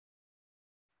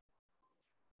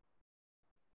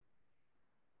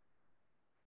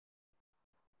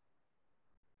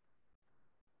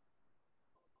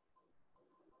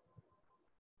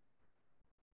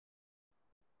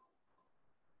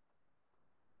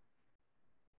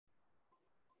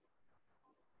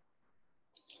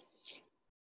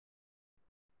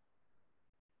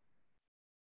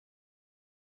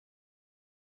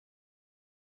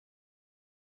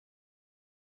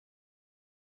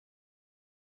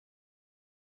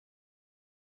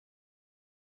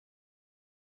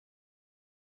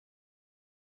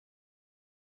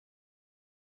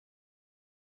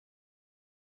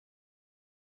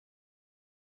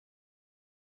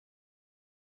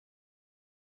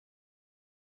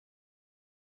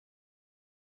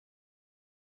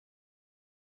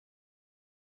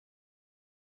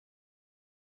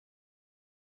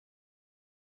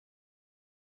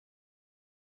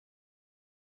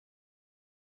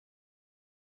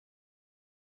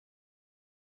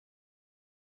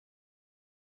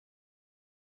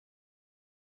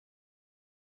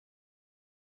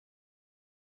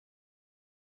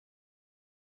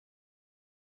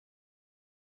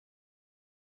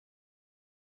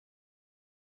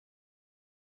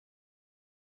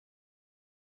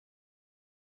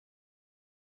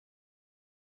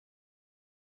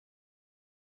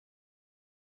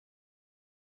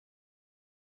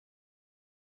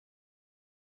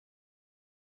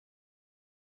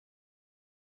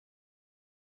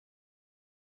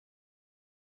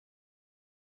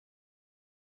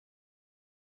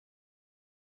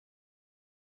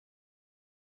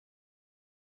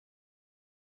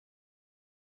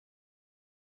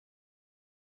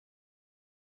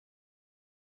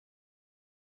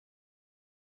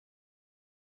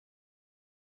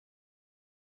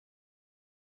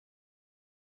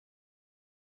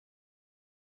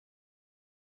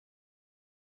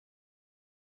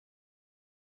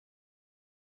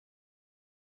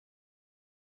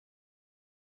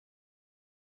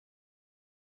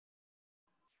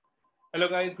Hello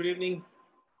guys, good evening.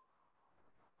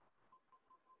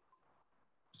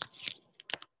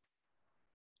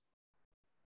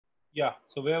 Yeah,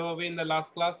 so where were we in the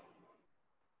last class?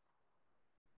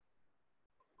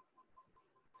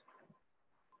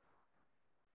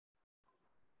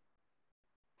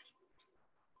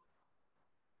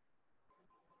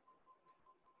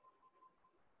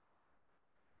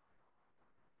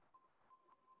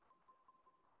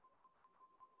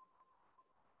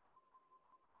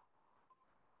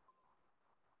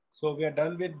 So we are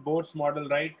done with Bohr's model,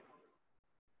 right?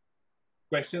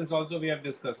 Questions also we have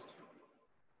discussed.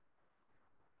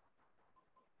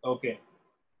 Okay.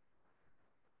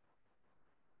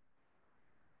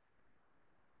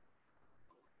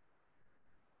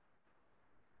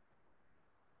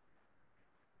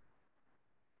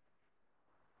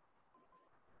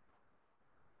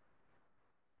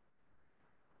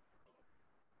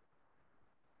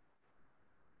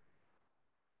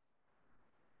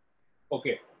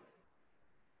 Okay.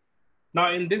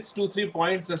 Now in these 2-3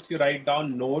 points, just you write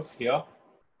down notes here.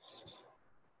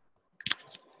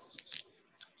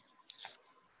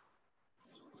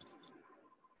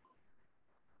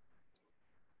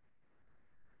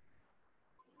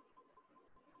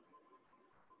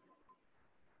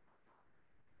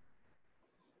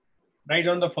 Write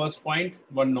down the first point,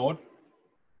 one note.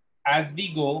 As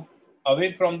we go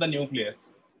away from the nucleus,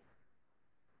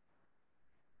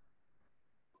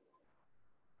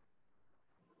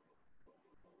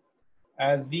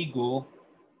 as we go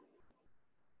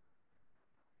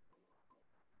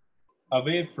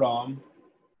away from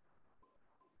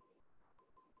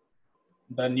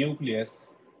the nucleus,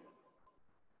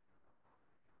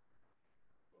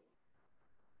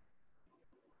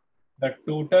 the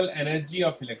total energy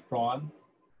of electron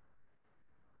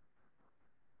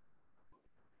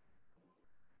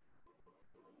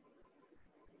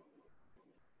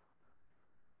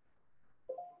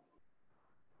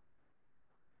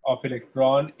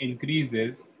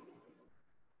increases.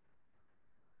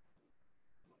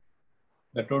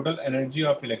 The total energy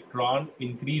of electron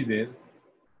increases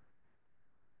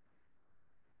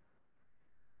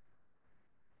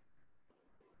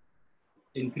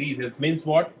means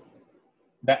what?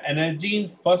 The energy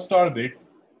in first orbit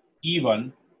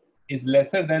E1 is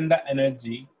lesser than the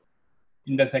energy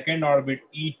in the second orbit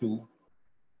E2,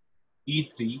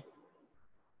 E3,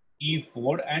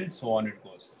 E4 and so on it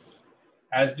goes.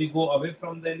 As we go away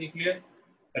from the nucleus,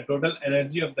 the total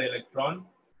energy of the electron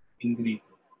increases.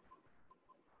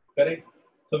 Correct?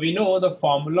 So we know the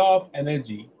formula of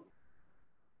energy,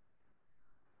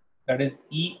 that is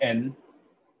En.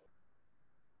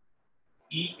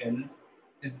 En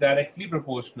is directly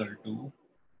proportional to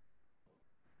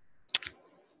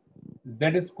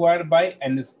Z square by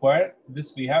N square.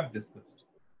 This we have discussed.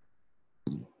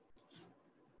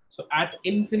 So at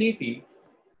infinity,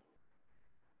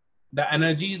 the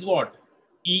energy is what?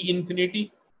 E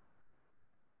infinity.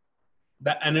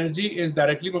 The energy is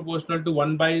directly proportional to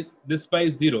 1 by this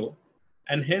by 0,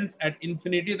 and hence at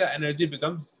infinity the energy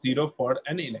becomes 0 for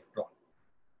an electron.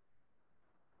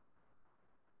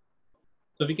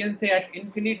 So we can say at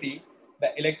infinity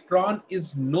the electron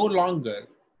is no longer,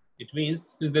 it means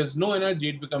since there's no energy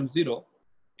it becomes 0,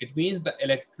 it means the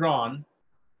electron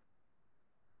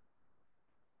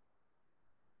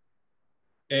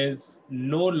is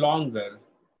no longer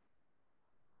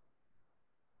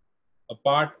a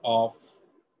part of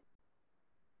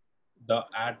the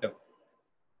atom.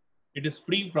 It is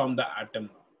free from the atom.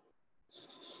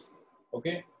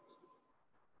 Okay.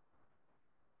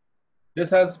 This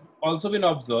has also been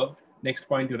observed. Next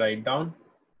point you write down.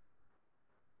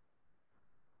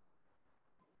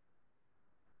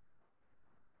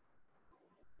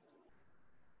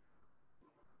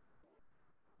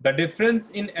 The difference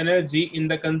in energy in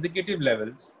the consecutive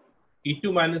levels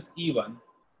E2 minus E1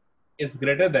 is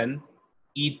greater than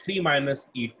E3 minus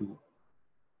E2.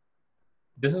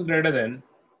 This is greater than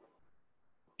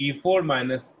E4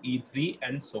 minus E3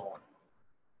 and so on.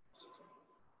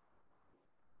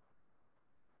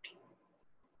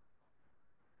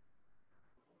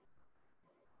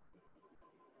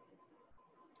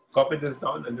 Copy this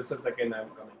down and just a second I am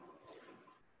coming.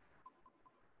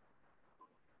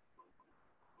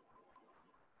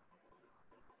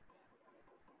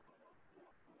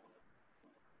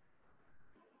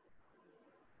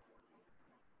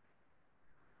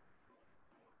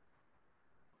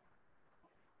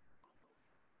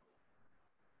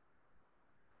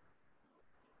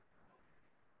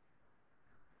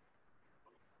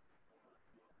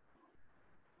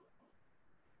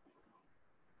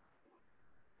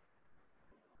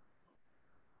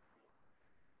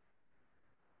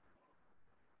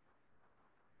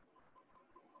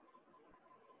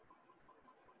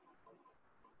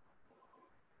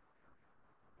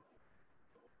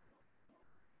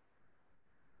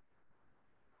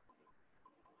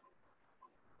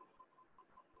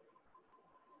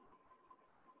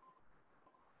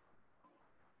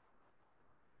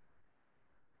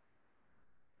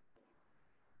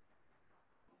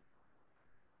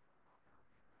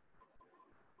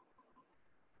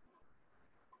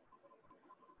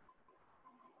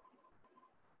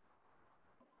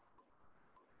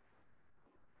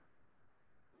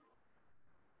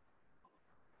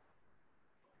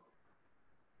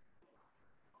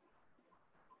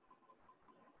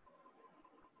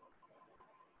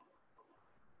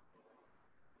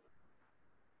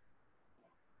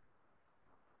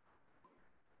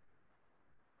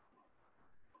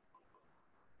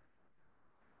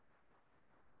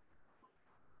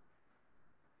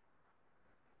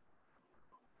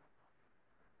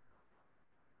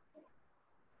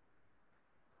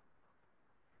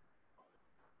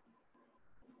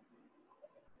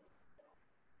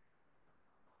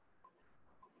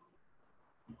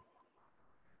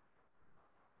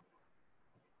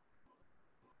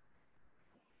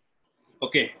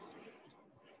 Okay.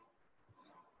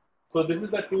 So this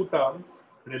is the two terms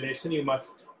relation you must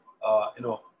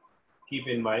keep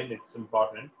in mind. It's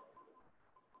important.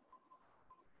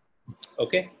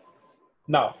 Okay.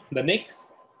 Now the next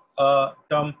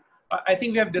term. I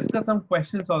think we have discussed some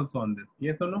questions also on this.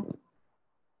 Yes or no?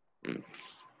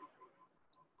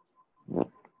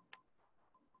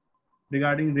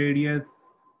 Regarding radius,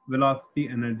 velocity,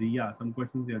 energy. Yeah, some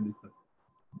questions we have discussed.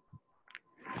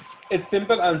 It's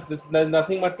simple answers. There's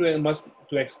nothing much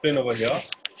to explain over here.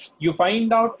 You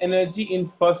find out energy in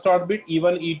first orbit,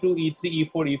 E1, E2, E3,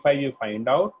 E4, E5, you find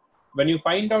out. When you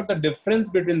find out the difference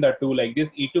between the two, like this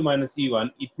E2 minus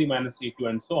E1, E3 minus E2,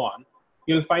 and so on,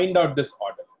 you'll find out this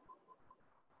order.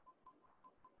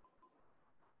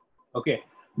 Okay,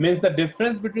 means the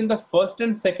difference between the first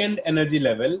and second energy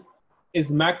level is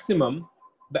maximum.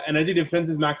 The energy difference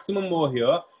is maximum over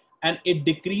here, and it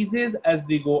decreases as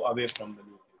we go away from the nucleus.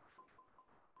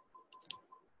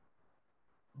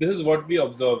 This is what we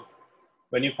observe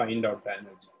when you find out the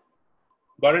energy.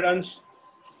 Got it, Ansh?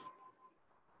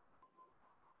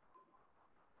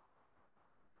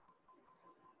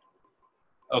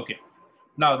 Okay.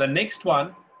 Now the next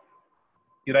one,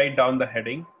 you write down the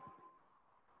heading.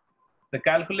 The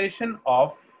calculation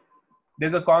of,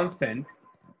 there's a constant,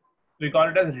 we call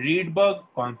it as Rydberg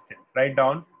constant. Write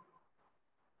down.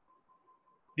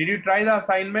 Did you try the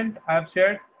assignment I have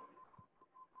shared?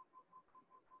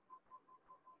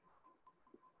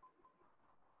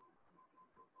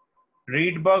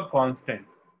 Rydberg constant.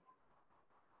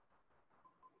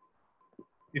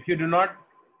 If you do not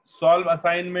solve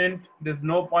assignment, there's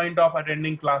no point of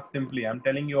attending class simply. I'm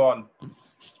telling you all.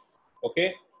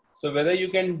 Okay. So whether you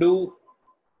can do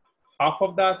half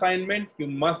of the assignment, you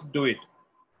must do it.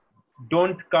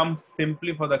 Don't come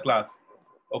simply for the class.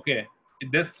 Okay.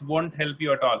 This won't help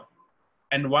you at all.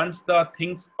 And once the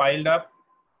things piled up,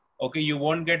 okay, you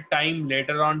won't get time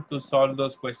later on to solve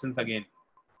those questions again.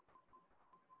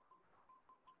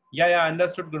 Yeah,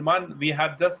 understood, Gurman. We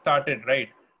have just started, right?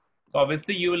 So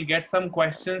obviously you will get some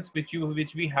questions which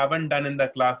we haven't done in the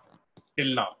class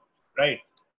till now, right?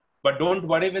 But don't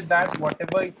worry with that.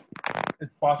 Whatever is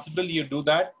possible, you do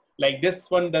that. Like this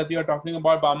one that you are talking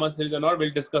about, BALMER series or not,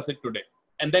 we'll discuss it today,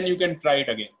 and then you can try it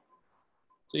again.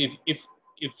 So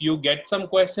if you get some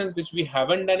questions which we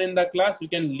haven't done in the class, you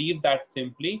can leave that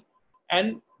simply,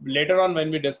 and later on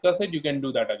when we discuss it, you can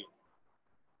do that again.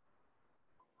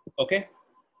 Okay,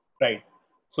 right.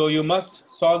 So you must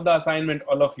solve the assignment,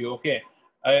 all of you. Okay.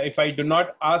 If I do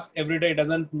not ask every day, it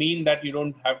doesn't mean that you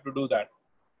don't have to do that.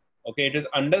 Okay. It is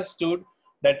understood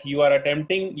that you are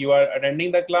attending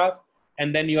the class,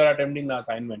 and then you are attempting the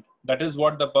assignment. That is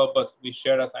what the purpose. We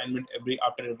share assignment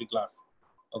after every class.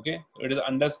 Okay. It is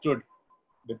understood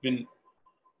between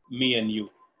me and you.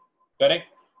 Correct.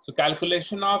 So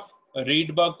calculation of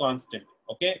Rydberg constant.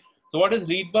 Okay. So what is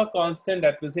Rydberg constant?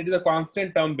 That means it is a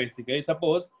constant term basically.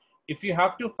 Suppose if you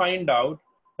have to find out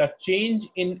the change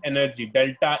in energy,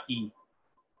 delta E.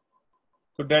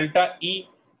 So delta E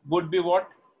would be what?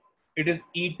 It is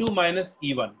E2 minus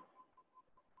E1.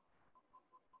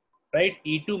 Right?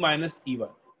 E2 minus E1.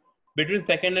 Between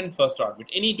second and first orbit.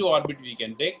 Any two orbit we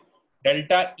can take.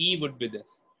 Delta E would be this.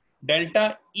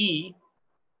 Delta E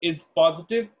is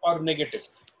positive or negative?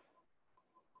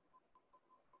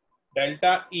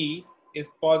 Delta E is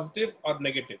positive or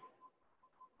negative?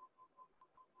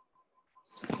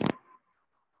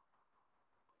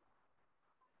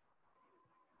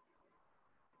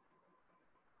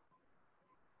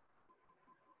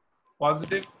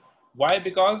 Positive. Why?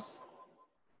 Because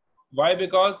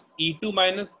E2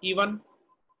 minus E1,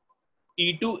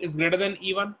 E2 is greater than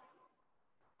E1,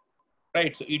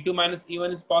 right? So E2 minus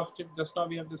E1 is positive. Just now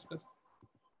we have discussed.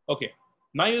 Okay.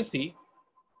 Now you see,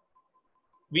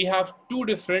 we have two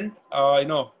different,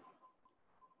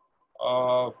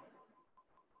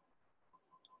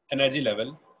 energy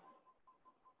level.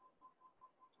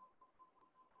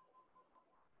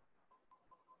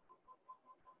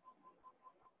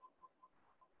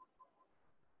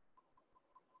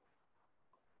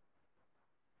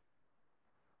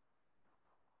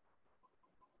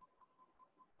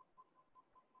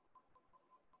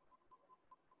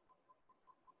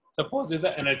 Suppose this is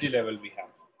the energy level we have,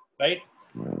 right?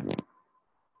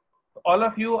 All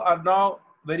of you are now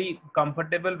very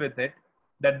comfortable with it,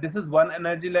 that this is one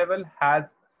energy level has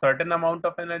certain amount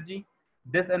of energy.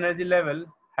 This energy level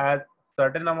has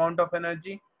certain amount of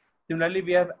energy. Similarly,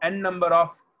 we have n number of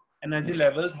energy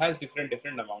levels has different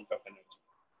amount of energy.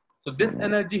 So this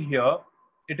energy here,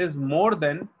 it is more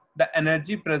than the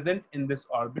energy present in this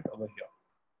orbit over here.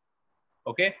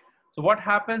 Okay. So what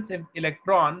happens if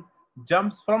electron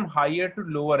jumps from higher to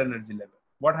lower energy level?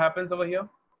 what happens over here?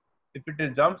 If it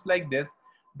is jumps like this,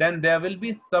 then there will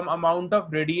be some amount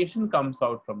of radiation comes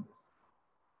out from this.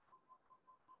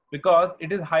 Because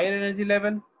it is higher energy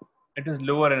level, it is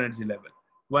lower energy level.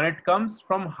 When it comes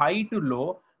from high to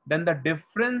low, then the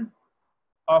difference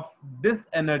of this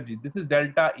energy, this is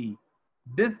delta E.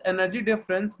 This energy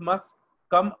difference must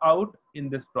come out in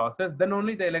this process. Then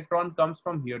only the electron comes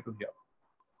from here to here.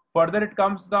 Further it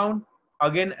comes down,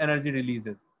 again energy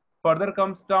releases. Further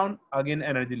comes down, again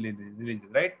energy releases,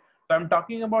 right? So I'm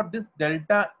talking about this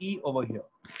delta E over here.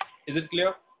 Is it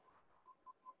clear?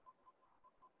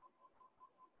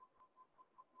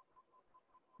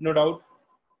 No doubt.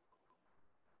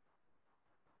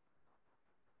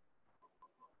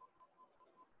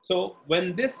 So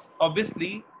when this,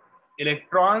 obviously,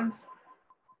 electrons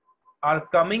are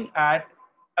coming at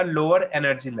a lower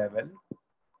energy level,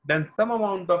 then some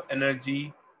amount of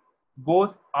energy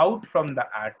goes out from the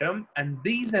atom, and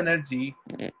these energy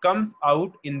comes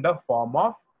out in the form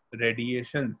of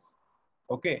radiations.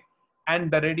 Okay,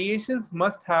 and the radiations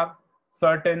must have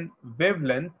certain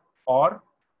wavelength or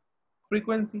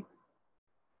frequency,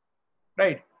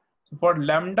 right? So for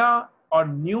lambda or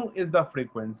nu is the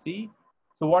frequency.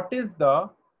 So what is the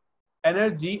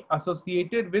energy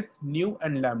associated with nu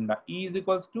and lambda? E is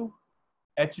equals to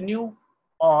h nu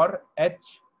or h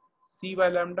c by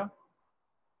lambda.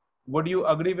 Would you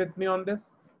agree with me on this?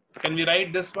 Can we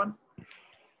write this one?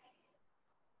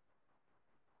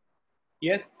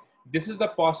 Yes, this is the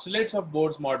postulates of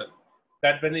Bohr's model,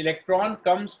 that when electron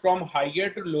comes from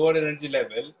higher to lower energy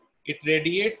level, it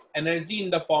radiates energy in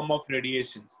the form of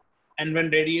radiations. And when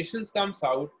radiations comes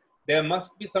out, there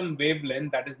must be some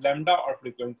wavelength, that is lambda or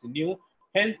frequency nu.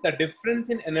 Hence the difference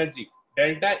in energy,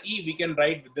 delta E, we can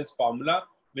write with this formula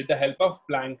with the help of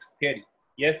Planck's theory.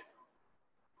 Yes?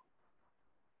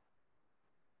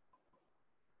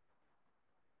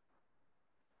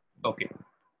 Okay.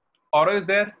 Oro is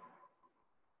there?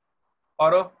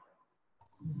 Oro?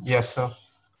 Yes, sir.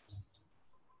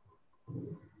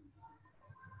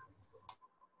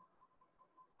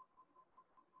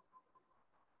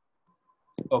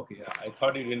 Okay, I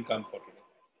thought you didn't come for today.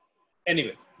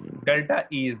 Anyways, delta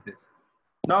E is this.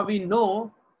 Now we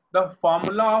know the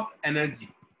formula of energy,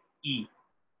 E.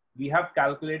 We have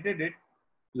calculated it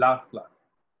last class.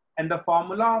 And the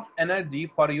formula of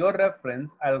energy, for your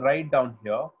reference, I'll write down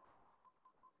here.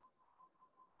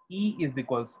 E is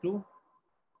equals to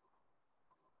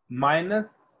minus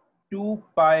 2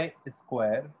 pi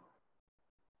square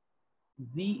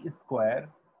Z square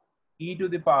e to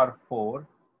the power 4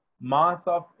 mass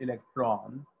of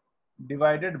electron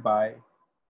divided by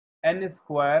n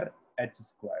square h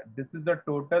square. This is the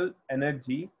total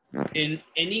energy in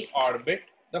any orbit.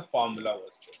 The formula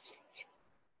was this.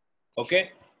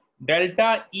 Okay,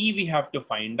 delta E we have to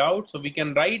find out. So we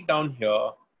can write down here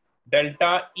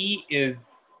delta E is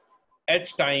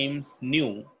h times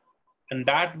nu, and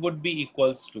that would be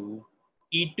equals to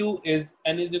E2 is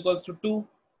n is equals to 2,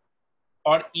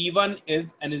 or E1 is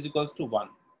n is equals to 1.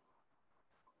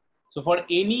 So for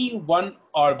any one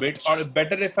orbit, or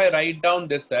better if I write down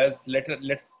this as, let's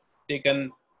take a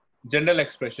general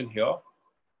expression here.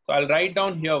 So I'll write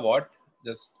down here what,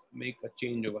 just make a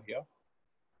change over here.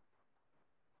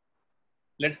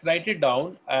 Let's write it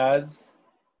down as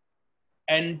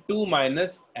n2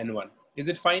 minus n1. Is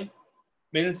it fine?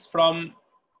 Means from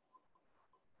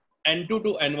n2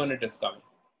 to n1 it is coming.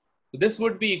 So this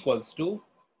would be equals to,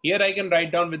 here I can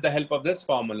write down with the help of this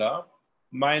formula,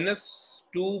 minus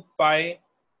 2 pi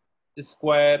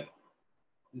square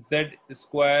z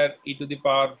square e to the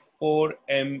power 4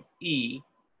 me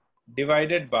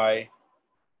divided by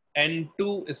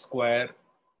n2 square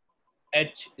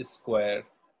h square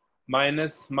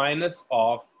minus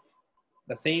of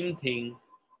the same thing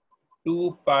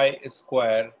 2 pi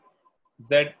square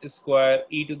z square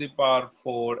e to the power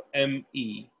 4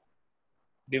 me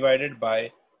divided by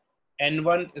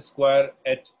n1 square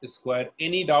h square.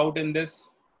 Any doubt in this?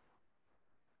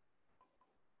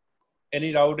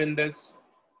 Any doubt in this?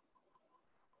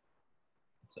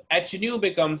 So h nu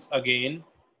becomes again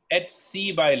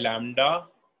hc by lambda,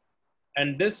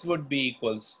 and this would be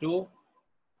equals to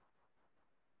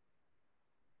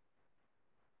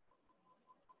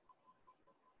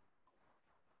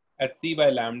hc by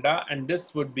lambda, and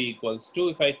this would be equals to,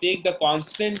 if I take the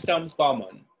constant term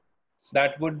common,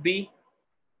 that would be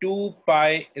 2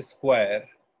 pi square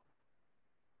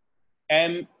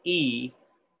me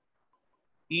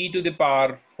e to the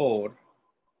power 4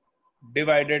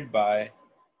 divided by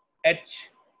h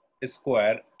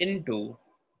square into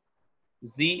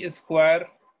z square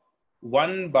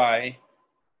 1 by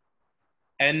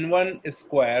N1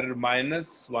 square minus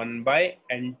 1 by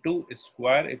N2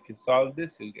 square. If you solve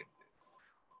this, you'll get this.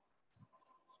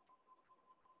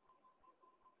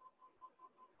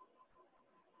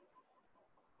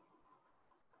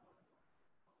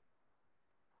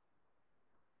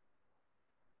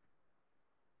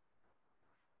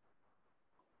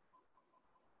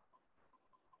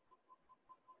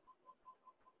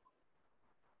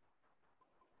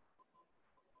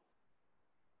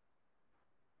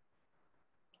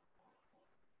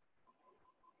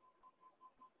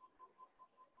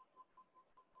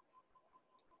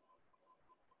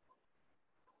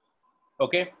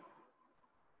 Okay.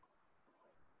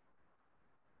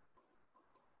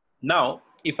 Now,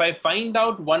 if I find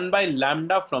out 1 by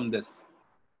lambda from this,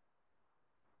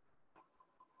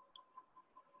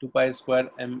 2 pi square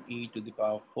me to the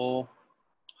power 4.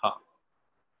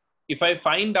 If I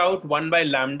find out 1 by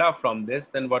lambda from this,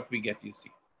 then what we get, you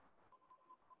see.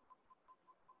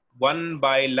 1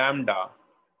 by lambda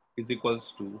is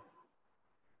equals to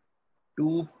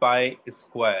 2 pi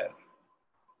square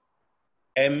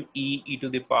me e to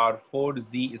the power 4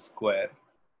 z square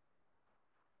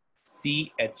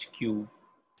ch cube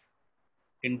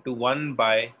into 1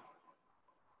 by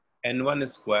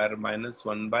n1 square minus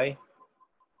 1 by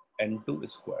n2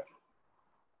 square.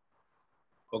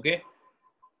 Okay.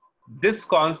 This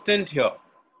constant here,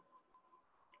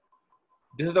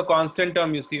 this is the constant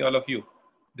term, you see, all of you.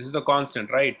 This is the constant,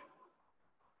 right?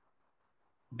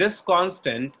 This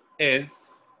constant is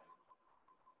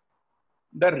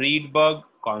the Rydberg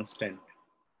constant.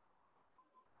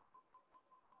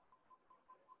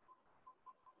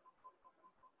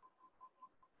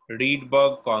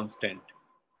 Rydberg constant,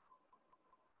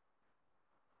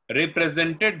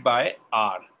 represented by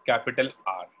R, capital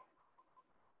R.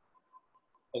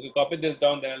 Okay, copy this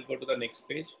down, then I'll go to the next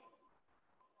page.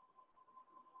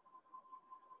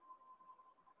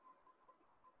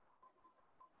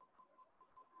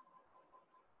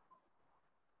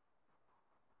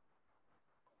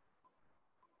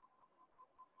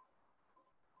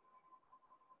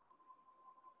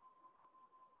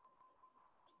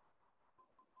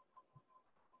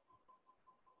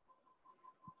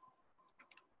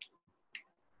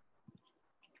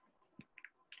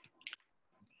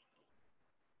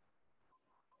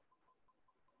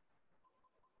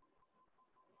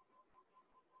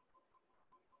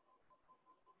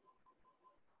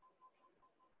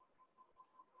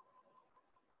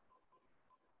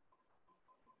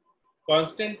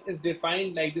 Constant is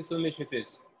defined like this only, Kshitij.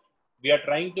 We are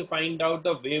trying to find out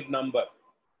the wave number.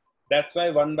 That's why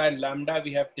 1 by lambda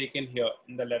we have taken here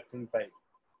in the left hand side,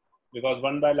 because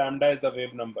 1 by lambda is the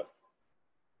wave number.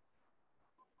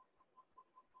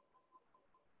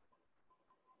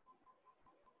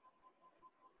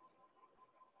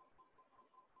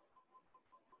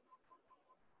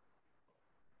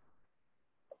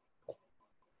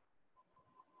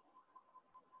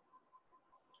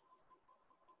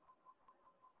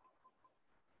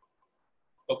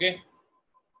 Okay,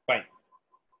 fine.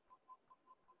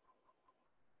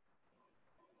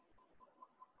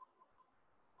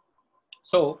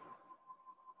 So,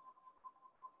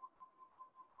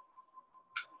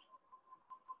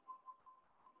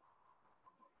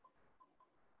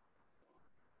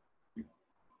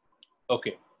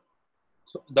 okay.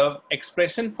 So the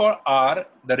expression for R,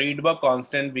 the Rydberg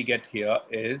constant we get here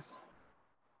is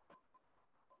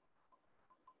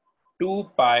 2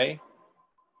 pi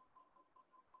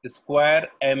square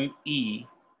me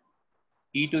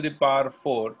e to the power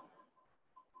 4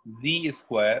 z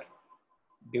square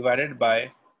divided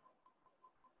by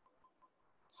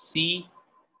ch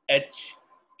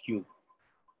cube.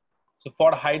 So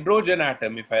for hydrogen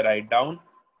atom, if I write down,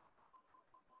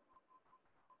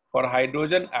 for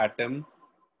hydrogen atom,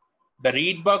 the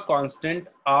Rydberg constant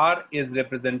R is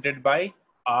represented by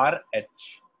RH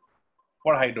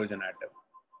for hydrogen atom.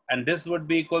 And this would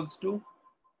be equals to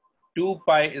 2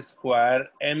 pi square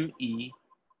me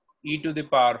e to the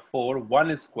power 4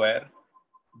 1 square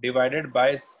divided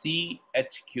by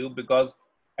ch cube, because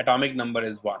atomic number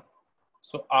is 1.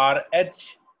 So RH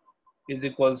is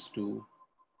equals to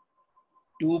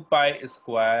 2 pi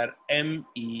square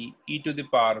me e to the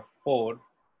power 4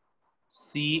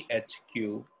 ch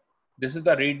cube. This is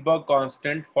the Rydberg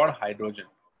constant for hydrogen.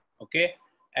 Okay,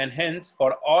 and hence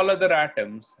for all other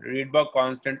atoms, Rydberg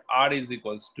constant R is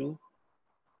equals to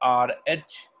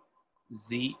RH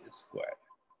z square.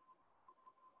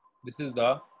 This is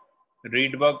the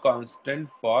Rydberg constant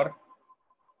for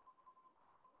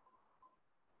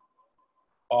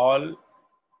all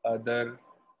other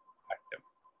atoms.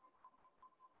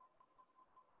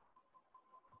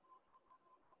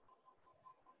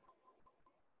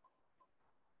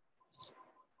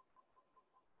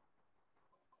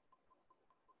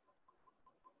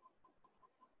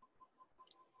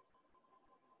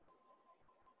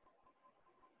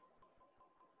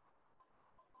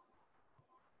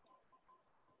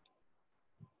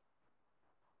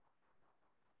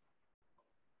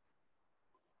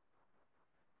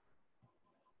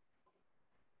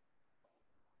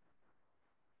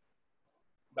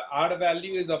 The R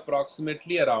value is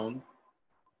approximately around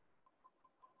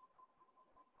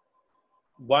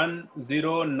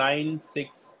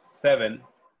 10967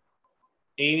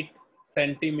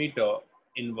 centimeter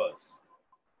inverse.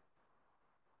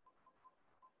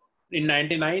 In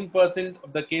 99%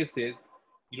 of the cases,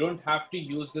 you don't have to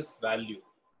use this value.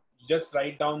 You just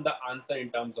write down the answer in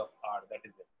terms of R, that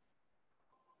is it.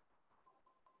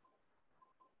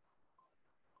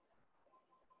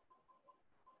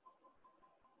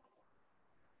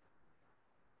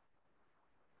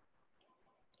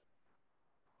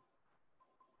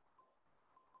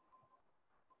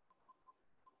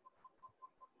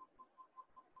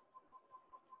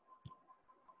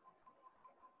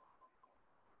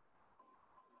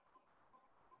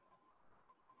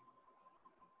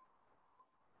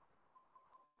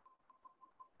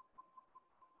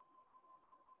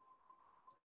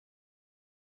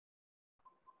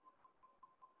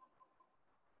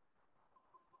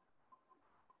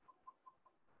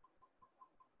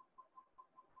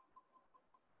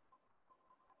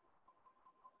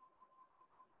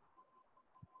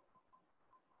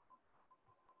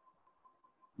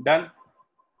 Done?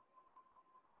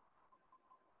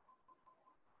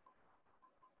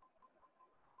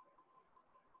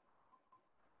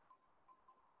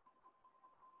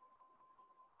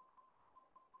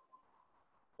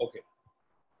 Okay.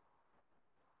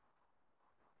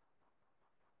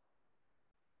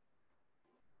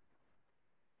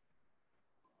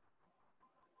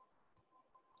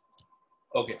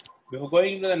 Okay. Before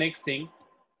going to the next thing,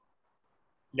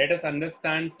 let us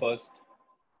understand first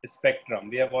the spectrum.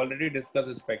 We have already discussed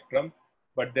the spectrum,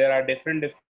 but there are different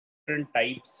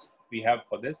types we have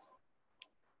for this.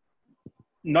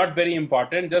 Not very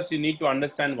important, just you need to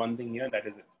understand one thing here, that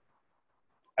is it.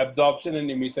 Absorption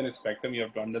and emission spectrum, you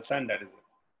have to understand, that is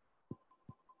it.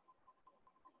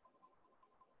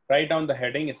 Write down the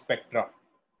heading spectrum.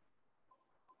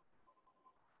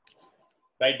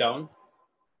 Write down.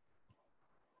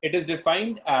 It is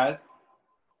defined as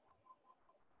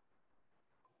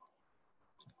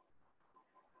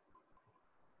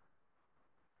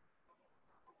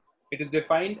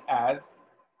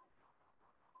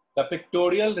the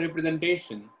pictorial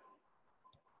representation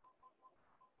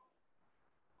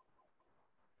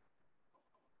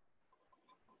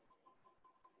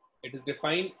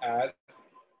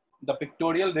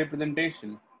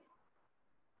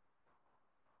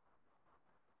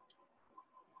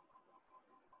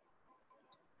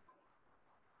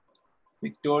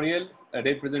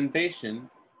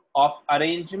of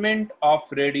arrangement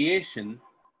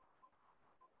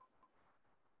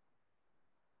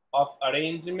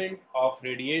of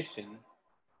radiation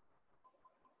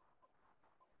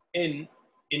in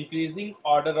increasing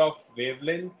order of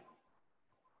wavelength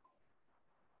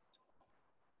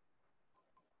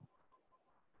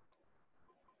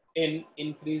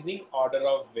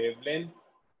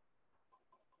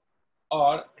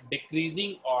or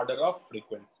decreasing order of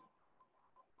frequency.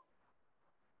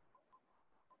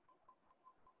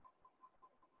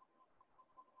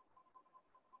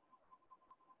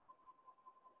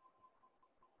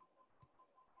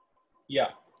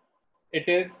 Yeah, it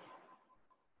is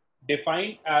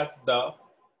defined as the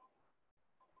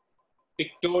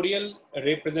pictorial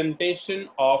representation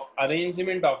of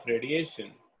arrangement of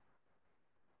radiation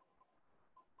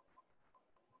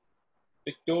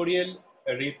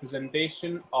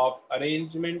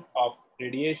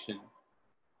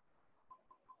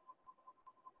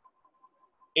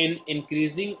in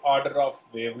increasing order of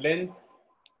wavelength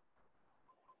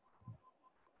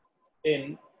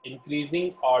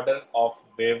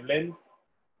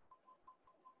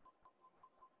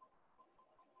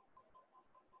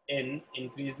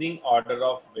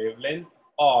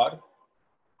or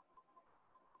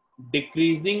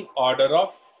decreasing order of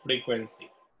frequency.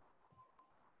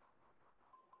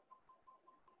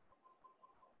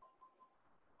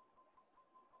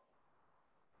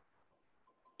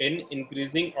 In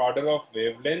increasing order of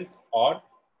wavelength or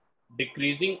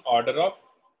decreasing order of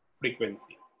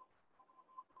frequency.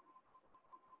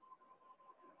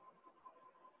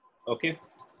 Okay.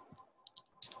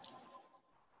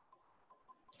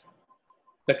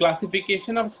 The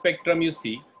classification of spectrum, you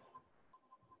see,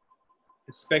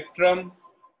 spectrum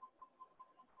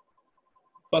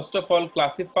first of all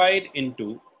classified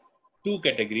into two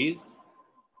categories.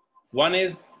 One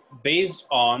is based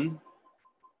on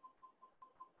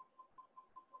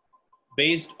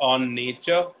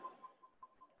nature,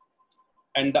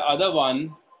 and the other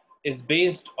one is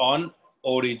based on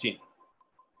origin.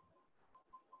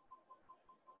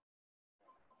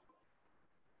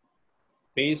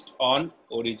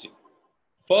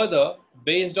 Further,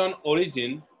 based on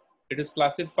origin, It is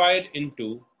classified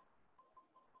into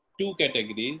two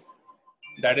categories,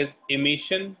 that is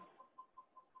emission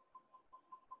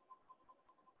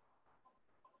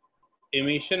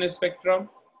spectrum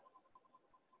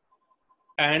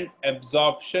and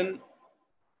absorption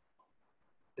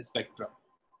spectrum.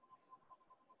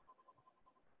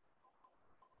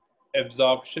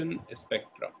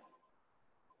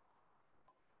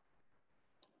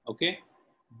 Okay,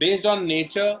 based on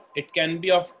nature, it can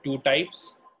be of two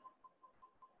types.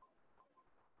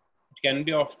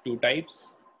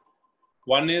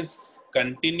 One is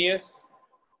continuous,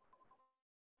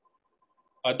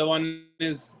 other one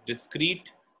is discrete.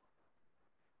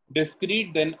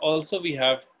 Then also we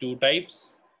have two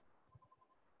types,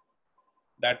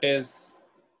 that is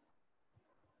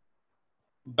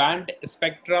band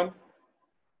spectrum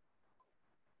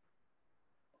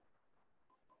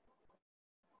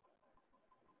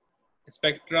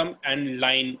and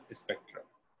line spectrum.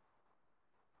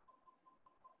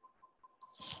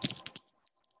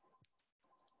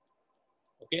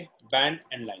 Okay, band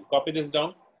and line. Copy this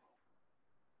down.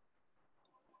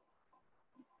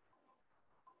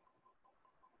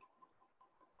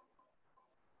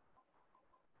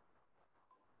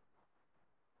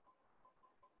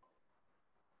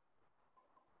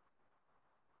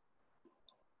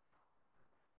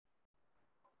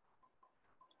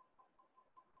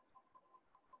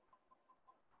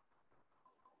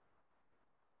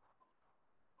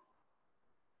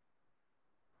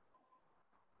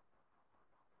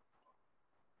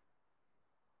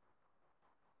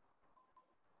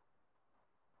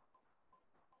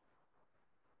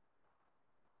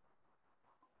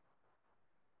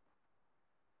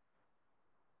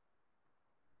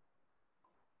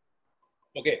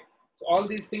 Okay, so all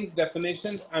these things,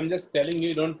 definitions, I'm just telling you,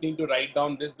 you don't need to write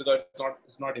down this because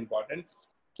it's not important.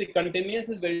 See, continuous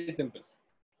is very simple.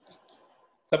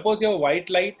 Suppose you have white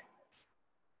light,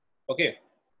 okay,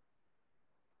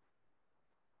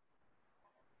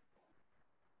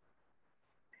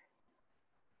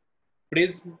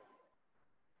 prism,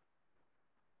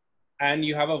 and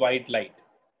you have a white light,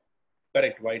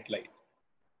 correct, white light.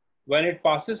 When it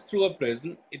passes through a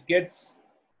prism, it gets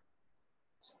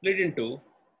split into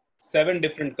 7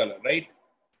 different colors, right?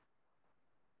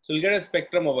 So you get a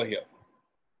spectrum over here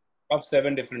of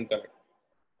 7 different colors.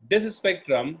 This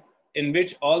spectrum, in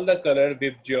which all the color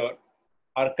VIBGYOR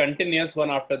are continuous one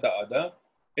after the other,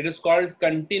 it is called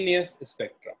continuous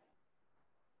spectrum.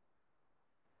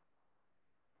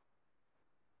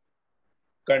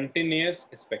 Continuous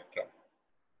spectrum.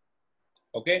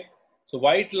 Okay, so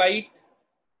white light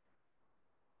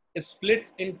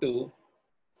splits into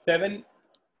 7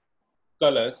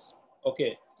 colors,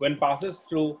 okay, when passes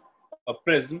through a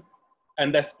prism,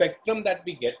 and the spectrum that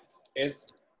we get is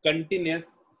continuous.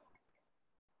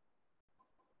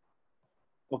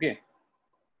 Okay,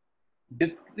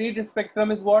 discrete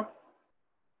spectrum is what?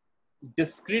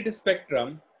 Discrete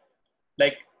spectrum,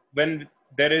 like when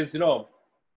there is,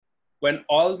 when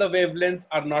all the wavelengths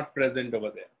are not present over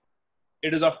there.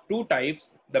 It is of two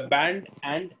types, the band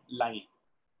and line.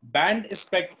 Band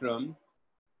spectrum,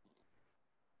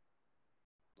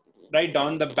 write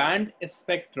down the band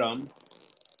spectrum.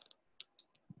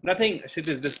 Nothing, Shit,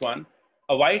 is this one.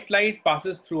 A white light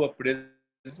passes through a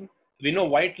prism. We know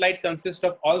white light consists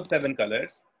of all 7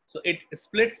 colors. So it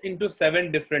splits into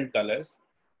 7 different colors.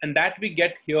 And that we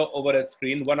get here over a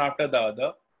screen, one after the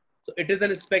other. So it is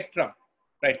a spectrum,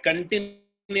 right?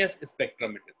 Continuous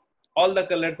spectrum it is. All the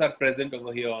colors are present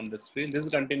over here on the screen. This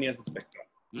is continuous spectrum.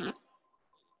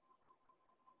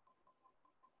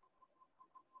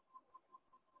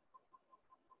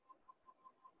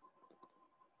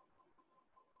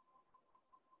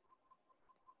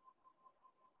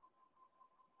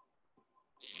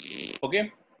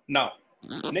 Okay, now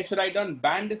next write down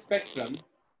band spectrum.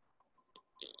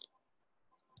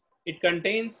 It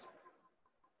contains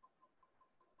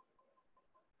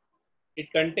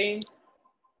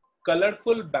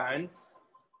colorful bands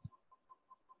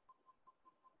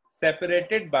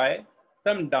separated by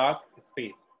some dark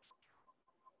space.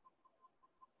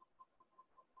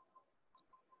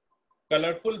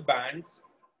 Colorful bands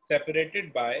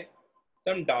separated by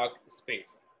some dark space.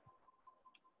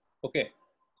 Okay,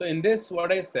 so in this,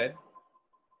 what I said,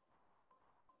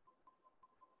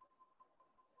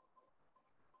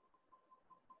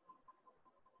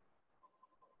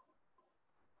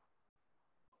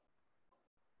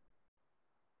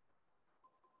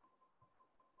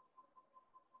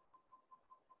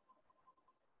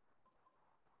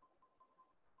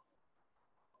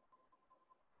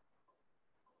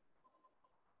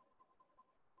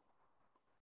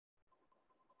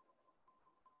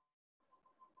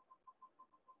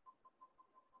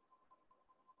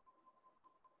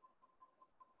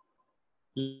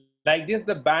 Like this,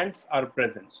 the bands are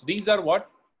present. So these are what?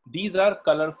 These are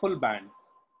colorful bands.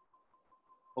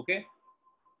 Okay.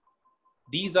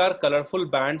 These are colorful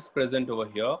bands present over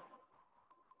here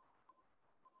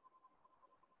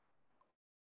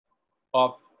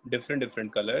of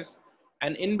different colors.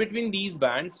 And in between these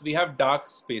bands, we have dark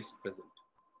space present.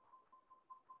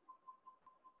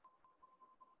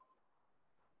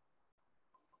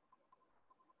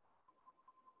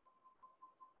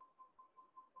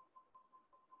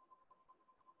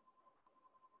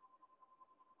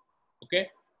 Okay.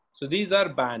 So these are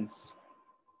bands.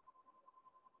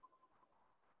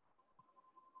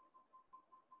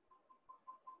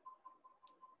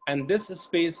 And this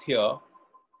space here,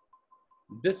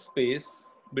 this space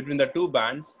between the two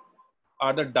bands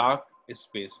are the dark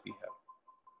space we have.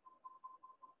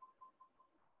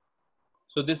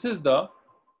 So this is the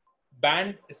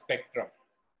band spectrum.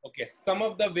 Okay, some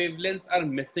of the wavelengths are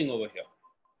missing over here,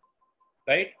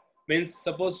 right? Means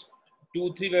suppose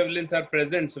 2-3 wavelengths are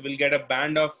present, so we'll get a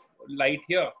band of light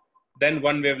here. Then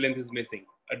one wavelength is missing,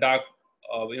 a dark,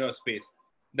 space.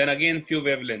 Then again few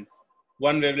wavelengths,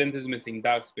 one wavelength is missing,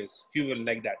 dark space. Few will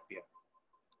like that here.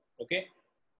 Okay,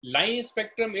 line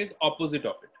spectrum is opposite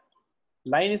of it.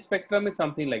 Line spectrum is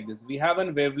something like this. We have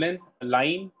a wavelength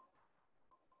line,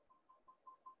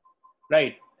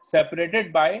 right,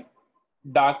 separated by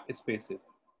dark spaces,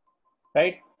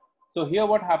 right? So here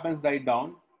what happens, write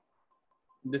down,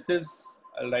 this is,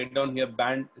 I'll write down here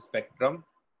band spectrum.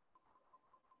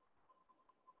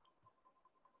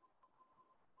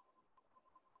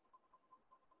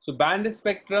 So band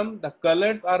spectrum, the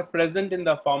colors are present in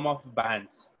the form of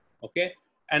bands, okay?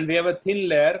 And we have a thin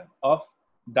layer of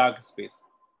dark space.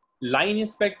 Line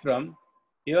spectrum,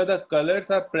 here the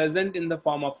colors are present in the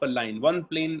form of a line. One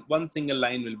plane, one single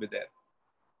line will be there.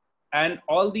 And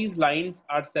all these lines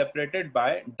are separated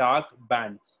by dark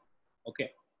bands, okay?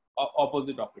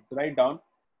 Opposite of it. So write down,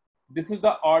 this is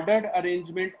the ordered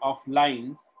arrangement of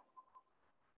lines.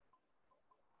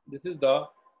 This is the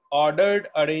ordered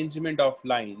arrangement of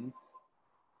lines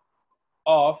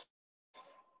of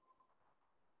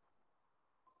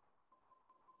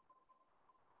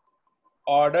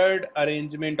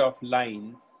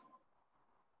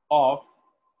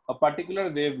a particular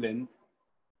wavelength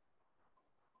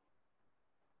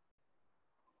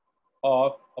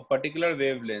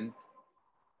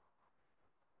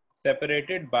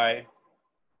separated by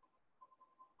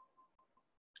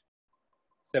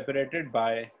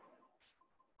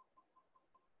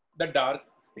the dark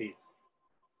space.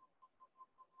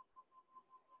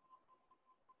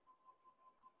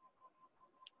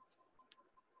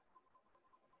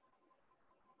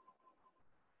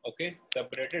 Okay,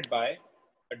 separated by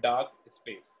a dark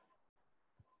space.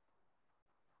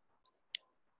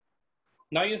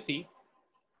 Now you see,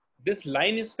 this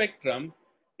line spectrum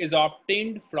is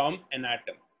obtained from an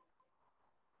atom.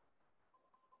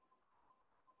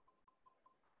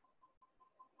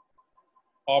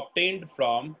 Obtained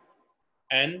from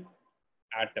an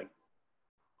atom.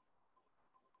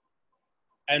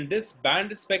 And this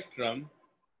band spectrum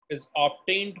is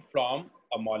obtained from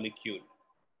a molecule.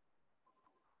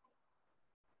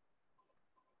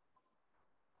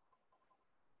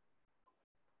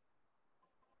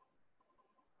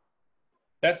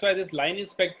 That's why this line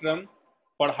spectrum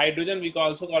for hydrogen, we can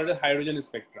also call it a hydrogen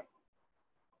spectrum.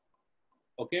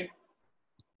 Okay.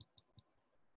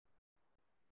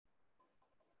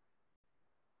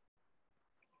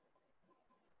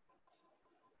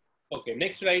 Okay,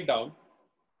 next write down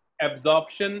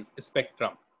absorption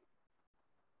spectrum.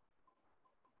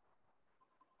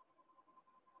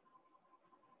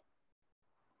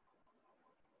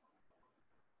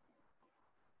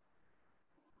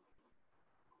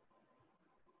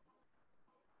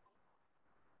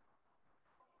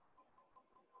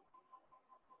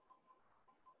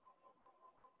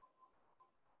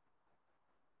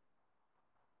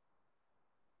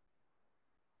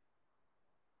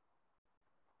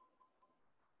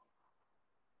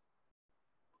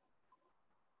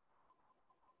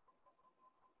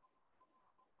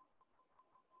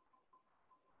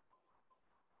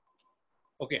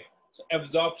 Okay, so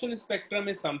absorption spectrum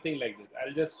is something like this.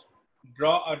 I'll just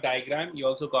draw a diagram. You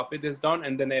also copy this down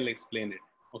and then I'll explain it.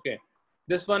 Okay,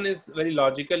 this one is very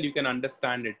logical. You can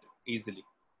understand it easily.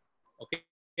 Okay,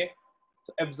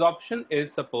 so absorption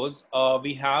is, suppose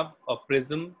we have a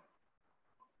prism.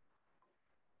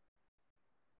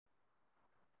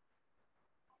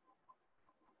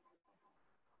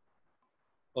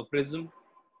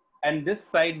 And this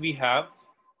side we have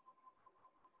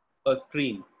a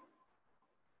screen.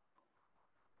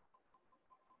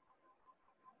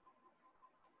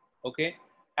 Okay,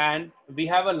 and we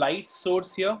have a light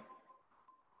source here.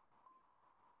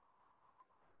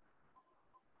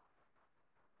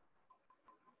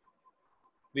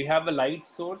 We have a light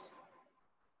source,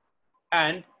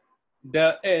 and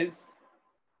there is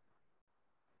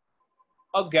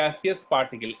a gaseous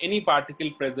particle, any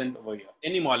particle present over here,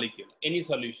 any molecule, any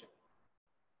solution.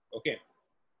 Okay,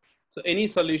 so any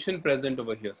solution present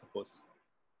over here, suppose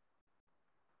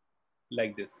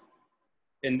like this,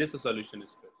 in this a solution is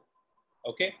present.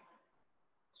 Okay,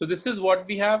 so this is what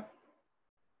we have.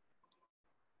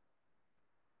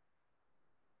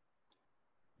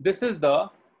 This is the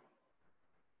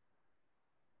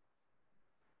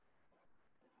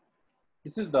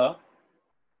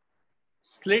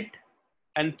slit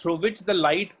and through which the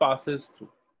light passes through.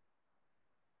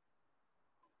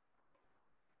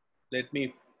 Let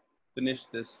me finish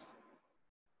this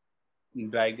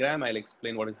diagram. I'll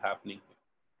explain what is happening here.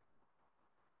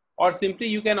 Or simply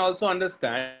you can also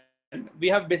understand we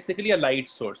have basically a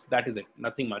light source, that is it,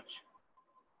 nothing much.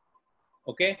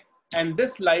 Okay, and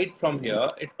this light from here,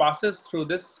 it passes through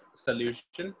this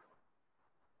solution.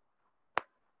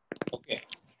 Okay,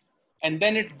 and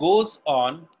then it goes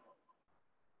on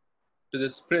to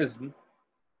this prism,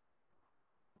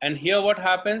 and here what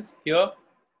happens? Here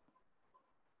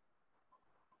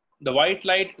the white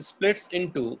light splits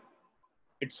into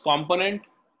its component.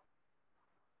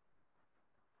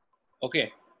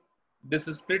 Okay, this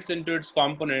splits into its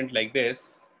component like this,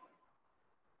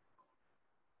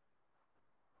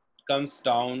 comes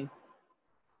down,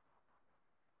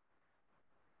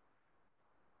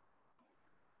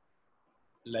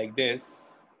 like this,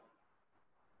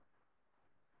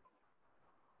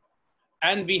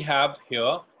 and we have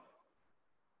here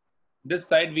this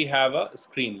side we have a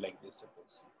screen like this,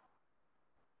 suppose,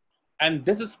 and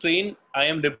this screen I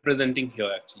am representing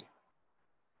here actually.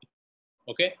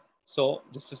 Okay, so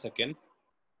just a second.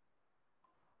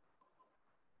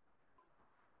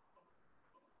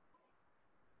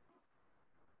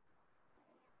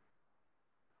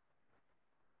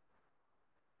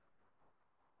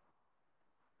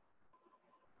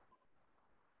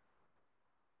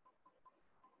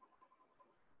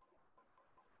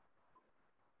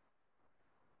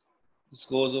 This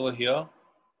goes over here,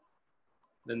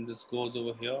 then this goes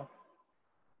over here,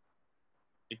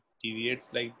 it deviates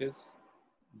like this,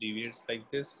 deviates like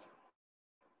this,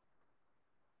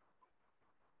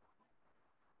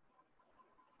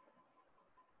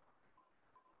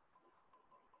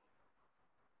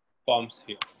 forms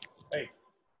here, right?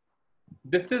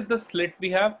 This is the slit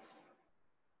we have.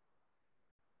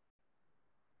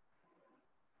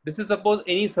 This is suppose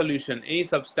any solution, any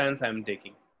substance I am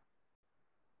taking.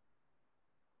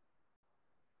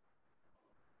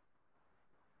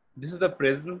 This is the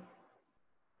prism,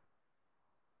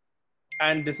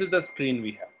 and this is the screen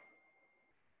we have.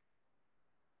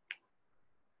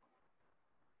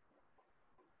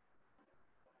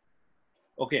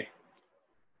 Okay.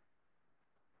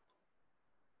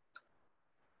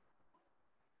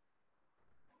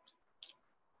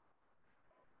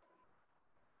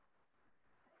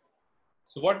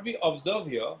 So what we observe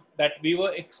here, that we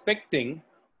were expecting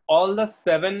all the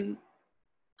 7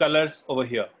 colors over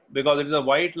here, because it is a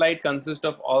white light consists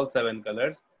of all 7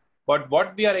 colors. But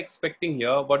what we are expecting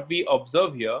here, what we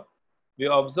observe here, we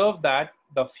observe that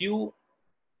the few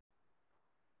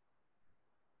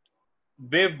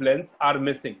wavelengths are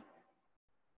missing.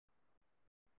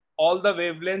 All the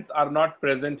wavelengths are not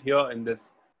present here in this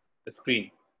screen.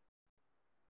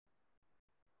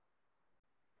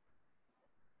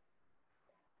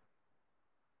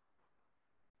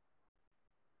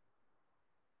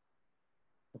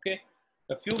 Okay,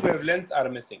 the few wavelengths are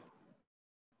missing.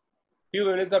 Few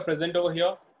wavelengths are present over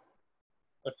here,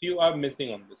 but few are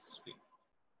missing on this screen.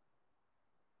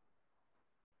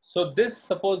 So this,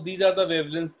 suppose these are the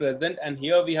wavelengths present, and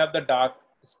here we have the dark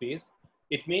space.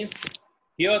 It means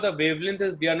here the wavelength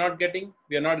is we are not getting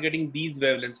these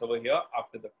wavelengths over here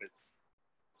after the prism.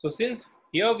 So since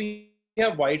here we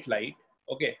have white light,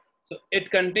 okay, so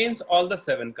it contains all the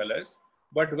 7 colors,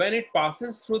 but when it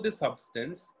passes through the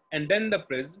substance and then the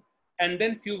prism, and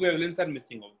then few wavelengths are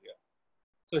missing over here.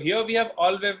 So here we have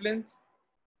all wavelengths,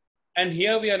 and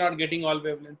here we are not getting all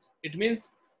wavelengths. It means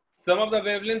some of the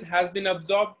wavelength has been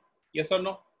absorbed, yes or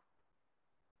no?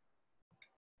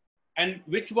 And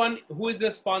which one, who is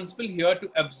responsible here to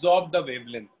absorb the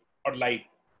wavelength or light?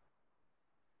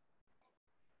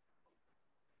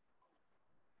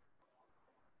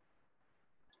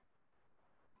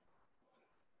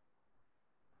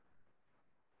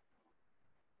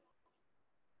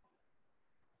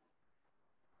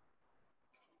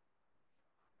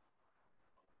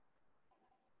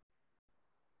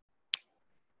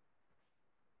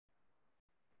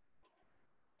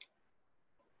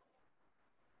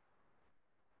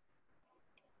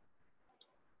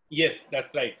 Yes,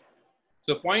 that's right.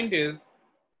 So point is,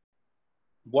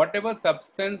 whatever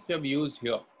substance you have used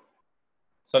here,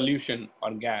 solution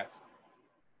or gas,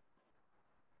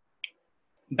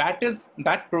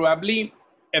 that probably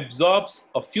absorbs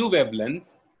a few wavelength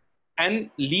and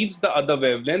leaves the other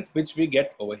wavelength which we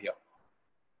get over here.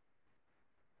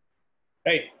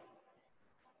 Right?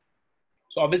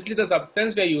 So obviously the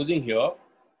substance we are using here,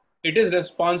 it is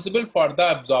responsible for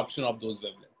the absorption of those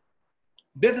wavelengths.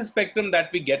 This spectrum that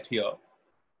we get here,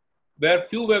 where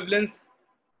few wavelengths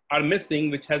are missing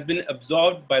which has been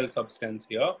absorbed by the substance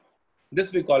here,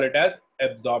 this we call it as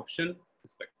absorption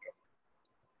spectrum.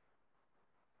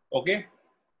 Okay.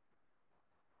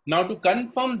 Now to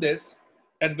confirm this,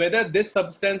 that whether this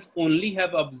substance only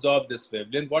have absorbed this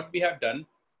wavelength, what we have done,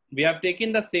 we have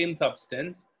taken the same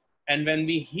substance, and when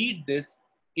we heat this,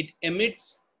 it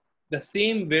emits the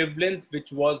same wavelength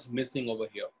which was missing over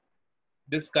here.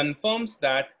 This confirms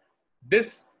that this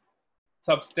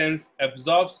substance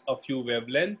absorbs a few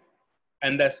wavelengths,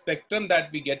 and the spectrum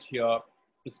that we get here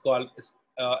is called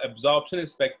absorption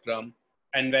spectrum.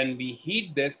 And when we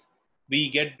heat this, we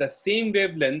get the same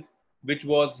wavelength which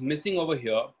was missing over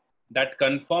here. That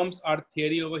confirms our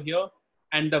theory over here.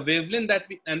 And the wavelength that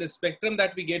we, and the spectrum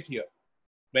that we get here,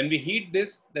 when we heat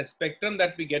this, the spectrum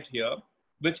that we get here,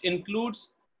 which includes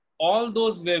all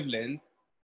those wavelengths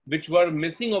which were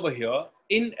missing over here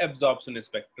in absorption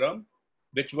spectrum,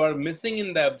 which were missing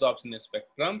in the absorption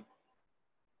spectrum,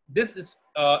 this is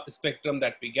spectrum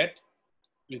that we get,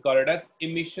 we call it as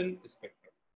emission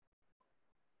spectrum.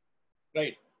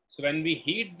 Right? So when we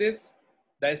heat this,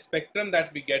 the spectrum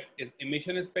that we get is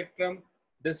emission spectrum.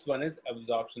 This one is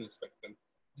absorption spectrum.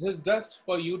 This is just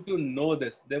for you to know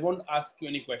this. They won't ask you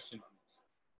any question on this.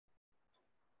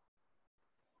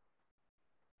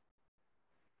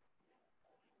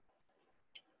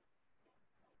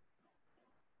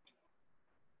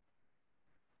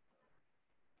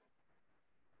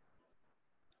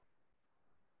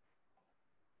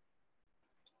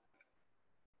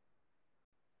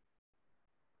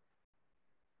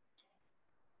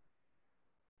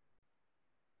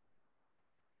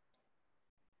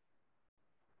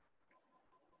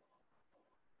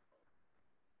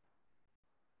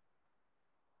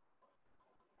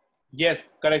 Yes,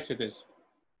 correct, Shitish.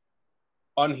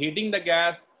 On heating the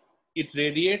gas, it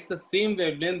radiates the same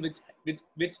wavelength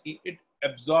which it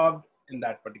absorbed in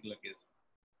that particular case.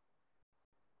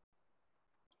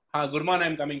 Gurman,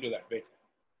 I'm coming to that. Wait.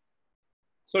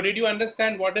 So did you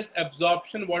understand what is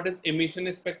absorption, what is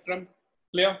emission spectrum?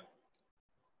 Clear?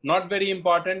 Not very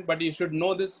important, but you should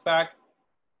know this fact,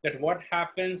 that what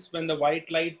happens when the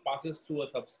white light passes through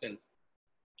a substance.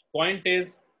 Point is,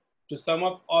 to sum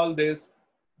up all this,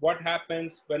 what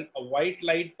happens when a white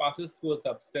light passes through a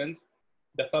substance?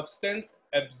 The substance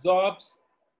absorbs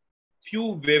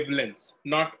few wavelengths,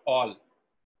 not all.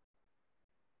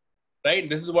 Right?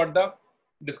 This is what the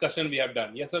discussion we have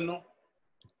done. Yes or no?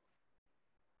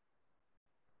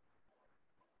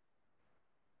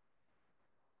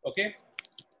 Okay.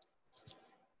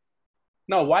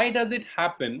 Now, why does it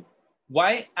happen?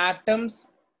 Why atoms?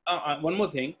 One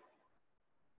more thing.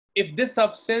 If this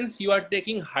substance you are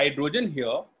taking hydrogen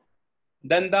here,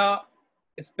 then the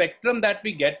spectrum that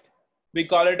we get, we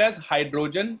call it as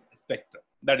hydrogen spectrum.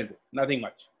 That is it, nothing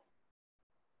much.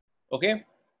 Okay.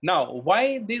 Now,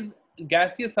 why this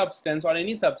gaseous substance or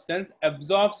any substance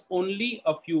absorbs only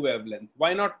a few wavelengths?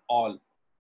 Why not all?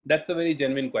 That's a very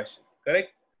genuine question,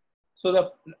 correct? So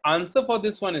the answer for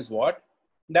this one is what?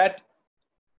 That,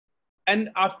 and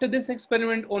after this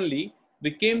experiment only,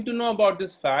 we came to know about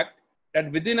this fact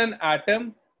that within an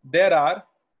atom, there are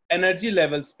energy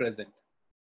levels present.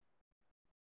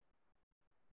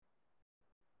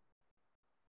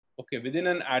 Okay, within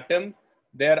an atom,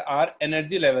 there are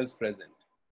energy levels present.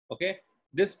 Okay,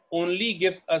 this only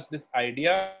gives us this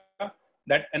idea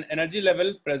that an energy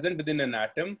level present within an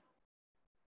atom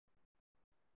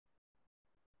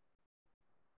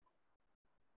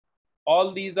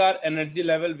all these are energy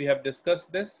level. We have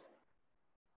discussed this.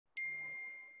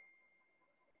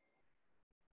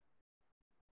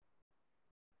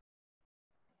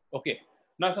 Okay,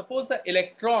 now suppose the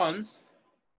electron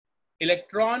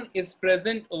is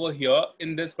present over here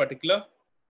in this particular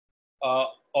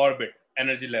orbit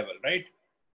energy level, right?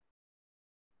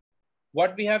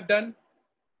 What we have done,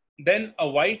 then a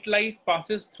white light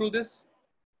passes through this,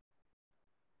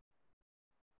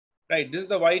 right? This is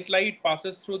the white light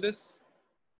passes through this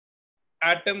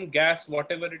atom, gas,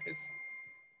 whatever it is.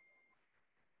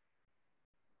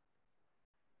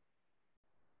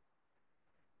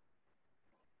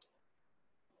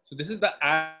 So this is the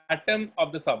atom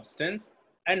of the substance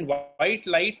and white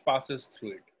light passes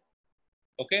through it.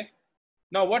 Okay.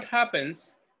 Now what happens?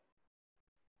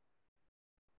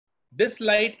 This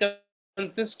light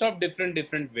consists of different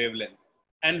wavelengths.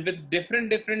 And with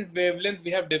different wavelengths,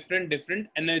 we have different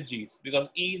energies, because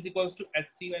E is equals to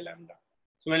hc by lambda.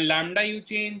 So when lambda you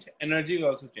change, energy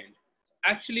will also change.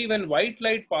 Actually, when white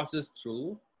light passes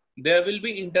through, there will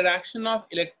be interaction of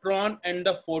electron and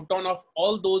the photon of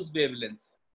all those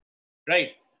wavelengths, right?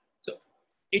 So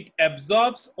it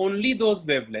absorbs only those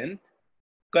wavelengths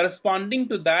corresponding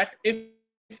to that if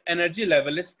energy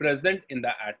level is present in the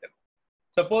atom.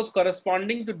 Suppose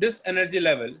corresponding to this energy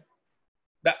level,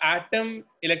 the atom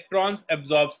electrons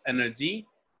absorbs energy,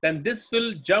 then this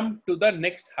will jump to the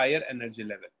next higher energy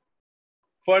level.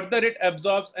 Further it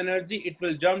absorbs energy, it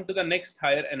will jump to the next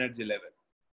higher energy level.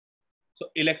 So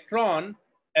electron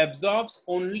absorbs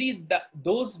only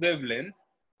those wavelengths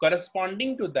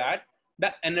corresponding to that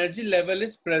the energy level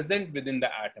is present within the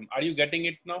atom. Are you getting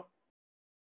it now?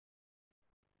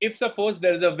 If suppose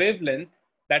there is a wavelength,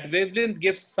 that wavelength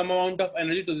gives some amount of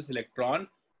energy to this electron,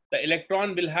 the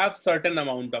electron will have certain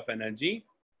amount of energy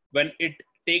when it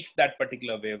takes that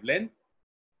particular wavelength.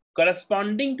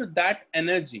 Corresponding to that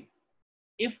energy,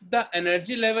 if the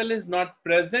energy level is not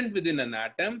present within an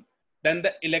atom, then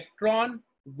the electron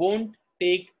won't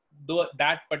take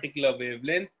that particular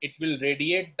wavelength, it will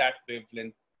radiate that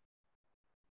wavelength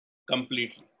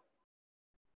completely.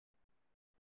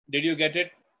 Did you get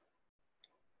it?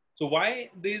 So why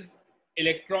these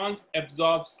electrons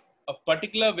absorbs a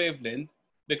particular wavelength?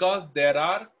 Because there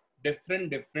are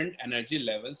different energy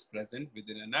levels present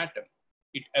within an atom.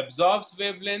 It absorbs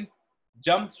wavelength,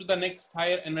 jumps to the next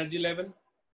higher energy level,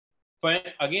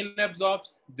 again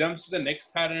absorbs, jumps to the next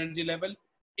higher energy level.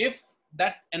 If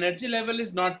that energy level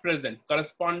is not present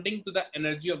corresponding to the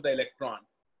energy of the electron,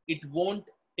 it won't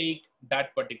take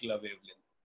that particular wavelength.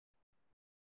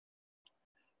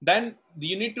 Then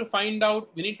you need to find out,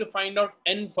 we need to find out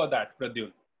n for that,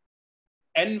 Pradyul.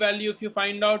 N value, if you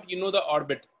find out, you know the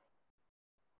orbit.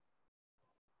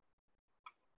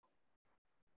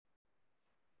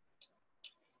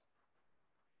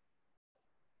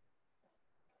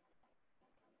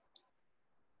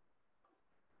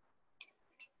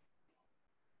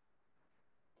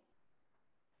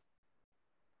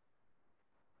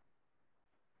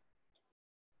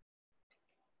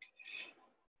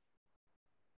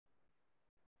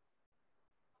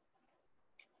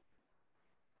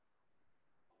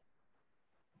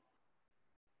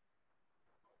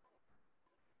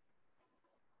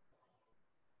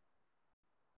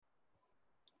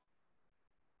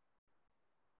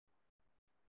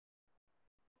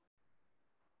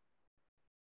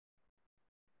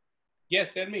 Yes,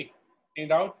 tell me. Any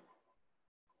doubt?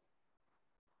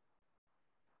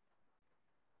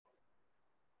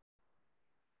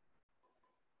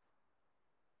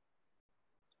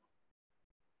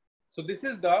 So this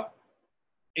is the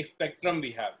spectrum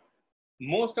we have.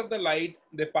 Most of the light,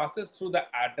 they passes through the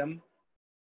atom.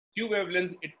 Few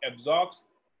wavelengths it absorbs,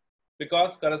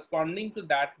 because corresponding to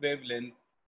that wavelength,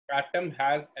 atom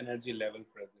has energy level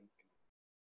present.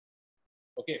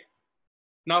 Okay.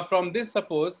 Now from this,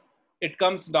 suppose it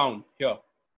comes down here.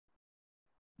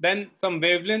 Then some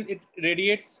wavelength it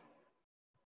radiates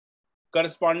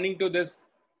corresponding to this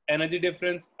energy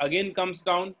difference, again comes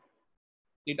down.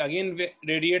 It again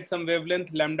radiates some wavelength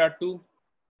lambda 2,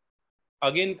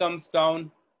 again comes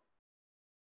down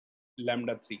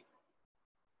lambda 3.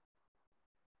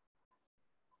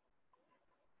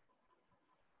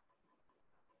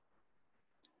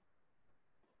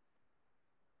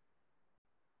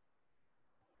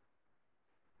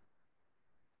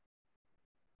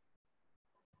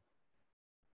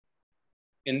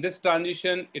 In this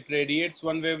transition, it radiates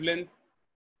one wavelength.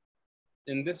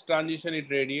 In this transition, it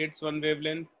radiates one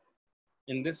wavelength.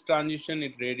 In this transition,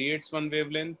 it radiates one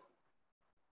wavelength.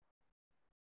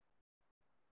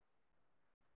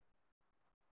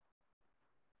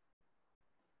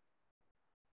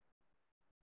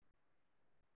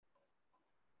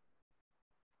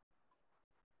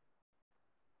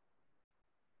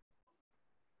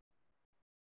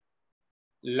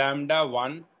 Lambda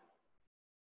 1,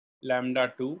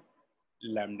 lambda 2,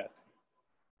 lambda 3.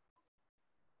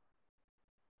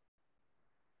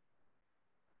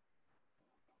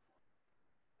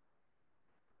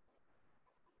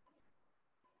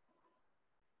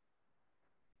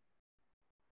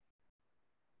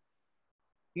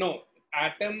 No,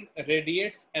 atom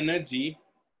radiates energy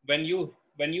when you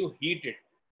heat it.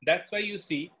 That's why you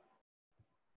see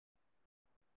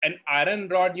an iron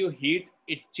rod you heat,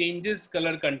 it changes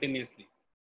color continuously,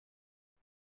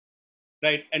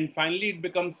 right? And finally it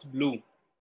becomes blue,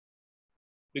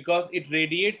 because it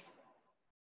radiates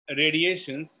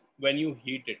radiations when you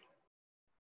heat it.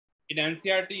 In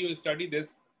NCERT, you study this,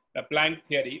 the Planck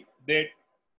theory, that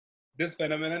this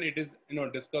phenomenon, it is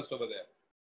discussed over there.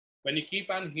 When you keep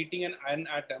on heating an iron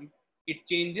atom, it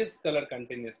changes color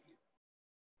continuously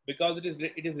because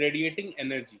it is radiating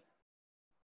energy.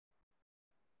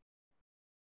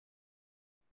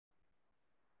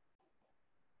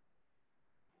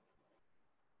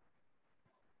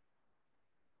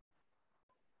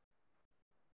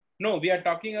 No, we are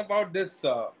talking about this,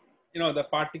 the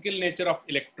particle nature of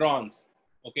electrons.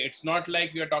 Okay, it's not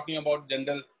like we are talking about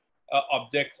general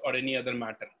objects or any other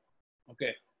matter.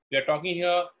 Okay, we are talking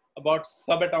here about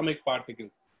subatomic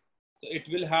particles. So it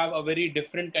will have a very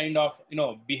different kind of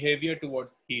behavior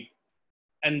towards heat,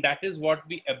 and that is what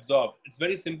we absorb. It's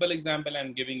very simple example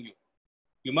I'm giving you.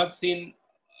 You must seen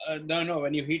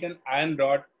when you heat an iron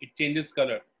rod, it changes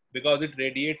color because it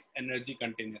radiates energy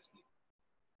continuously.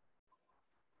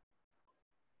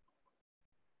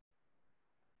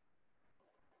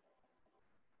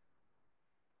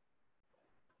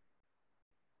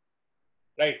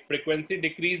 Right, frequency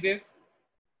decreases,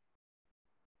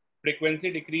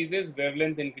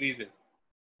 wavelength increases.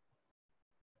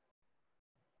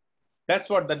 That's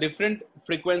what the different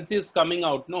frequencies coming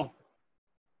out, no?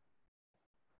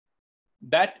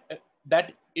 That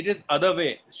it is other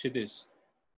way, Kshitish.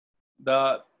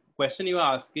 The question you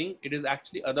are asking, it is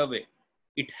actually other way.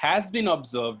 It has been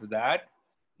observed that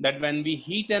when we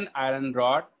heat an iron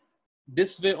rod,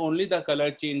 this way only the color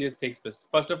changes takes place.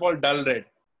 First of all, dull red,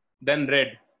 then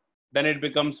it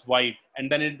becomes white,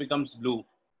 and then it becomes blue.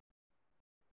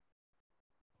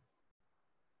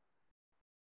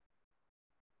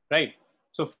 Right?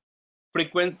 So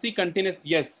frequency continuous,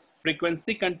 yes,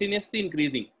 frequency continuously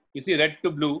increasing. You see red to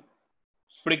blue,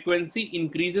 frequency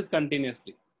increases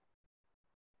continuously.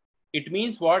 It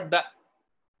means what? The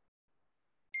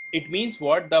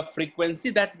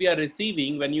frequency that we are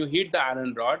receiving when you hit the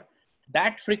iron rod,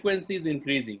 that frequency is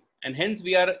increasing, and hence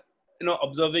we are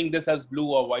observing this as blue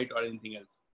or white or anything else.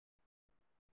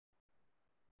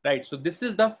 Right? So this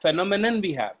is the phenomenon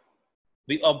we have.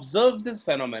 We observe this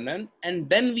phenomenon and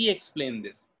then we explain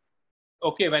this.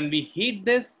 Okay, when we heat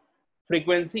this,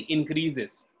 frequency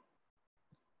increases.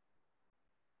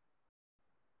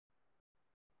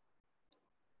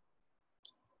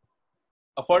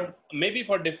 Maybe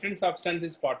for different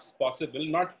substances possible,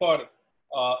 not for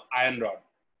iron rod.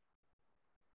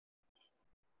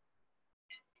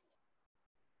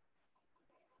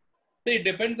 So it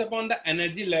depends upon the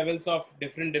energy levels of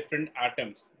different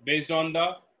atoms based on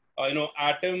the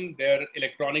atom, their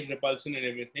electronic repulsion and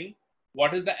everything.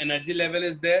 What is the energy level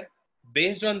is there?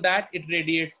 Based on that, it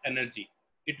radiates energy.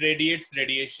 It radiates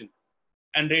radiation,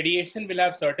 and radiation will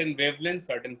have certain wavelength,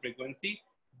 certain frequency.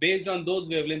 Based on those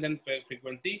wavelength and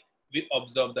frequency, we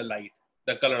observe the light,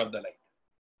 the color of the light.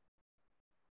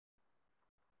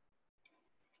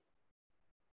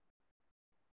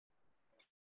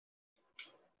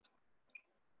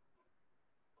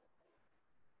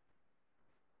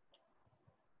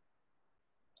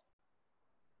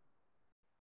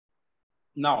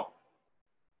 Now,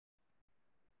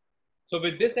 so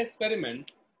with this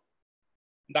experiment,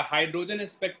 the hydrogen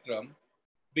spectrum,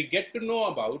 we get to know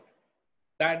about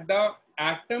that the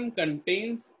atom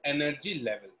contains energy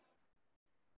levels.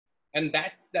 And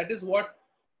that is what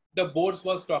the boards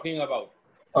was talking about.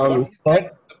 What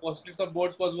the postulates of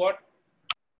boards was what?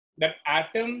 That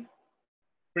atom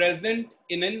present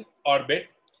in an orbit,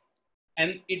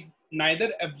 and it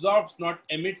neither absorbs nor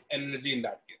emits energy in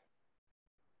that case.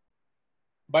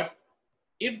 But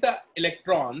if the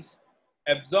electrons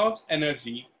absorbs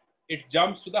energy, it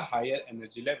jumps to the higher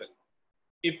energy level.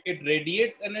 If it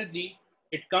radiates energy,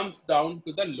 it comes down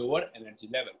to the lower energy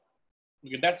level.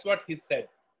 Okay, that's what he said,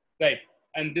 right?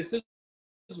 And this is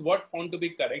what found to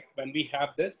be correct when we have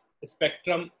this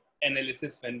spectrum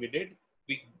analysis. When we did,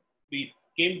 we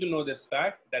came to know this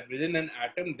fact that within an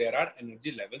atom there are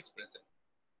energy levels present.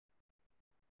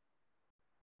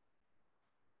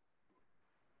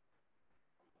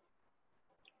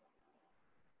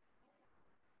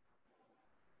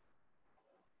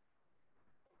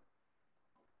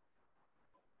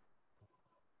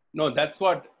 No, that's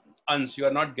what, Ansh, you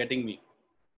are not getting me.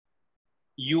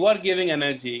 You are giving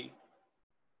energy,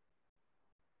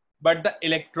 but the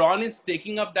electron is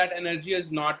taking up that energy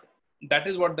is not. That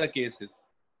is what the case is.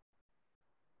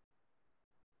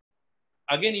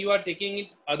 Again, you are taking it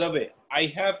other way.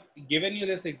 I have given you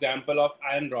this example of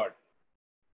iron rod.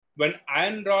 When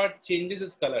iron rod changes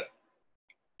its color,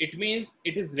 it means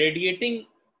it is radiating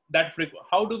that frequency.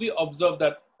 How do we observe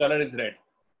that color is red?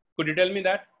 Could you tell me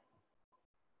that?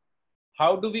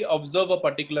 How do we observe a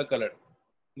particular color?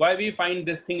 Why we find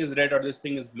this thing is red or this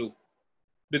thing is blue?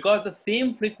 Because the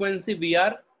same frequency we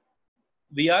are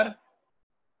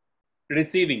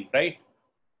receiving, right?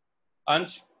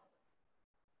 Ansh,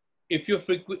 if you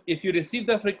receive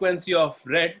the frequency of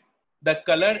red, the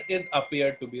color is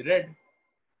appeared to be red.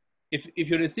 If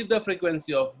you receive the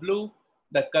frequency of blue,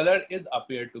 the color is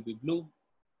appeared to be blue,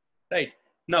 right?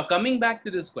 Now coming back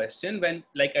to this question, when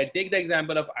like I take the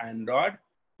example of iron rod,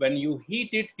 when you heat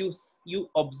it, you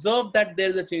observe that there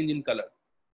is a change in color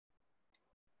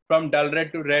from dull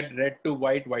red to red, red to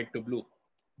white, white to blue.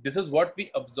 This is what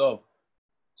we observe.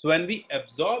 So when we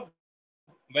observe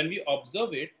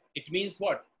it, it means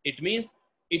what? It means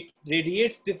it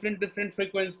radiates different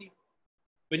frequency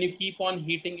when you keep on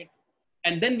heating it.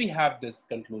 And then we have this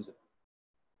conclusion.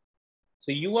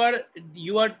 So you are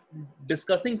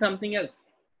discussing something else.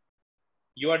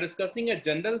 You are discussing a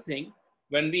general thing.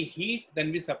 When we heat,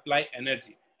 then we supply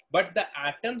energy. But the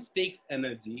atoms takes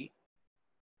energy.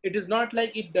 It is not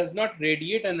like it does not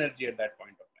radiate energy at that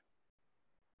point of time.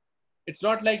 It's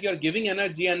not like you're giving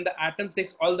energy and the atoms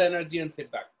takes all the energy and sit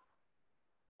back.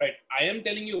 Right? I am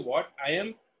telling you what I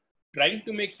am trying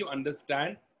to make you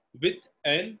understand with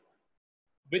an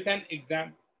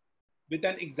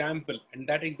example, and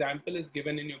that example is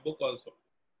given in your book also.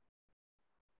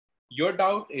 Your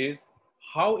doubt is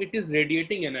how it is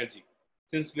radiating energy.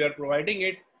 Since we are providing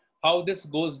it, how this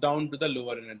goes down to the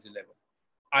lower energy level.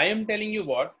 I am telling you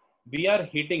what, we are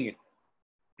heating it,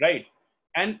 right?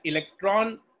 An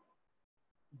electron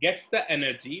gets the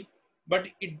energy, but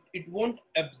it won't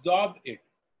absorb it.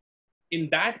 In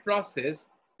that process,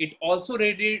 it also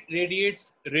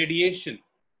radiates radiation,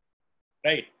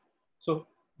 right? So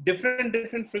different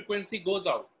frequency goes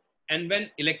out. And when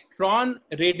electron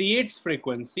radiates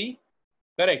frequency,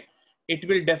 correct, it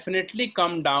will definitely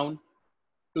come down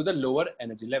to the lower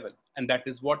energy level. And that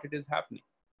is what it is happening.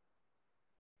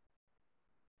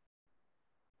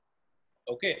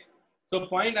 Okay. So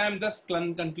point I am just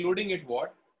concluding it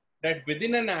what? That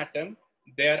within an atom,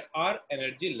 there are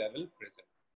energy level present.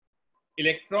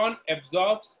 Electron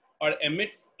absorbs or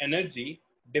emits energy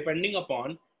depending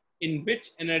upon in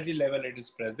which energy level it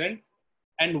is present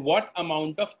and what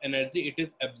amount of energy it is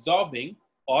absorbing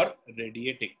or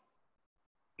radiating,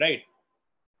 right?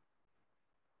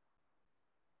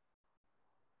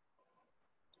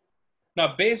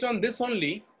 Now, based on this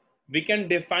only, we can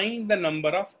define the number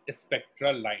of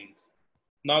spectral lines.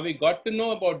 Now we got to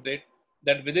know about it,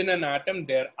 that within an atom,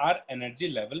 there are energy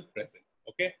level present,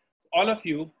 okay? So all of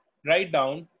you write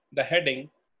down the heading,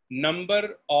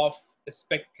 number of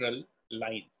spectral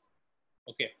lines,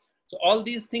 okay? So all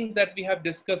these things that we have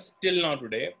discussed till now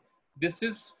today, this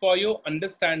is for your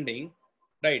understanding,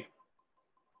 right?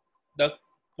 The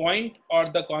point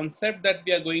or the concept that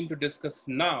we are going to discuss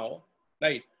now,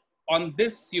 right? On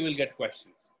this, you will get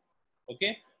questions,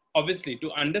 okay? Obviously,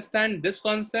 to understand this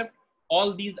concept,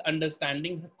 all these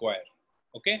understanding required,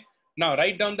 okay? Now,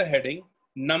 write down the heading,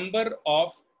 number of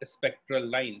spectral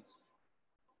lines.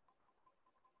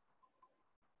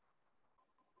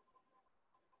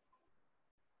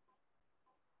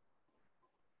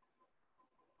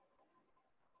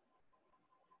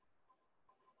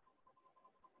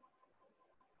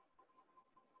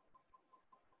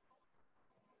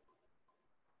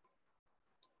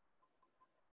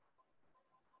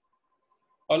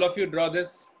 All of you draw this.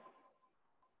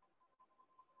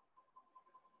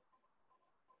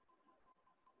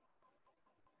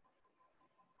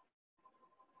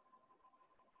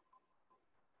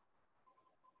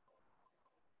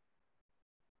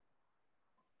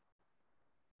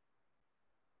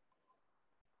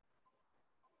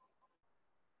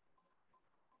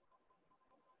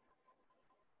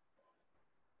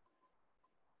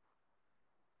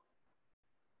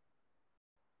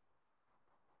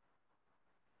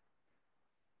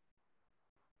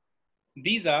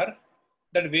 These are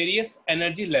the various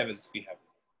energy levels we have,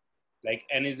 like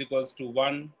n is equals to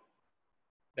 1,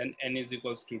 then n is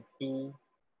equals to 2,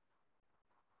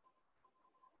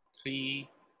 3,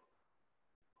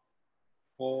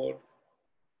 4,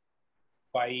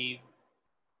 5,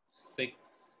 6,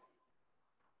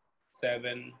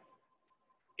 7,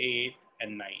 8,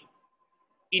 and 9.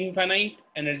 Infinite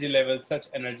energy levels, such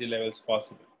energy levels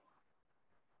possible,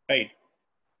 right?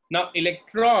 Now,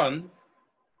 electron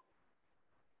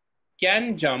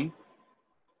can jump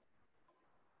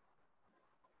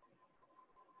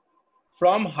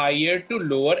from higher to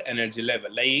lower energy level,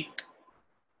 like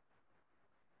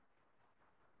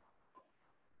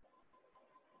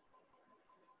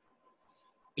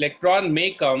electron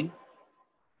may come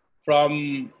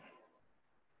from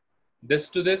this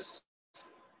to this,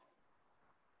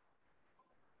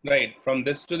 right? From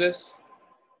this to this,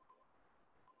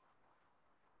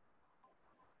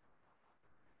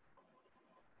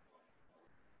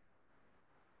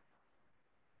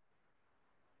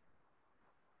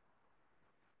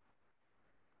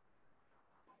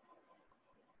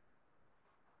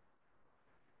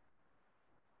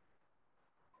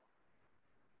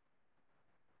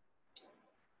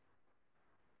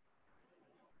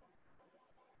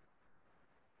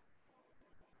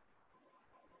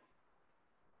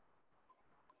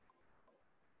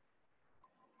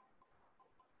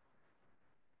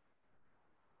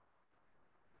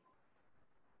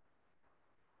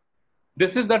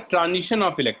 This is the transition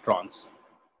of electrons.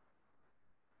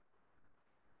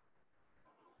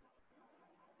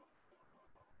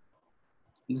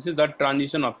 This is the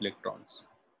transition of electrons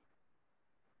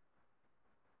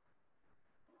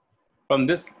from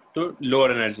this to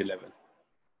lower energy level.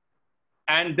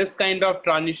 And this kind of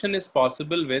transition is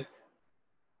possible with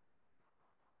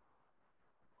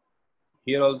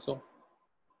here also.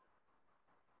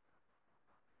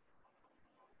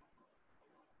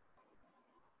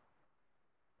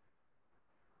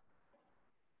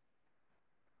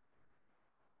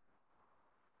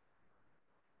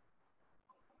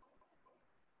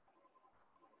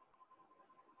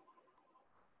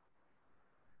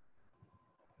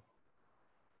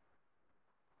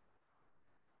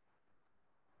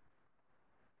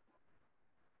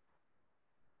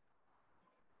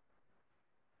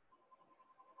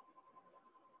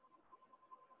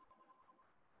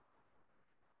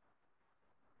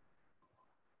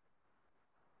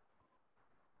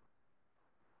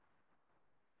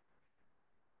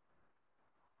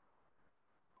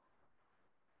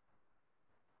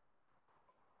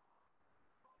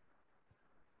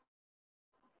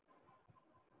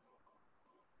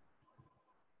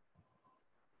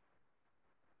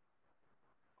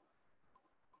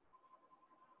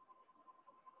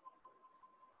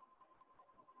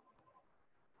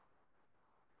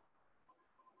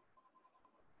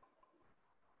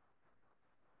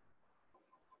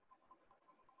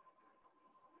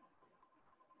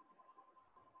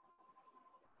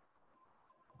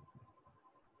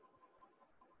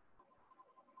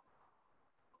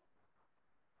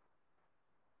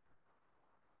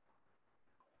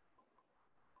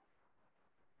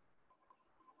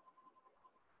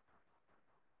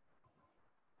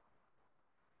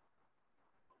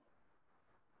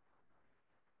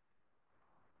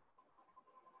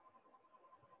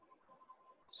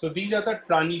 So these are the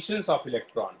transitions of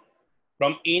electron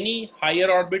from any higher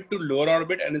orbit to lower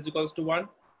orbit. N is equals to 1,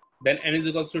 then n is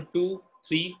equals to 2,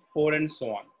 3, 4, and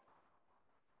so on.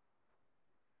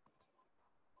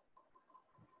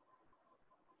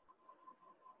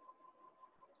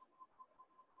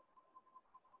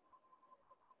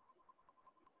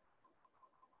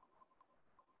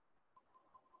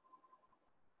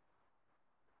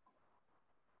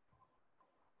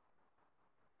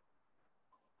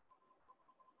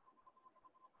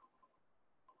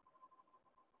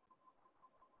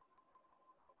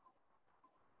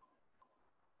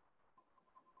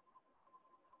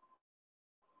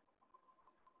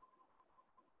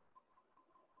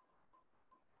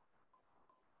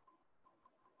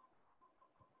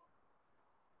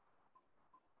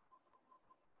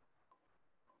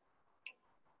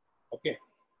 Okay.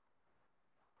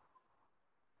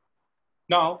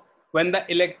 Now, when the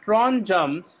electron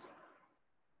jumps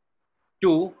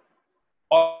to,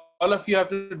 all of you have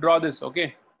to draw this,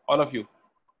 okay? All of you.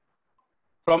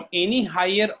 From any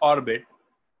higher orbit,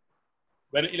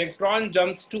 when electron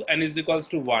jumps to n is equals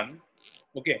to 1,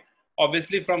 okay?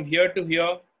 Obviously, from here to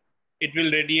here, it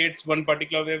will radiate one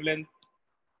particular wavelength.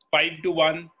 5 to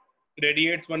 1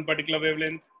 radiates one particular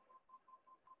wavelength.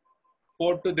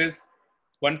 4 to this,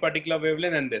 one particular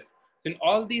wavelength, and this. So in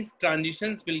all these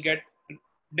transitions, we'll get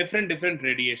different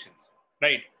radiations,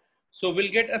 right? So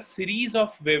we'll get a series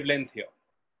of wavelength here.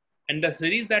 And the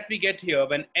series that we get here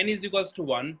when n is equals to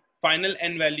 1, final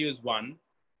n value is 1,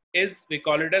 is we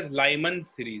call it as LYMAN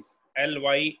series.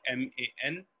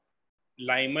 LYMAN,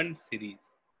 LYMAN series.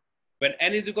 When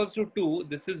n is equals to 2,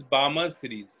 this is BALMER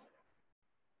series.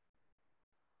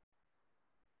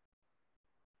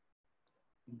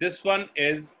 This one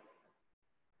is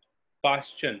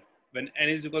PASCHEN. When n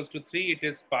is equals to 3, it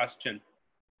is PASCHEN.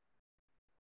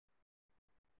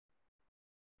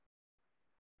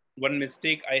 One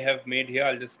mistake I have made here,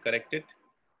 I'll just correct it.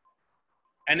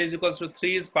 N is equals to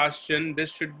 3 is PASCHEN. This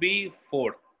should be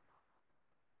 4.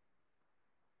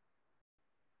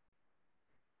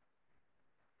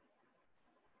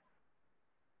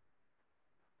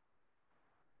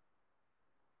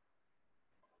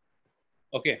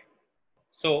 Okay.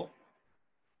 So,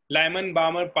 LYMAN,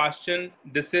 BALMER, PASCHEN,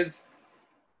 this is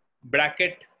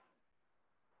BRACKETT.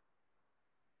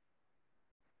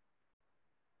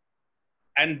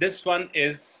 And this one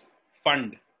is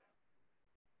PFUND.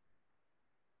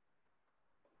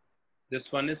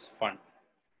 This one is PFUND.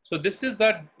 So this is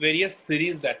the various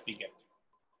series that we get.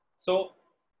 So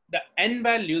the n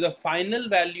value, the final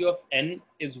value of n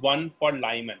is 1 for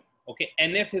LYMAN. Okay,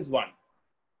 NF is 1.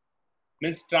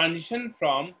 Means transition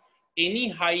from any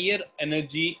higher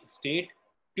energy state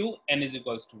to n is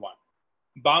equals to 1.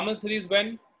 BALMER series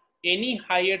when any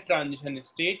higher transition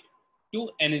state to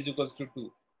n is equals to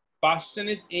 2. PASCHEN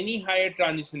is any higher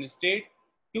transition state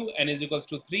to n is equals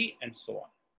to 3 and so on.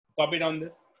 Copy down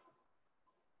this.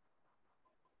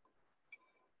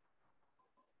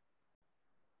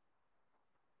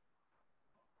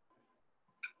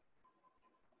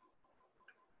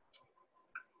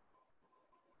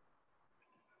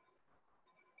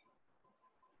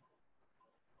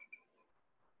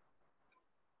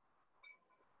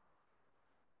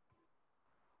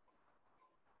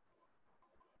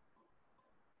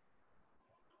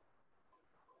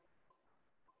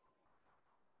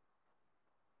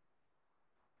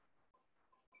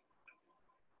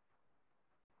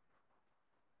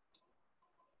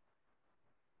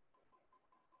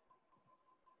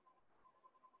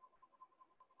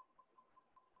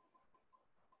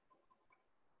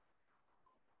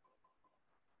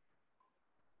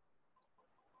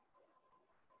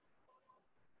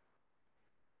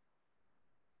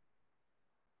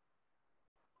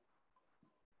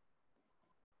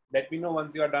 Let me know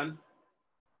once you are done.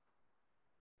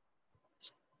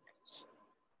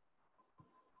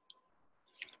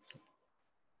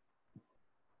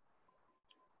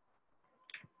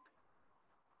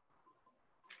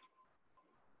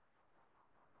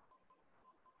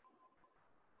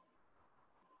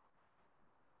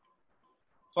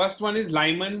 First one is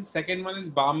LYMAN, second one is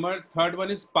BALMER, third one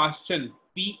is PASCHEN,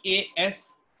 PASCHEN.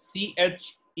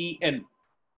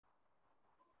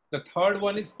 The third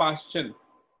one is PASCHEN,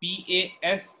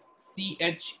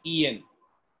 PASCHEN.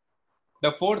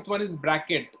 The fourth one is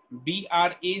BRACKETT,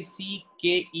 BRACKETT.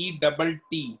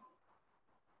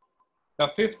 The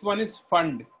fifth one is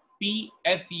PFUND,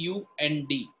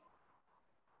 PFUND.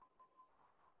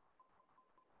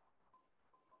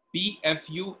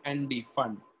 PFUND,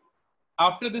 fund.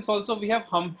 After this also we have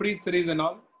Humphrey series and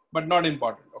all, but not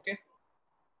important, okay?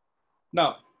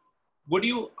 Now, would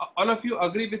you, all of you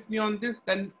agree with me on this?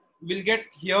 Then we'll get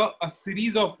here a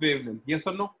series of wavelength, yes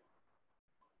or no?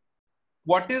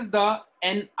 What is the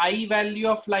Ni value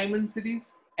of Lyman series?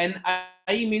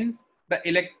 Ni means the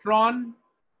electron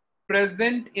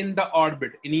present in the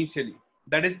orbit initially,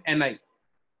 that is Ni.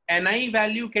 Ni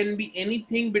value can be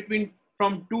anything between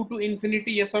from 2 to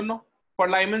infinity, yes or no? For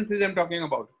Lyman series I'm talking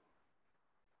about.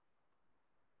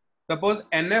 Suppose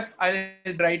NF,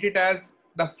 I'll write it as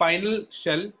the final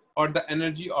shell or the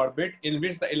energy orbit in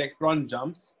which the electron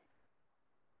jumps.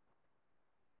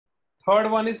 Third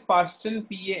one is PASCHEN,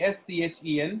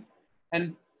 PASCHEN,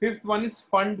 and fifth one is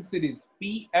PFUND series,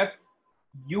 PFUND,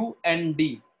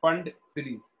 PFUND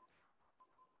series.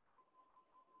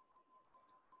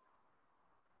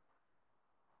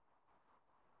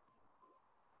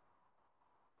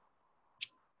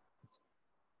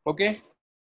 Okay.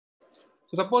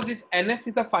 So suppose if NF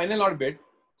is the final orbit,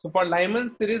 so for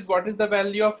Lyman series, what is the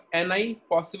value of Ni,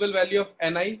 possible value of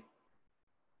Ni?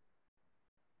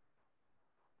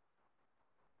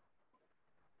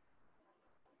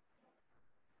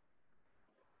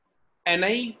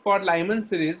 Ni for Lyman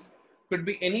series could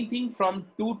be anything from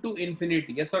 2 to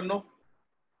infinity, yes or no?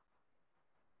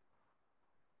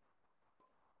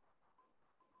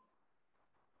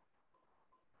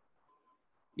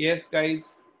 Yes, guys.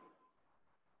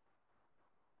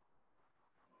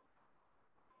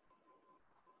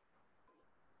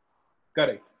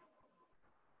 Correct.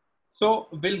 So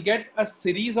we'll get a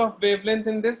series of wavelength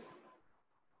in this.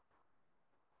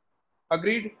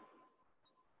 Agreed?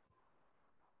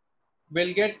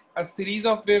 We'll get a series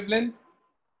of wavelength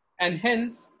and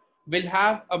hence we'll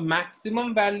have a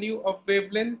maximum value of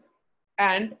wavelength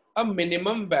and a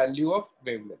minimum value of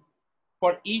wavelength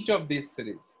for each of these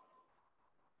series.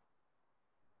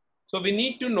 So we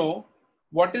need to know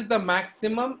what is the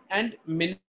maximum and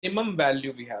minimum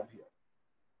value we have here.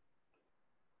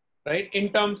 Right?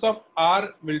 In terms of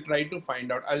R, we'll try to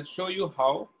find out. I'll show you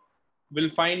how. We'll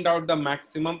find out the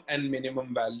maximum and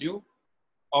minimum value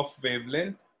of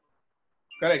wavelength.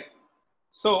 Correct.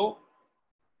 So,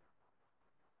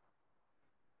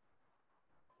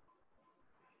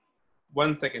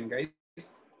 one second, guys.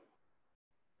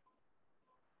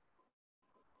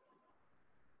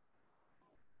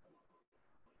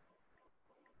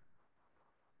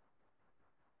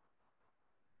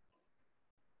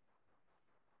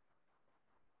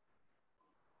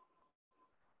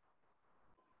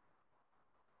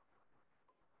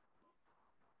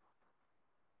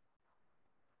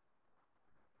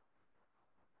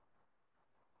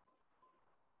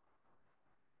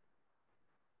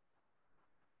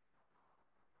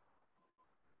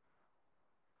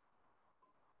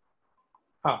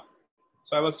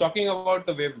 So I was talking about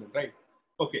the wavelength, right?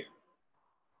 Okay.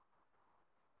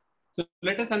 So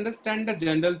let us understand the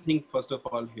general thing first of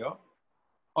all here.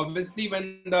 Obviously,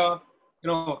 when the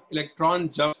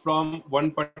electron jumps from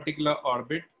one particular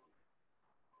orbit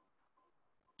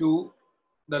to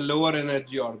the lower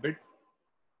energy orbit,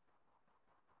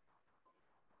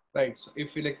 right? So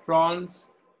if electrons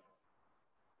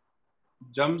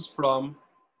jumps from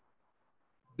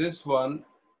this one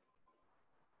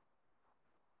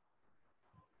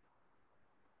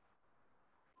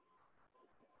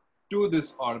to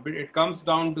this orbit, it comes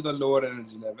down to the lower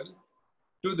energy level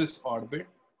to this orbit,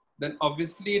 then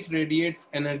obviously it radiates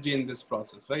energy in this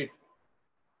process, right?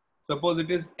 Suppose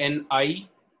it is Ni,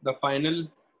 the final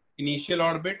initial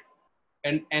orbit,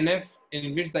 and Nf,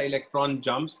 in which the electron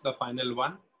jumps, the final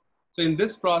one. So in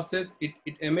this process, it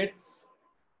emits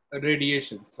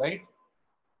radiations, right?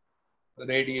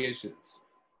 Radiations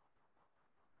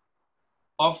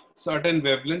of certain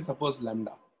wavelength, suppose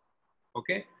lambda.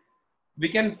 Okay, we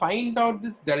can find out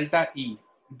this delta E.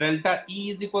 Delta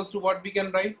E is equals to what we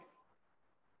can write?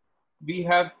 We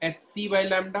have Hc by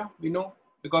lambda, we know,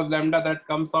 because lambda that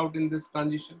comes out in this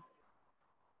transition,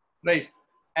 right?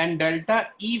 And delta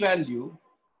E value,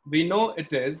 we know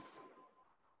it is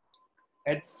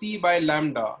Hc by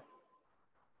lambda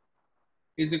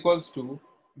is equals to,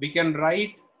 we can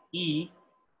write E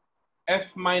F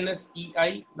minus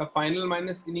EI, the final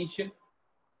minus initial,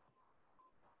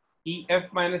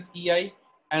 EF minus EI,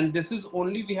 and this is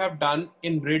only we have done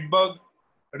in Rydberg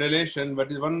relation,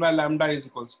 but is 1 by lambda is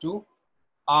equals to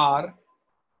R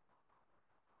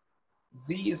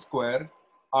Z square,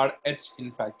 R H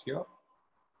in fact here,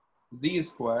 Z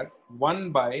square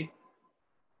 1 by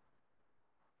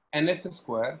NF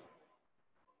square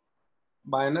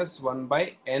minus 1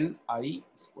 by NI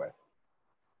square.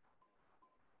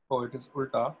 Oh, it is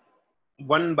ulta.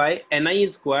 1 by Ni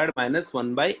square minus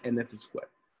 1 by Nf square,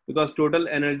 because total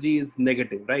energy is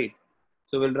negative, right?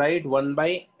 So we'll write 1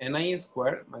 by Ni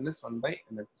square minus 1 by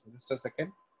Nf square. Just a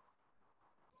second.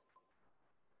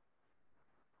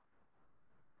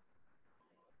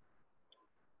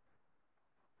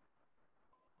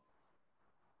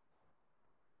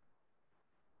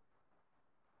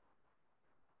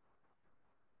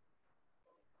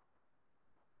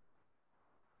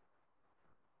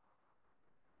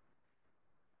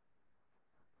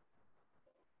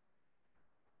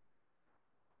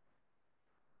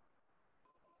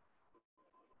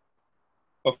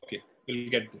 Okay, we'll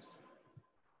get this.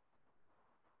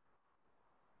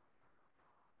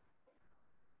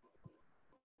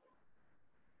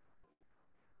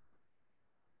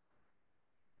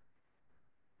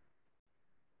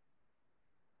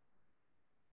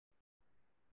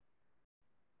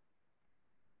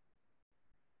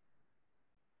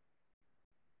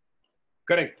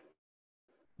 Correct.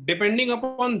 Depending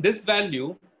upon this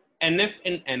value, Nf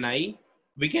and Ni,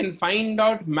 we can find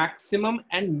out maximum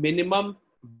and minimum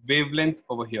wavelength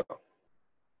over here,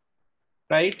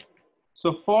 right?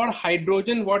 So for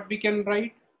hydrogen, what we can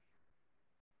write?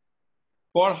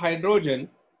 For hydrogen,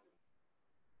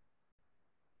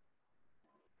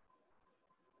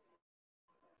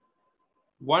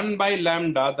 one by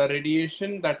lambda, the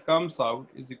radiation that comes out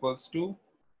is equals to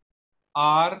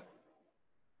R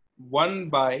 1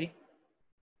 by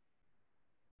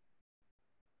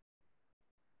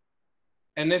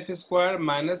Nf square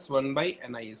minus 1 by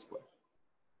Ni square.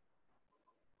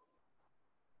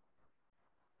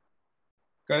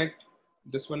 Correct?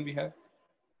 This one we have.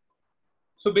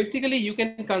 So basically you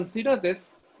can consider this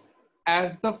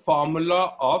as the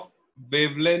formula of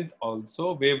wavelength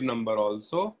also, wave number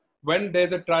also, when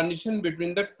there's a transition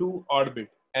between the two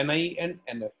orbits, Ni and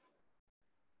Nf.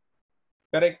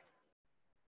 Correct?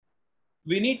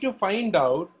 We need to find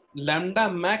out lambda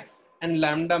max and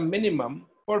lambda minimum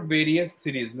for various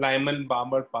series, LYMAN,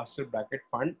 BALMER, PASCHEN, BRACKETT,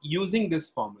 PFUND, using this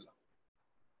formula.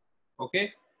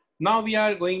 Okay, now we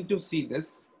are going to see this.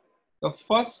 The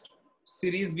first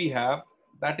series we have,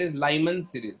 that is LYMAN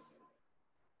series.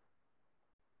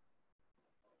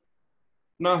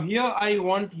 Now here I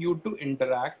want you to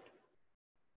interact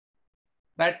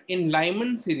that in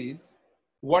LYMAN series,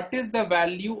 what is the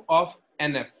value of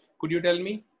NF? Could you tell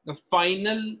me the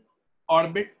final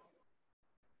orbit?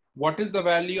 What is the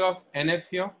value of NF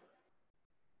here?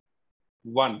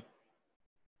 1.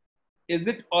 Is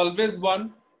it always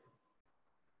 1?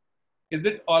 Is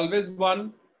it always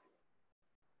 1?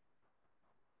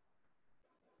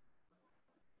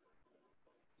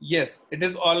 Yes, it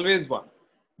is always 1,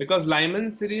 because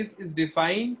Lyman series is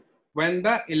defined when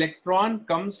the electron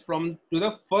comes from to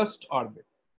the first orbit.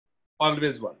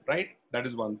 Always 1, right? That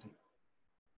is one thing.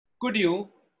 Could you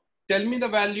tell me the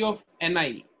value of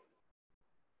Ni?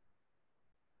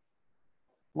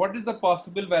 What is the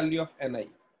possible value of Ni?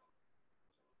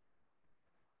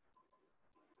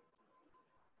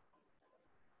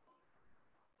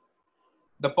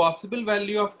 the possible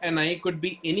value of Ni could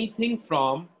be anything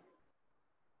from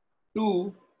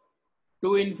 2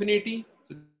 to infinity,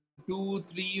 so 2,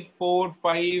 3, 4,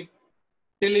 5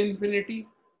 till infinity,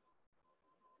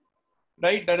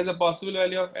 right? That is a possible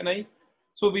value of Ni.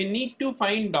 So we need to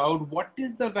find out what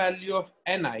is the value of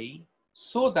Ni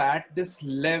so that this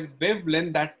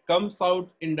wavelength that comes out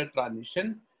in the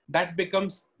transition, that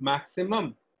becomes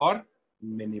maximum or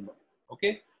minimum.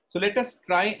 Okay, so let us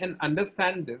try and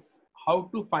understand this, how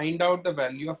to find out the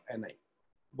value of Ni.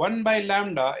 1 by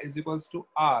lambda is equals to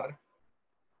R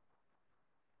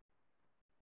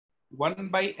 1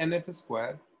 by NF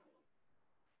square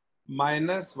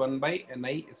minus 1 by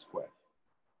Ni square.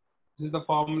 This is the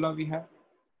formula we have.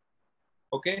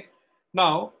 Okay,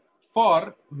 now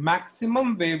for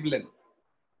maximum wavelength,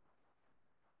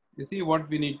 you see what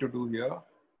we need to do here.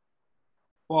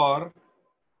 For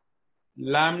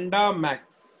lambda max,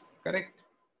 correct?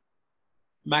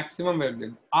 Maximum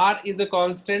wavelength. R is a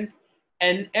constant,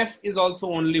 NF is also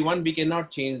only one. We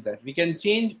cannot change that. We can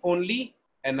change only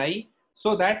Ni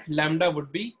so that lambda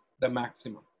would be the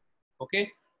maximum.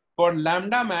 Okay, for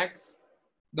lambda max,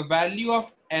 the value of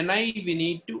Ni we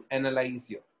need to analyze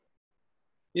here.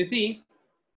 You see,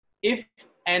 if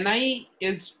Ni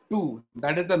is 2,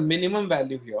 that is the minimum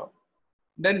value here,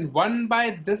 then 1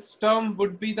 by this term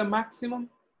would be the maximum,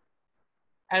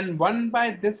 and 1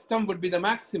 by this term would be the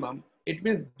maximum. It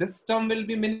means this term will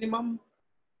be minimum,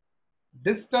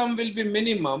 this term will be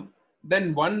minimum,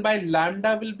 then 1 by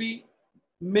lambda will be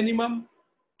minimum,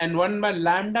 and 1 by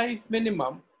lambda if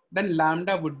minimum, then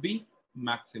lambda would be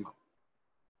maximum.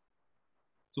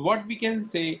 So what we can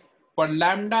say, for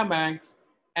lambda max,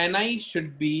 Ni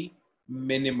should be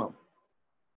minimum.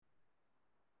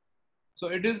 So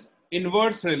it is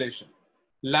inverse relation.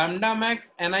 Lambda max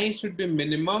Ni should be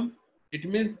minimum. It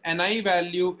means Ni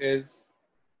value is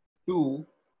 2,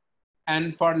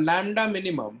 and for lambda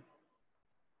minimum,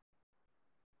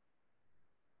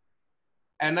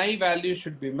 Ni value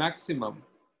should be maximum,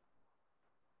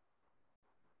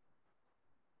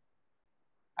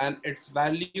 and its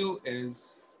value is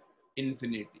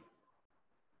infinity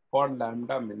for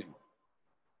lambda minimum.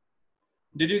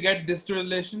 Did you get this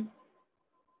relation?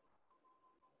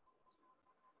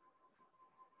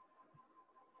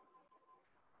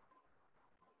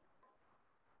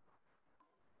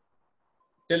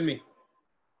 Tell me.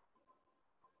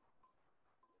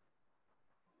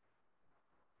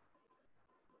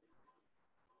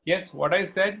 Yes, what I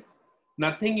said,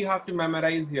 nothing you have to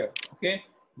memorize here. Okay,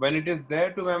 when it is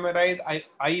there to memorize,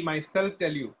 I myself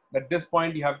tell you that this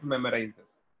point you have to memorize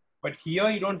this. But here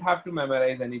you don't have to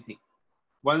memorize anything.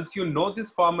 Once you know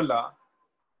this formula,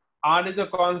 R is a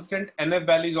constant, NF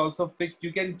value is also fixed.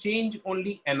 You can change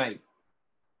only Ni.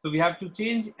 So we have to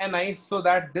change Ni so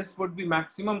that this would be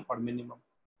maximum or minimum.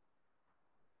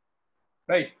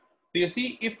 Right. So you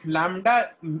see, if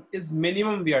lambda is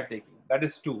minimum we are taking, that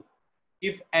is 2.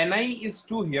 If Ni is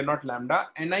 2 here, not lambda,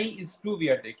 Ni is 2 we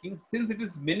are taking. Since it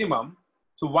is minimum,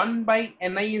 so 1 by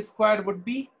Ni square would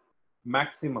be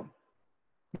maximum.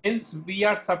 Hence, we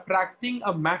are subtracting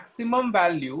a maximum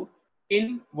value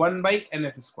in 1 by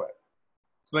NF square.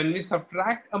 So when we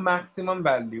subtract a maximum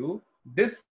value,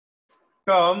 this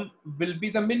term will be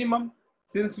the minimum,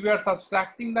 since we are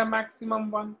subtracting the maximum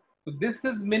one. So this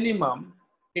is minimum.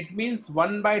 It means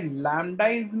 1 by lambda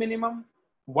is minimum.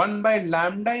 1 by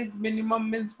lambda is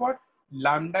minimum means what?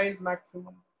 Lambda is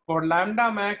maximum. For lambda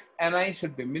max, Ni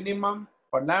should be minimum.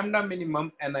 For lambda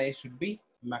minimum, Ni should be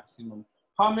maximum.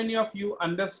 How many of you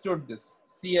understood this?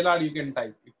 CLR you can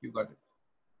type if you got it.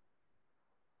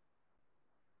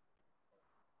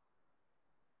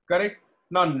 Correct?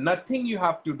 Now nothing you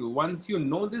have to do. Once you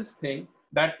know this thing,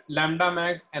 that lambda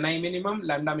max, Ni minimum,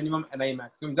 lambda minimum, Ni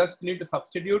maximum, just need to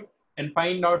substitute and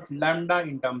find out lambda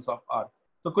in terms of R.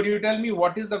 So could you tell me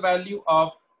what is the value of,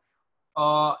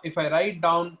 if I write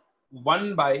down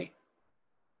 1 by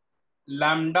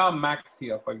lambda max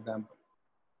here, for example,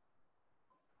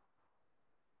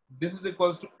 this is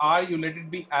equals to R, you let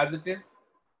it be as it is,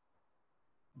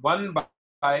 1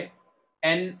 by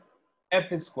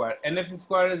NF square. NF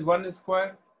square is 1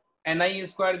 square. Ni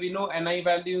square, we know Ni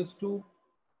value is 2.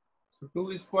 So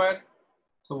 2 square.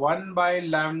 So 1 by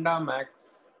lambda max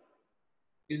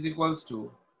is equals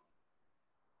to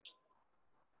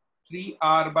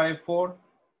 3R by 4.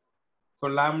 So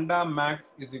lambda max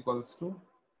is equals to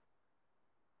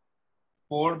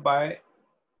 4 by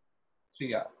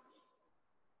 3R.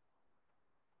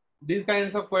 These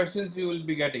kinds of questions you will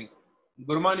be getting.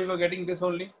 Gurman, you were getting this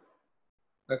only?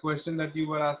 The question that you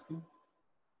were asking?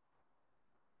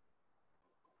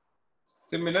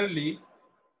 Similarly,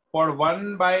 for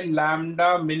 1 by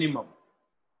lambda minimum,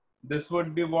 This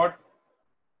would be what?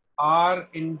 R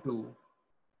into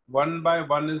 1 by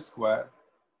 1 is square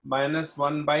minus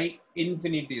 1 by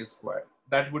infinity is square.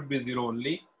 That would be 0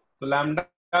 only. So lambda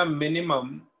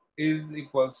minimum is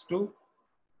equals to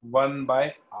 1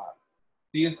 by R.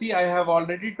 So you see, I have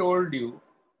already told you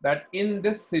that in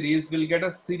this series, we'll get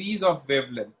a series of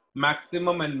wavelength,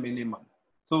 maximum and minimum.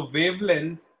 So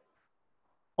wavelength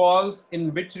falls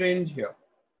in which range here?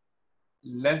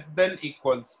 Less than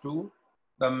equals to,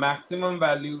 the maximum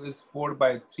value is 4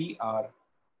 by 3R,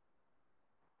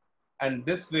 and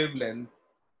this wavelength,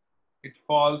 it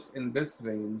falls in this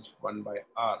range 1 by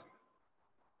R.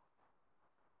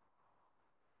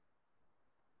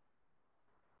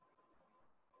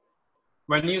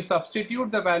 When you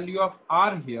substitute the value of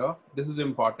R here, this is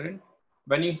important.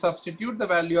 When you substitute the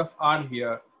value of R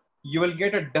here, you will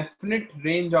get a definite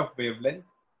range of wavelength,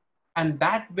 and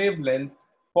that wavelength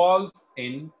falls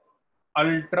in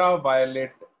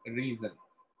ultraviolet region.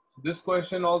 This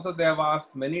question also they have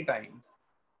asked many times,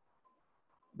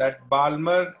 that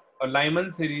BALMER or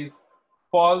LYMAN series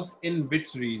falls in which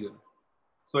region?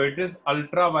 So it is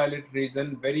ultraviolet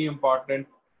region, very important,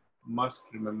 must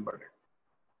remember it.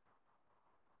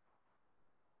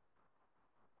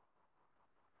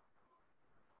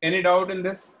 Any doubt in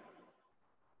this?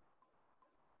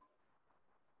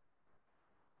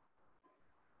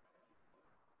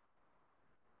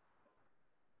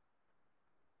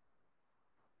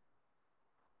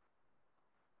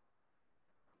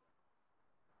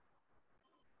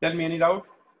 Tell me, any doubt?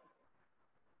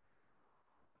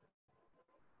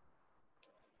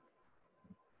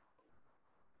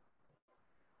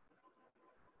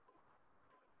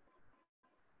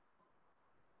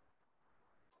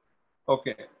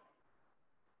 Okay.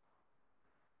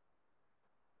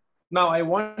 Now I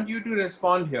want you to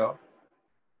respond here.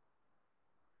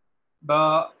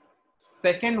 The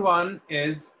second one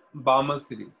is BALMER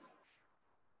series.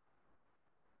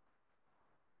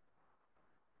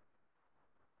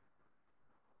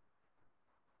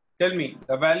 Tell me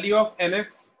the value of NF,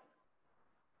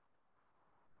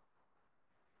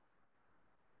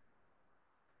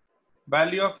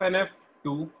 value of NF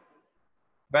 2,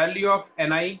 value of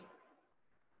NI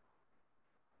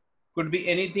could be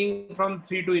anything from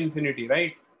 3 to infinity,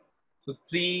 right? So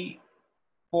 3,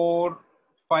 4,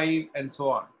 5, and so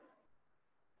on.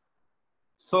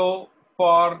 So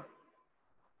for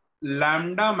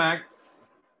lambda max,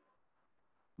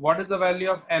 what is the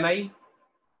value of Ni?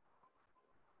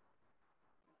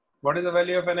 What is the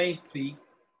value of Ni? 3.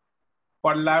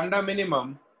 For lambda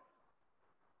minimum,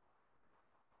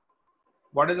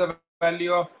 what is the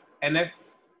value of NF?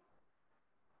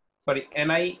 Sorry,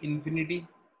 Ni infinity?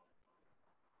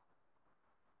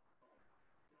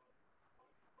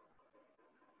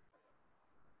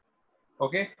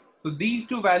 Okay, so these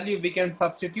two values we can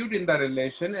substitute in the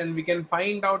relation and we can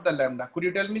find out the lambda. Could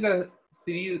you tell me the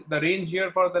series, the range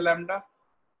here for the lambda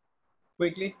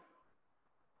quickly?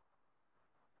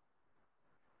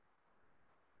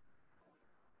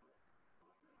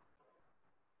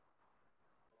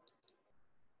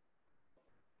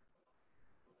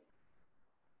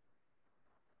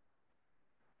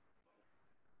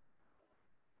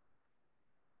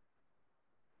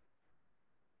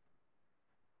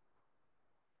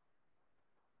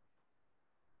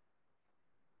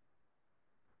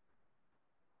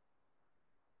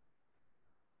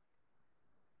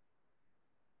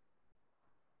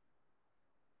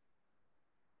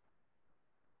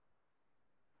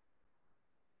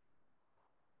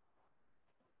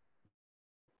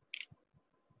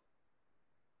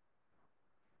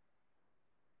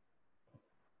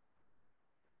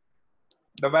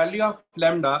 The value of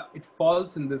lambda, it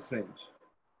falls in this range,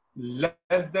 less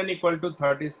than equal to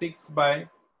 36 by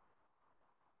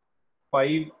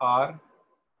 5R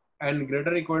and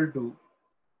greater equal to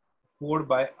 4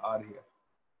 by R here.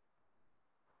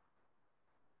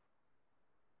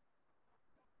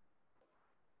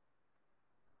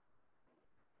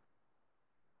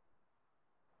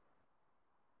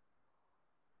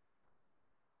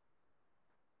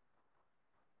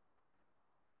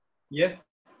 Yes.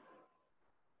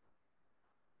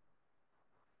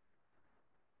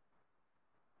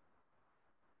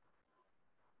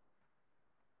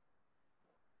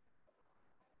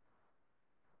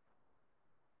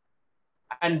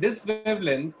 And this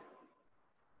wavelength,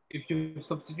 if you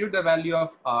substitute the value of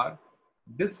R,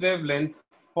 this wavelength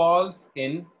falls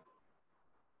in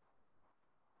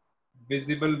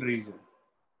visible region.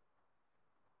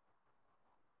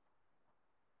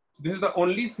 This is the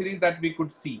only series that we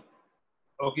could see.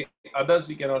 Okay, others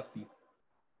we cannot see.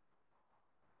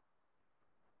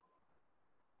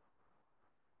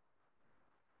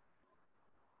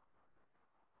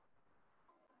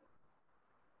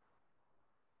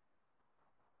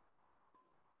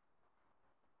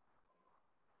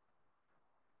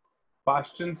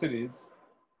 Paschen series,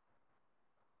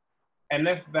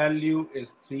 NF value is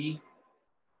 3,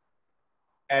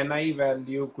 NI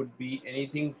value could be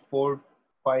anything 4,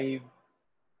 5,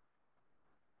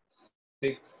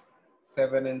 6,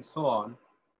 7 and so on.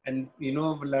 And you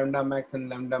know lambda max and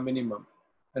lambda minimum.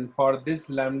 And for this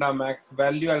lambda max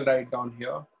value, I'll write down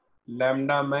here.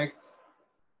 Lambda max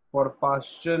for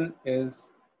Paschen is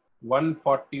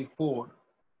 144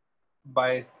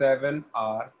 by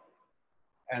 7R,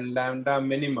 and lambda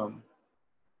minimum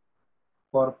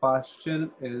for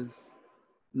Paschen is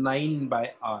 9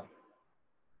 by R.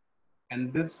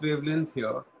 And this wavelength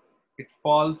here, it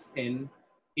falls in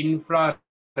infrared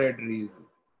region.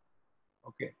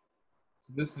 Okay,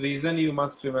 so this region you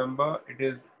must remember, it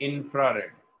is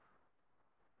infrared.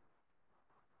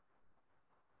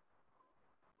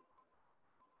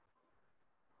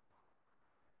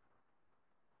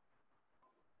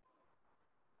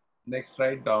 Next,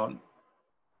 write down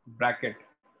bracket.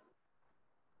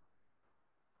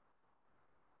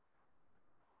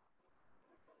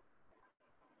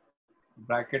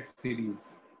 Bracket series.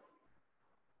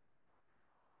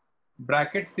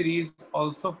 Bracket series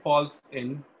also falls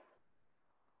in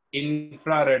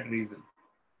infrared region.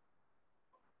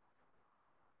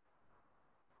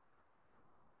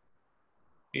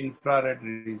 Infrared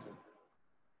region.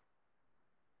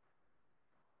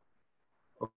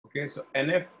 Okay, so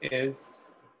NF is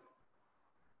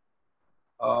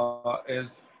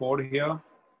 4 here.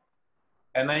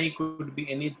 NI could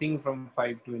be anything from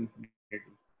 5 to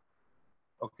infinity.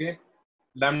 Okay,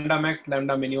 lambda max,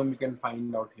 lambda minimum you can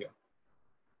find out here.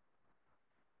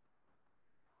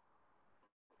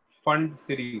 PFUND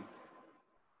series.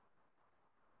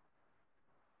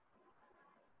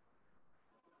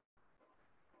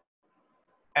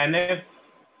 NF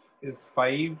is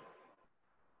 5,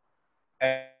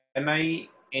 NI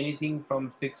anything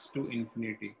from 6 to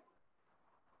infinity.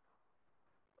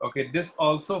 Okay, this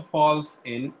also falls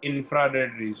in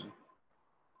infrared region.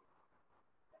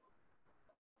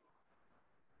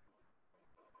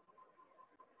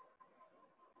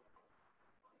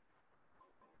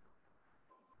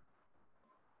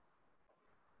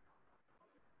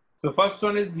 So first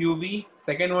one is UV,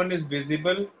 second one is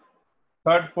visible,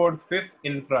 third, fourth, fifth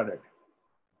infrared.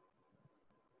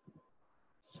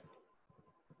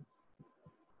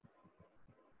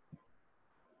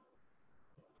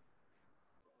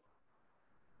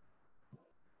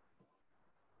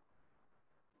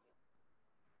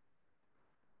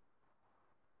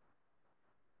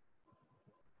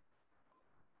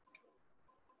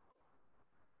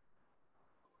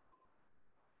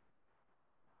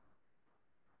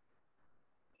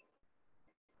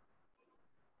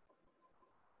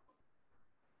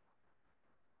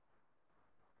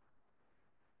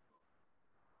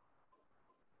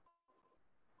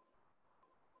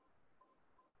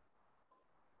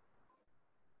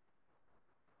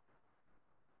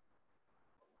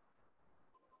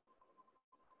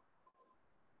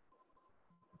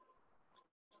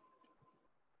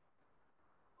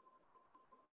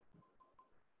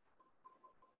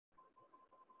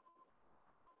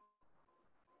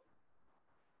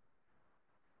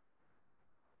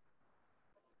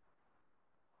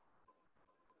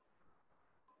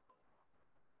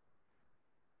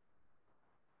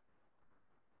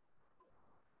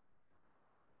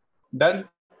 Done?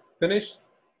 Finished?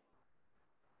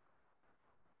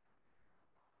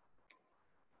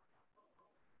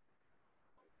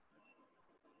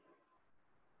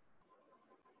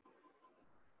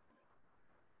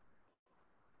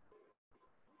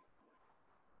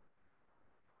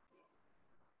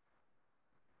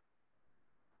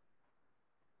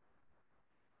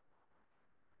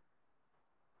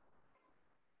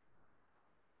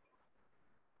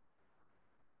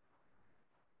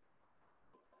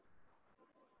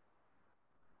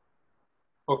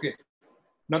 Okay.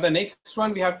 Now the next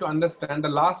one we have to understand, the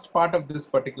last part of this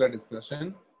particular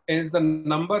discussion is the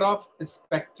number of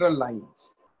spectral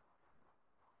lines.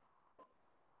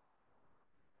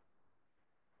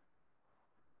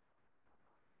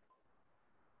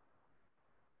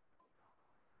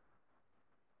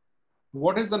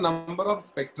 What is the number of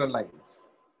spectral lines?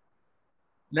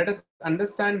 Let us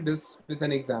understand this with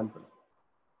an example.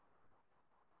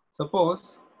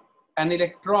 Suppose an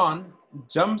electron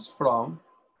jumps from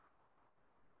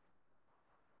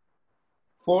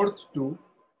fourth to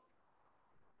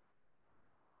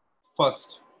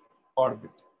first orbit.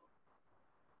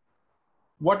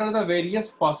 What are the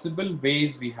various possible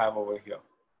ways we have over here?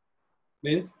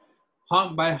 Means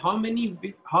by how many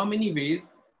ways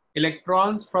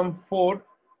electrons from 4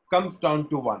 comes down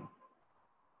to 1.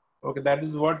 Okay, that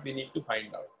is what we need to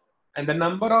find out. And the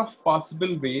number of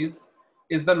possible ways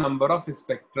is the number of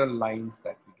spectral lines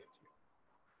that we get here.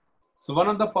 So one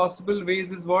of the possible ways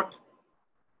is what?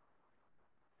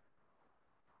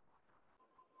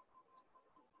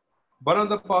 One of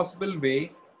the possible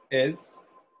way is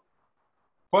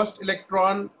first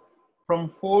electron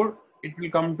from 4 it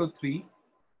will come to 3,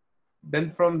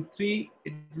 then from 3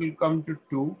 it will come to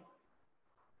 2,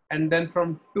 and then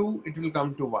from 2 it will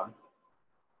come to 1.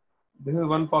 This is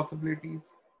one possibility.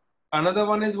 Another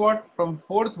one is what? From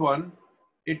fourth one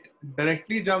it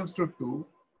directly jumps to 2,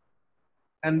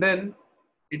 and then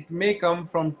it may come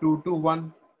from 2 to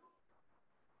 1.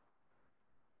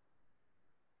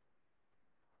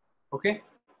 Okay,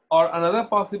 or another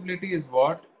possibility is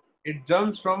what? It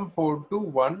jumps from 4 to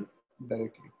 1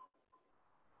 directly.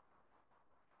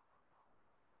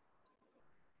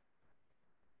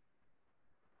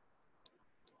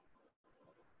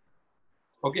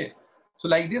 Okay, so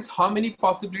like this, how many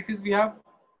possibilities we have?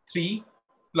 3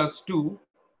 plus 2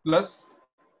 plus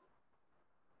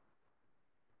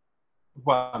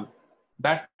 1.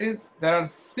 That is, there are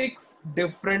 6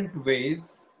 different ways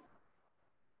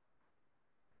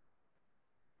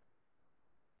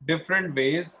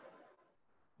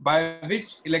by which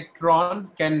electron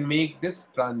can make this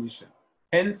transition.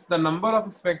 Hence, the number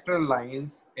of spectral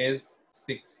lines is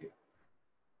 6 here.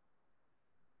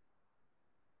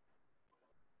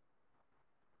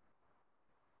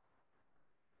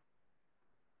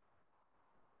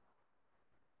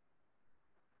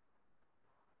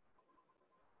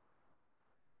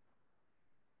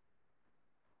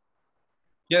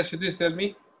 Yes, Shitish, tell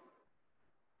me.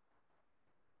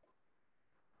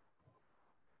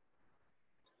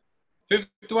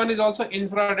 Fifth one is also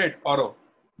infrared auro.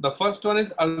 The first one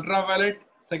is ultraviolet,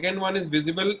 second one is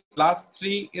visible, last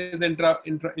 3 is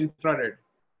infrared.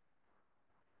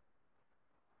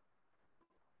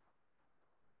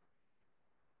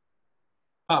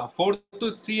 Ah, 4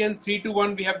 to 3 and 3 to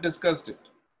 1 we have discussed it.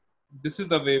 This is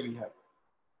the way we have.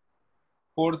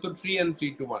 4 to 3 and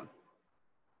 3 to 1.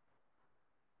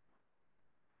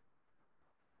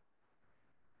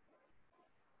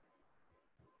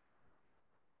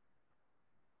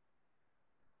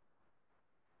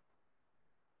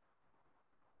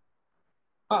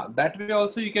 Ah, that way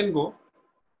also you can go.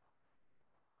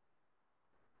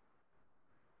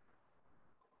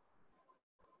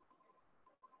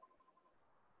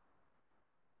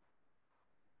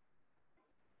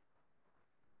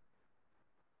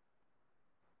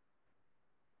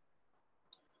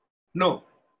 No.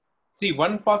 See,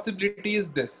 one possibility is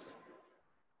this.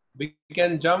 We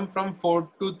can jump from 4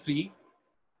 to 3,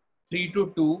 3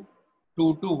 to 2,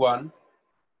 2 to 1,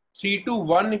 3 to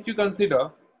 1 if you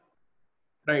consider,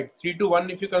 right? 3 to 1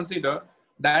 if you consider,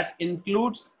 that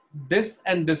includes this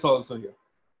and this also here.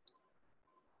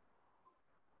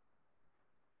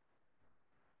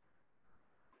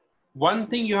 One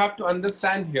thing you have to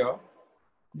understand here,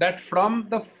 that from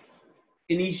the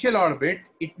initial orbit,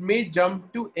 it may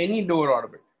jump to any lower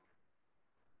orbit,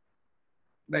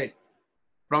 right?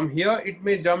 From here, it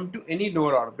may jump to any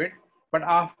lower orbit, but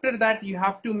after that, you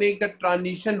have to make the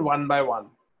transition one by one.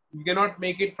 You cannot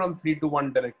make it from 3 to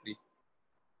 1 directly.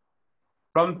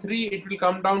 From 3, it will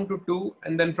come down to 2,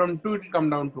 and then from 2, it will come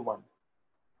down to 1.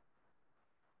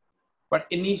 But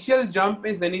initial jump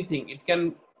is anything. It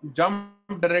can jump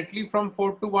directly from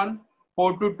 4 to 1,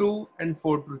 4 to 2, and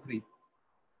 4 to 3.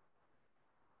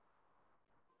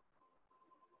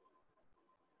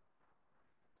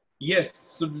 Yes,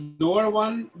 so lower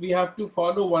one, we have to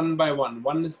follow one by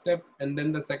one step, and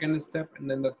then the second step,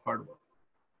 and then the third one.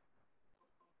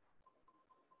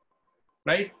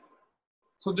 Right?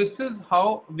 So this is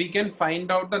how we can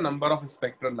find out the number of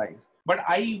spectral lines. But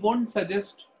I won't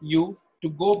suggest you to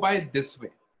go by this way.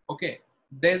 Okay,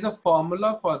 there's a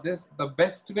formula for this. The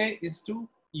best way is to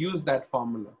use that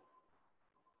formula.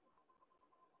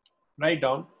 Write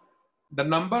down the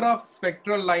number of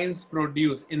spectral lines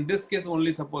produced. In this case,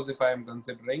 only suppose if I am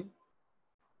considering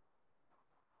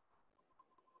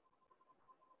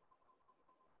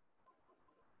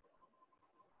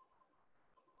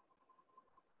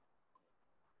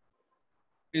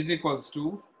is equals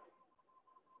to,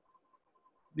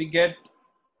 we get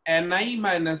Ni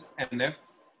minus Nf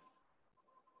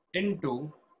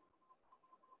into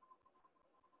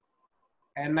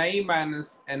Ni minus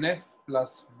Nf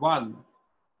plus 1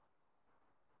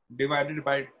 divided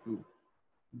by 2.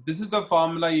 This is the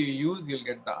formula you use, you'll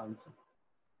get the answer.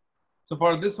 So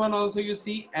for this one also you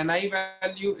see Ni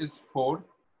value is 4,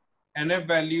 Nf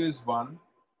value is 1.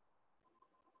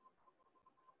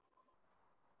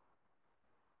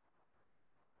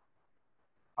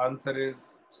 Answer is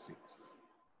 6.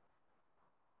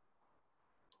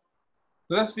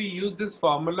 Thus we use this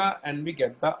formula and we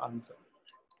get the answer.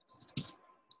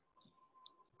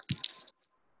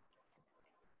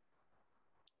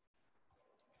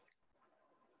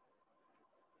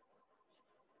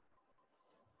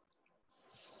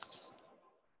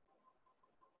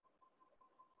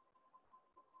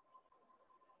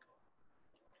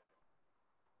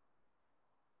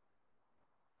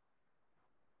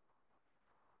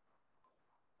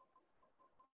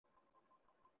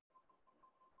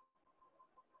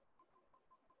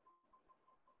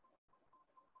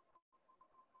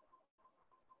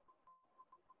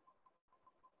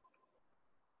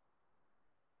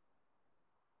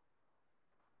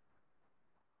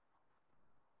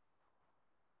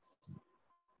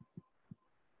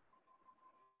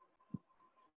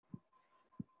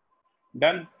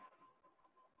 Done.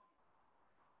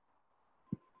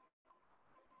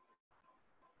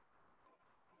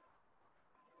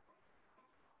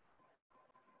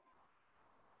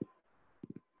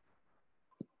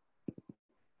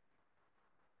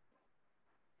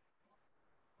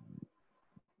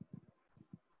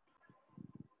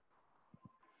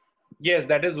 Yes,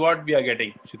 that is what we are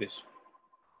getting, Shitish.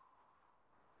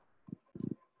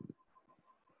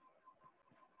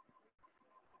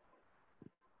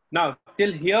 Now,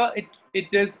 till here, it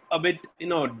is a bit,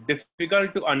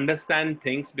 difficult to understand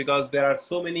things because there are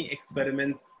so many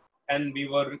experiments and we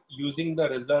were using the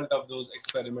result of those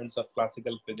experiments of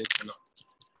classical physics and all.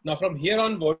 Now, from here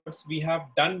onwards, we have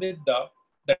done with the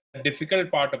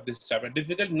difficult part of this chapter.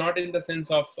 Difficult not in the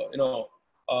sense of,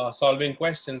 solving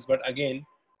questions, but again,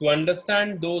 to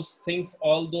understand those things,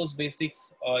 all those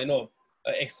basics,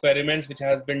 experiments which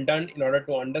has been done in order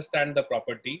to understand the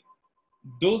property,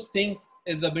 those things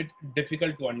is a bit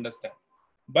difficult to understand.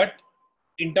 But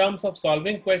in terms of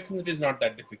solving questions, it is not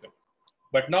that difficult.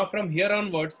 But now from here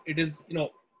onwards, it is,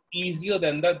 easier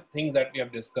than the things that we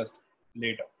have discussed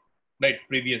later, right,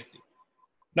 previously.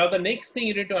 Now, the next thing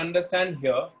you need to understand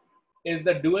here is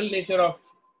the dual nature of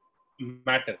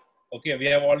matter. Okay, we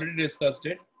have already discussed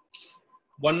it.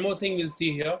 One more thing we'll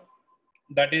see here,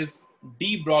 that is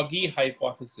de Broglie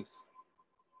hypothesis.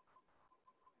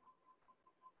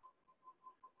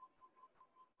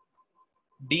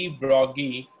 De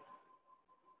Broglie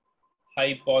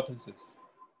hypothesis.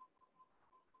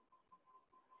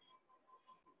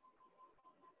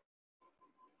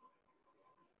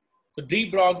 So de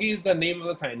Broglie is the name of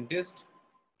the scientist.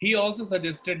 He also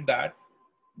suggested that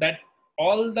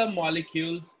all the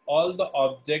molecules, all the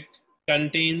object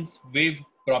contains wave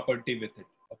property with it.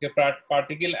 Okay,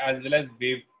 particle as well as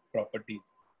wave properties.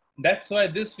 That's why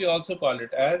this we also call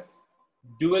it as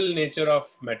dual nature of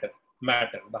matter.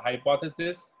 The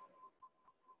hypothesis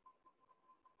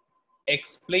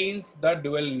explains the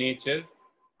dual nature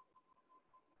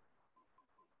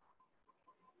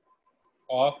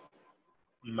of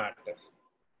matter.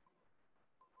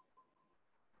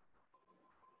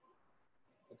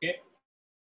 Okay,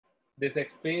 this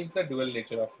explains the dual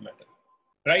nature of matter.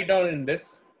 Write down in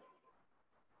this.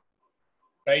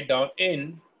 Write down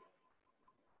in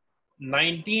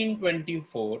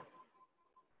 1924,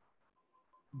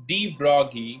 de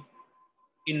Broglie,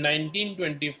 in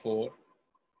 1924,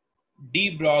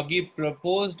 de Broglie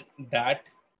proposed that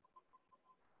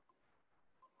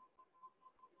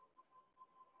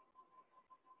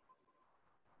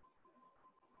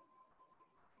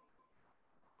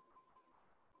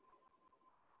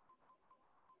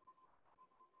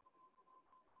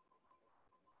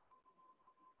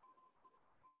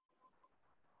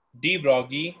de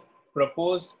Broglie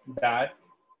proposed that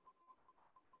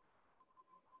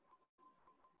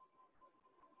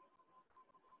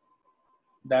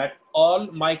all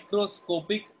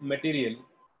microscopic material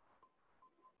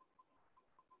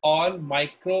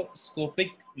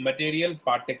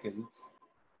particles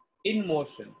in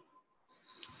motion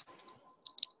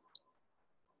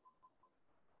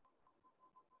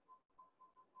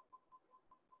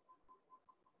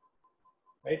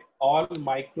right, all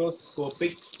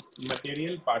microscopic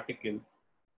material particles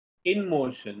in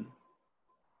motion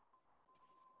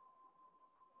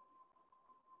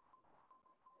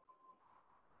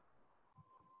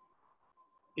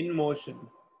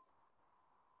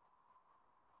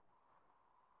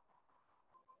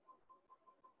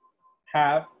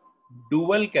have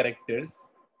dual characters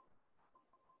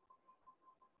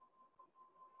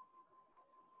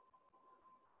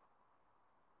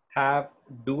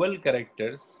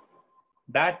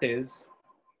that is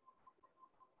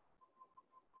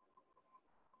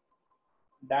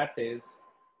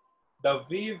the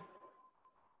wave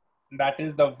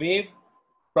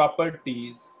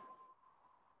properties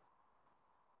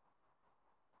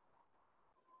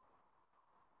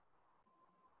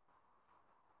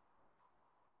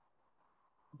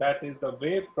that is the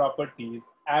wave properties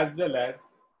as well as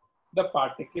the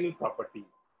particle properties.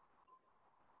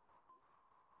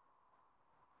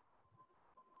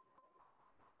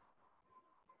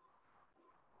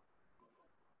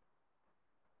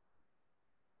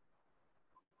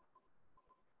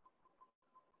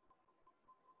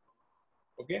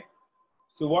 Okay,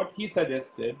 so what he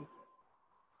suggested,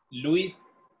 Louis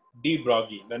de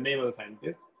Broglie, the name of the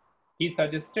scientist, he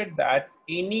suggested that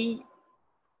any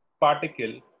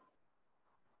particle,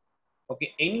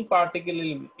 okay, any particle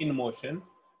in motion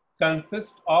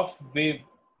consists of wave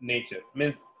nature,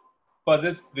 means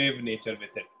possess wave nature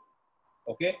with it.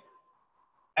 Okay,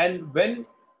 and when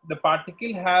the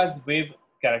particle has wave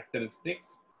characteristics,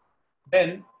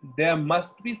 then there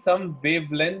must be some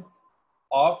wavelength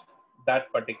of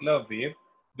that particular wave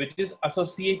which is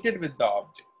associated with the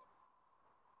object,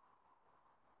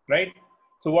 right?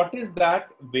 So what is that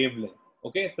wavelength?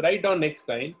 Okay, so write down next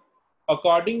line.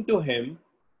 According to him,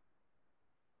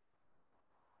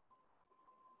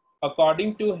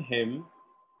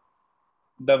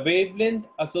 the wavelength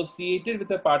associated with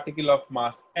a particle of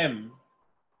mass m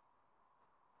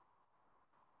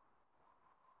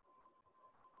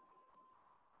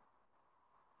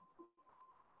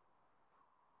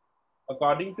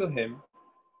according to him,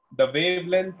 the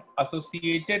wavelength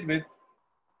associated with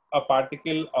a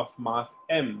particle of mass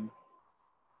m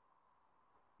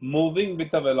moving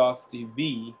with a velocity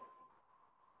v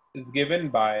is given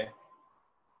by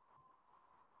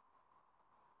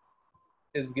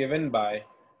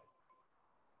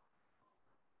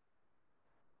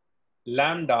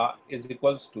lambda is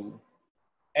equals to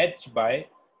h by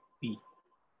p,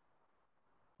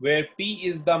 where p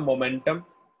is the momentum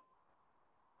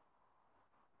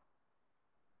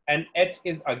and h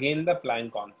is again the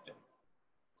Planck constant.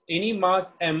 Any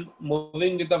mass m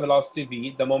moving with the velocity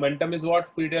v, the momentum is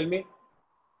what? Could you tell me?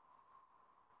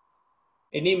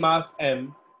 Any mass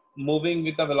m moving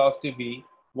with the velocity v,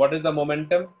 what is the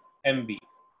momentum? mv,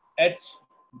 h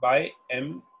by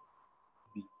mv.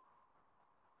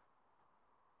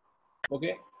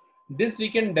 Okay, this we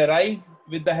can derive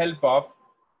with the help of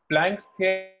Planck's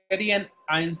theory and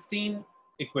Einstein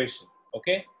equation.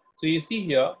 Okay, so you see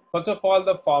here, first of all,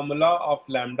 the formula of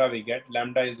lambda we get,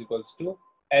 lambda is equals to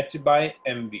h by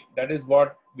mv. That is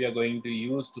what we are going to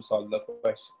use to solve the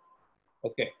question.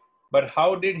 Okay, but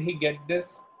how did he get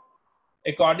this?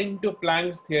 According to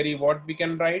Planck's theory, what we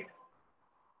can write?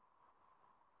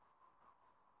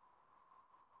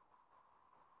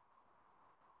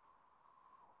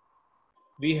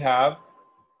 We have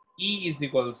E is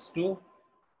equals to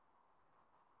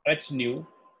h nu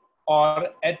or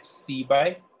hc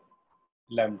by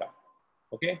lambda.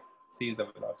 Okay, c is the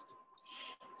velocity.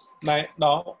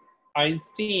 Now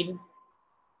Einstein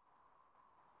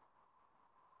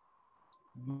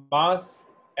mass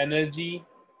energy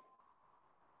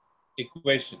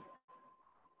equation,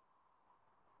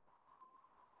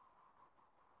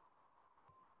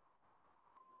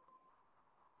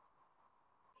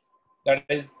 that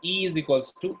is E is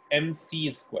equals to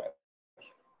mc square.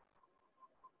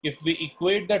 If we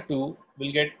equate the two,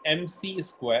 we'll get mc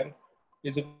square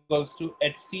is equals to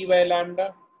hc by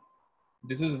lambda.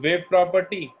 This is wave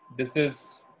property, this is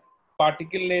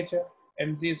particle nature,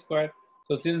 mc square.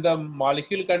 So since the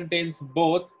molecule contains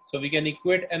both, so we can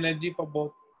equate energy for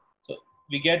both. So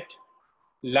we get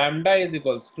lambda is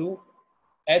equals to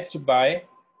h by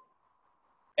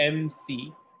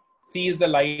mc. C is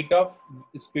the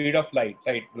speed of light,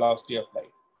 right? Velocity of light.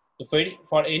 So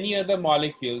for any other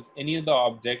molecules, any other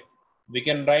object, we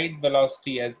can write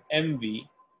velocity as mv,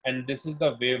 and this is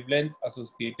the wavelength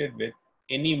associated with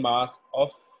any mass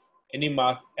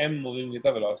m moving with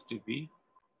a velocity v.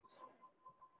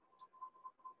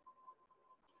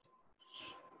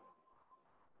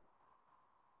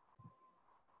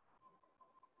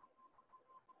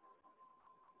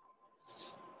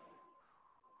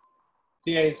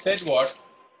 See, I said what?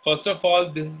 First of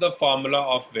all, this is the formula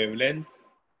of wavelength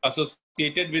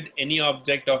associated with any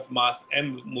object of mass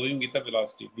m moving with a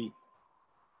velocity v.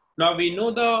 Now we know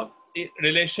the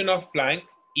relation of Planck,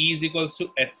 E is equals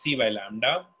to hc by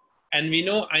lambda, and we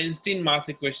know Einstein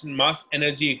mass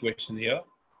energy equation here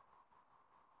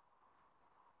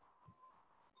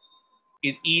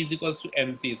is E is equals to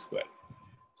mc square.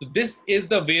 So this is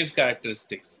the wave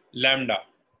characteristics, lambda,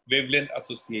 wavelength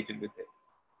associated with it.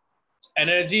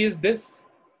 Energy is this,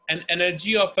 and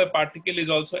energy of a particle is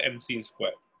also mc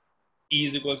square. E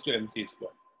is equals to mc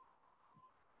square.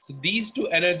 So these two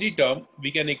energy terms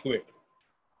we can equate,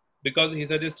 because he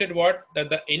suggested what?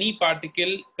 That any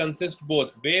particle consists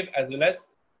both wave as well as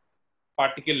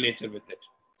particle nature with it.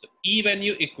 So E, when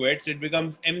you equate, so it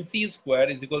becomes mc square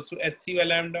is equals to hc by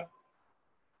lambda.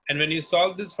 And when you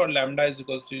solve this for lambda is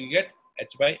equals to, you get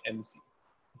h by mc.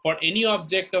 For any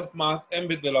object of mass m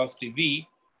with velocity v,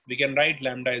 we can write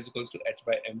lambda is equals to h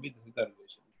by mv. This is the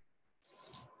relation.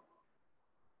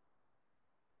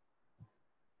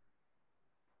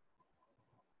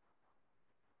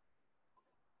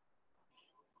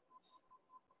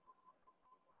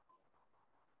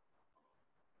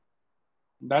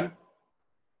 Done?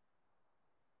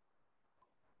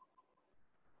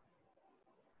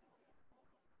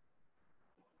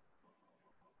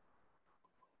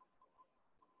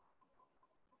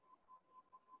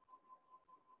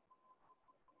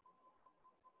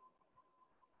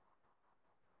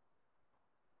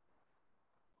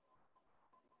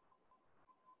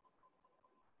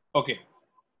 Okay.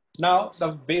 Now the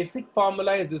basic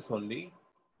formula is this only,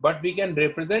 but we can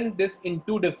represent this in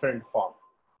two different forms,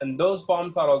 and those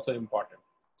forms are also important.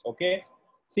 Okay.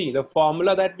 See the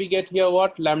formula that we get here,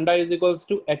 what? Lambda is equals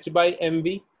to h by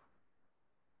mv.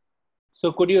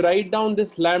 So could you write down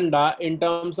this lambda in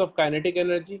terms of kinetic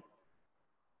energy?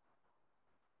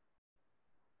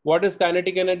 What is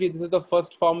kinetic energy? This is the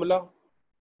first formula.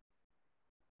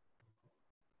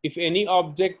 If any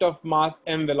object of mass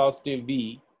m, velocity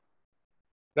v,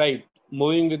 right,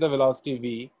 moving with the velocity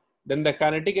v, then the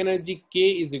kinetic energy k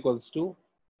is equals to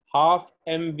half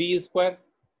mv square.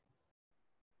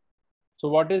 So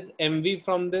what is mv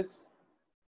from this?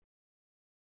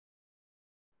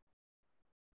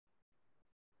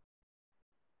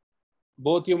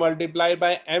 Both you multiply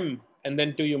by m and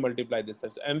then 2 you multiply this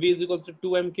side. So mv is equals to 2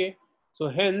 mk. So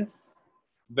hence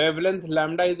wavelength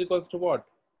lambda is equals to what?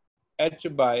 H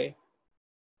by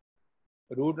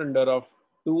root under of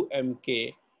 2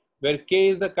 mk, where k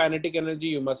is the kinetic energy.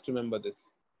 You must remember this.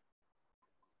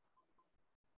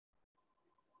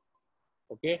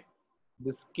 Okay,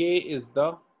 this k is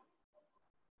the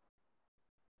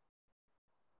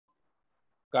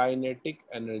kinetic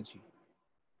energy.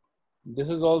 This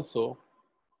is also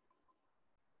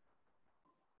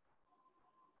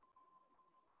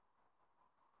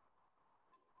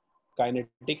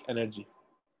kinetic energy,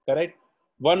 correct?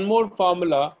 One more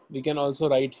formula we can also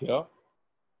write here,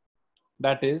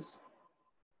 that is,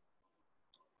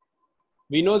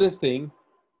 we know this thing,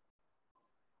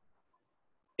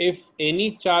 if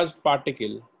any charged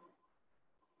particle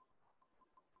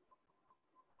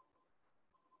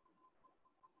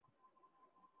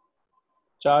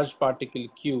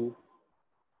q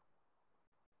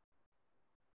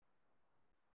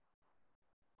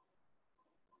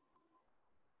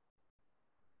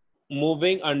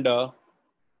moving under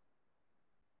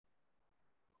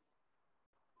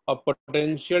a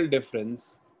potential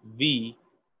difference V,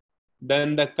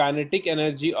 then the kinetic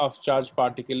energy of charged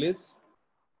particle is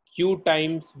Q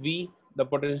times V, the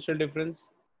potential difference.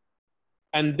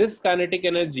 And this kinetic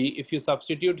energy, if you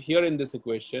substitute here in this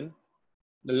equation,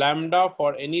 the lambda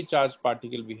for any charged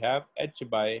particle we have h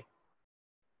by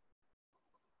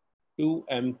 2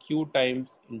 mq times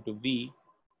into V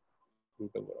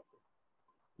root over of it,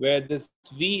 where this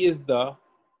V is the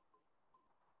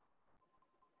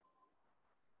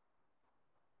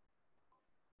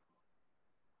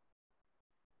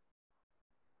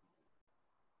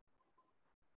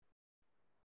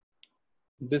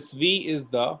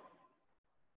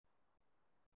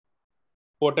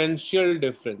potential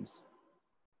difference.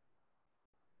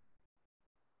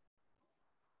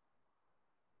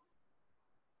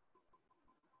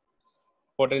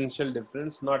 Potential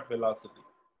difference, not velocity.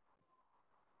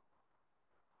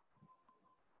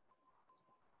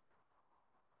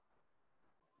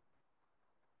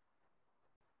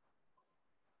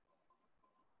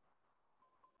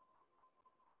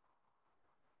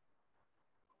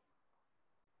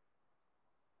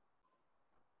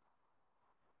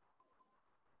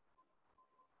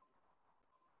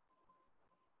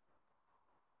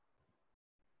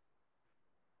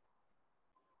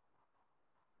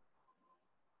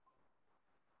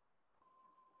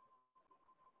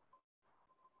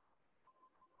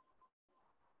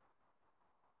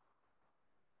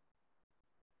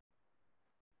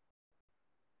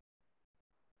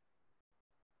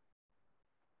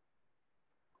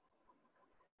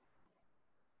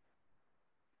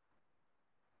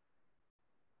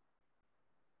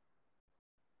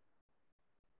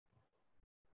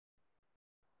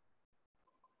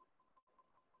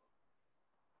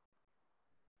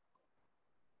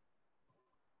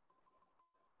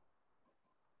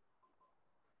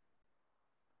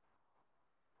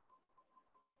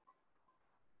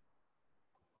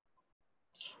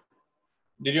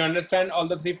 Did you understand all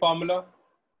the three formula?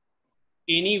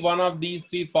 any one of these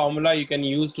three formula you can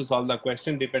use to solve the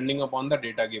question depending upon the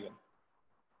data given.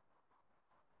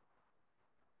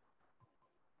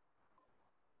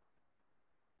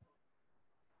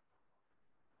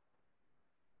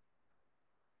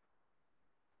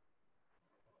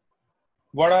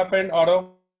 What happened,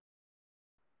 Oro?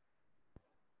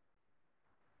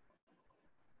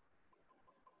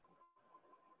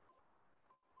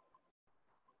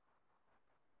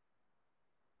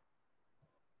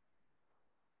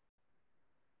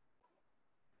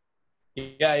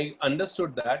 Yeah, I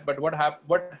understood that, but what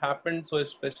happened so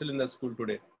special in the school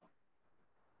today?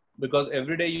 Because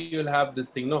every day you will have this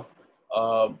thing, no,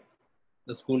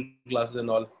 the school classes and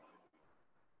all.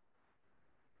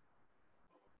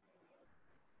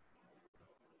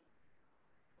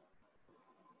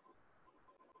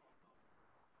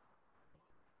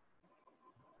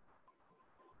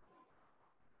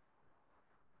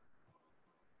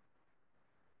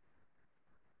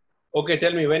 Okay,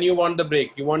 tell me when you want the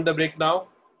break. You want the break now?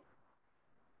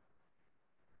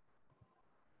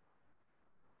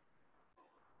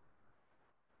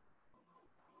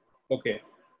 Okay.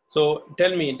 So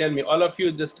tell me, all of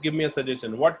you, just give me a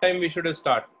suggestion. What time we should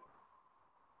start?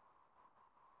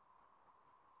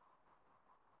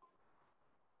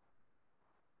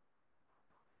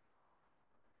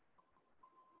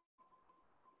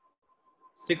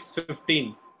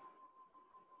 6:15.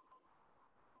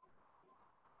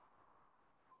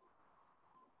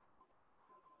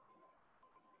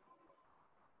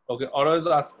 Okay, Oro is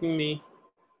asking me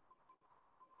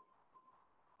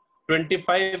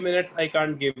 25 minutes I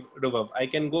can't give Rubab. I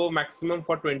can go maximum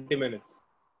for 20 minutes.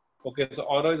 Okay, so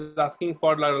Oro is asking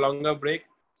for a longer break.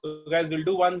 So guys, we'll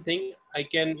do one thing. I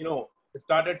can,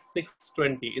 start at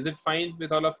 6:20. Is it fine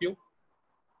with all of you?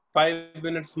 5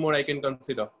 minutes more I can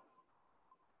consider.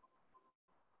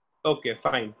 Okay,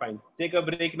 fine, fine. Take a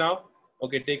break now.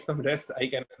 Okay, take some rest. I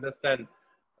can understand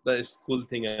the school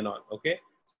thing and all. Okay,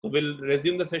 so we'll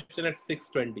resume the session at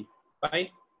 6:20. Fine.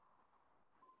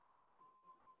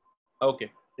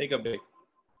 Okay, take a break.